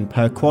skin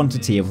per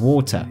quantity of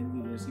water.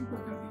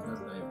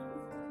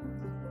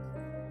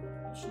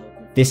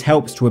 This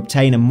helps to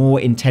obtain a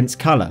more intense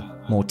colour,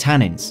 more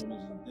tannins.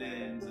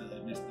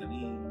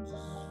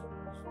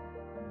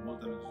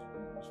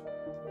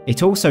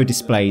 It also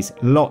displays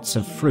lots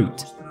of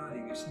fruit.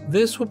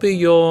 This will be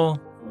your...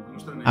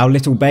 Our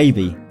little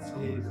baby.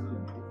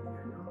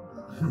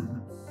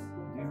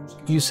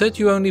 You said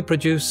you only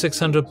produced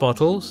 600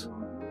 bottles?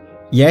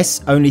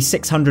 Yes, only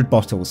 600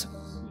 bottles.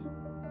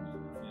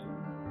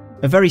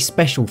 A very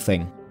special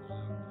thing.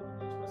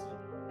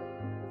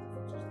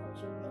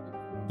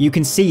 You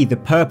can see the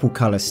purple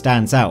colour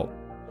stands out.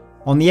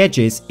 On the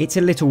edges, it's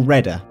a little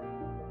redder.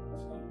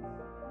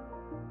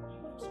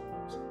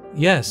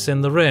 Yes,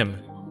 in the rim.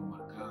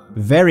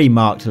 Very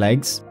marked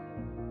legs.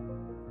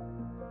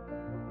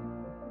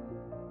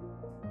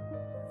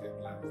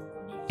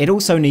 It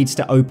also needs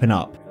to open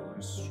up.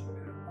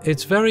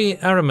 It's very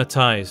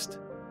aromatized.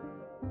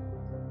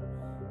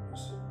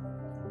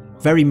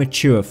 Very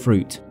mature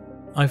fruit.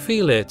 I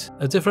feel it,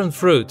 a different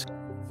fruit.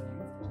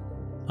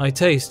 I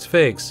taste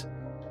figs.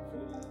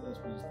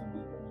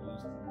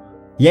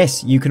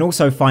 Yes, you can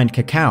also find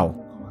cacao.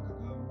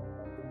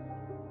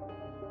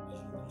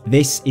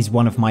 This is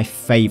one of my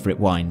favourite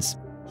wines.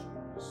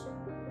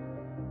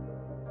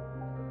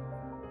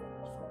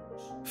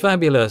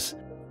 Fabulous.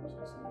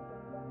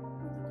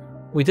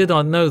 We did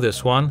not know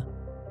this one.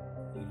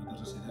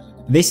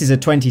 This is a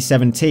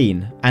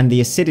 2017 and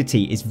the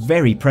acidity is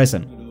very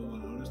present.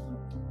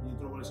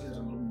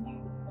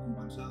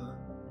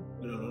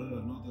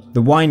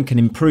 The wine can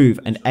improve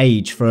and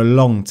age for a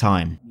long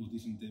time.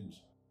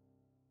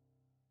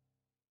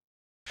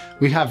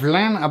 We have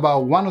learned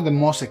about one of the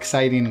most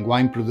exciting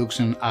wine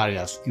production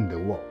areas in the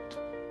world.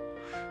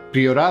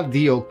 Priorat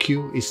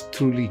DOQ is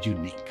truly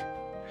unique.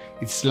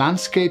 Its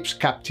landscapes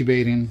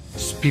captivating,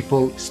 its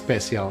people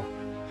special,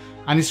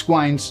 and its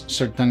wines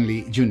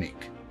certainly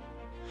unique.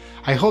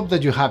 I hope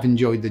that you have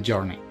enjoyed the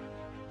journey.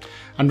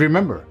 And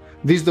remember,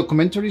 these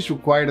documentaries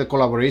require the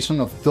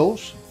collaboration of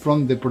those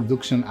from the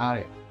production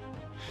area.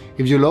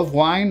 If you love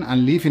wine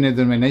and live in a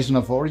denomination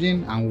of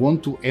origin and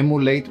want to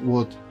emulate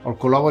what our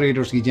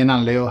collaborators Guillén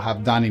and Leo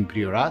have done in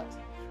Priorat,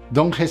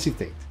 don't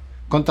hesitate.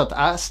 Contact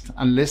us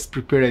and let's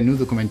prepare a new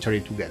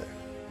documentary together.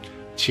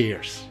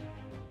 Cheers!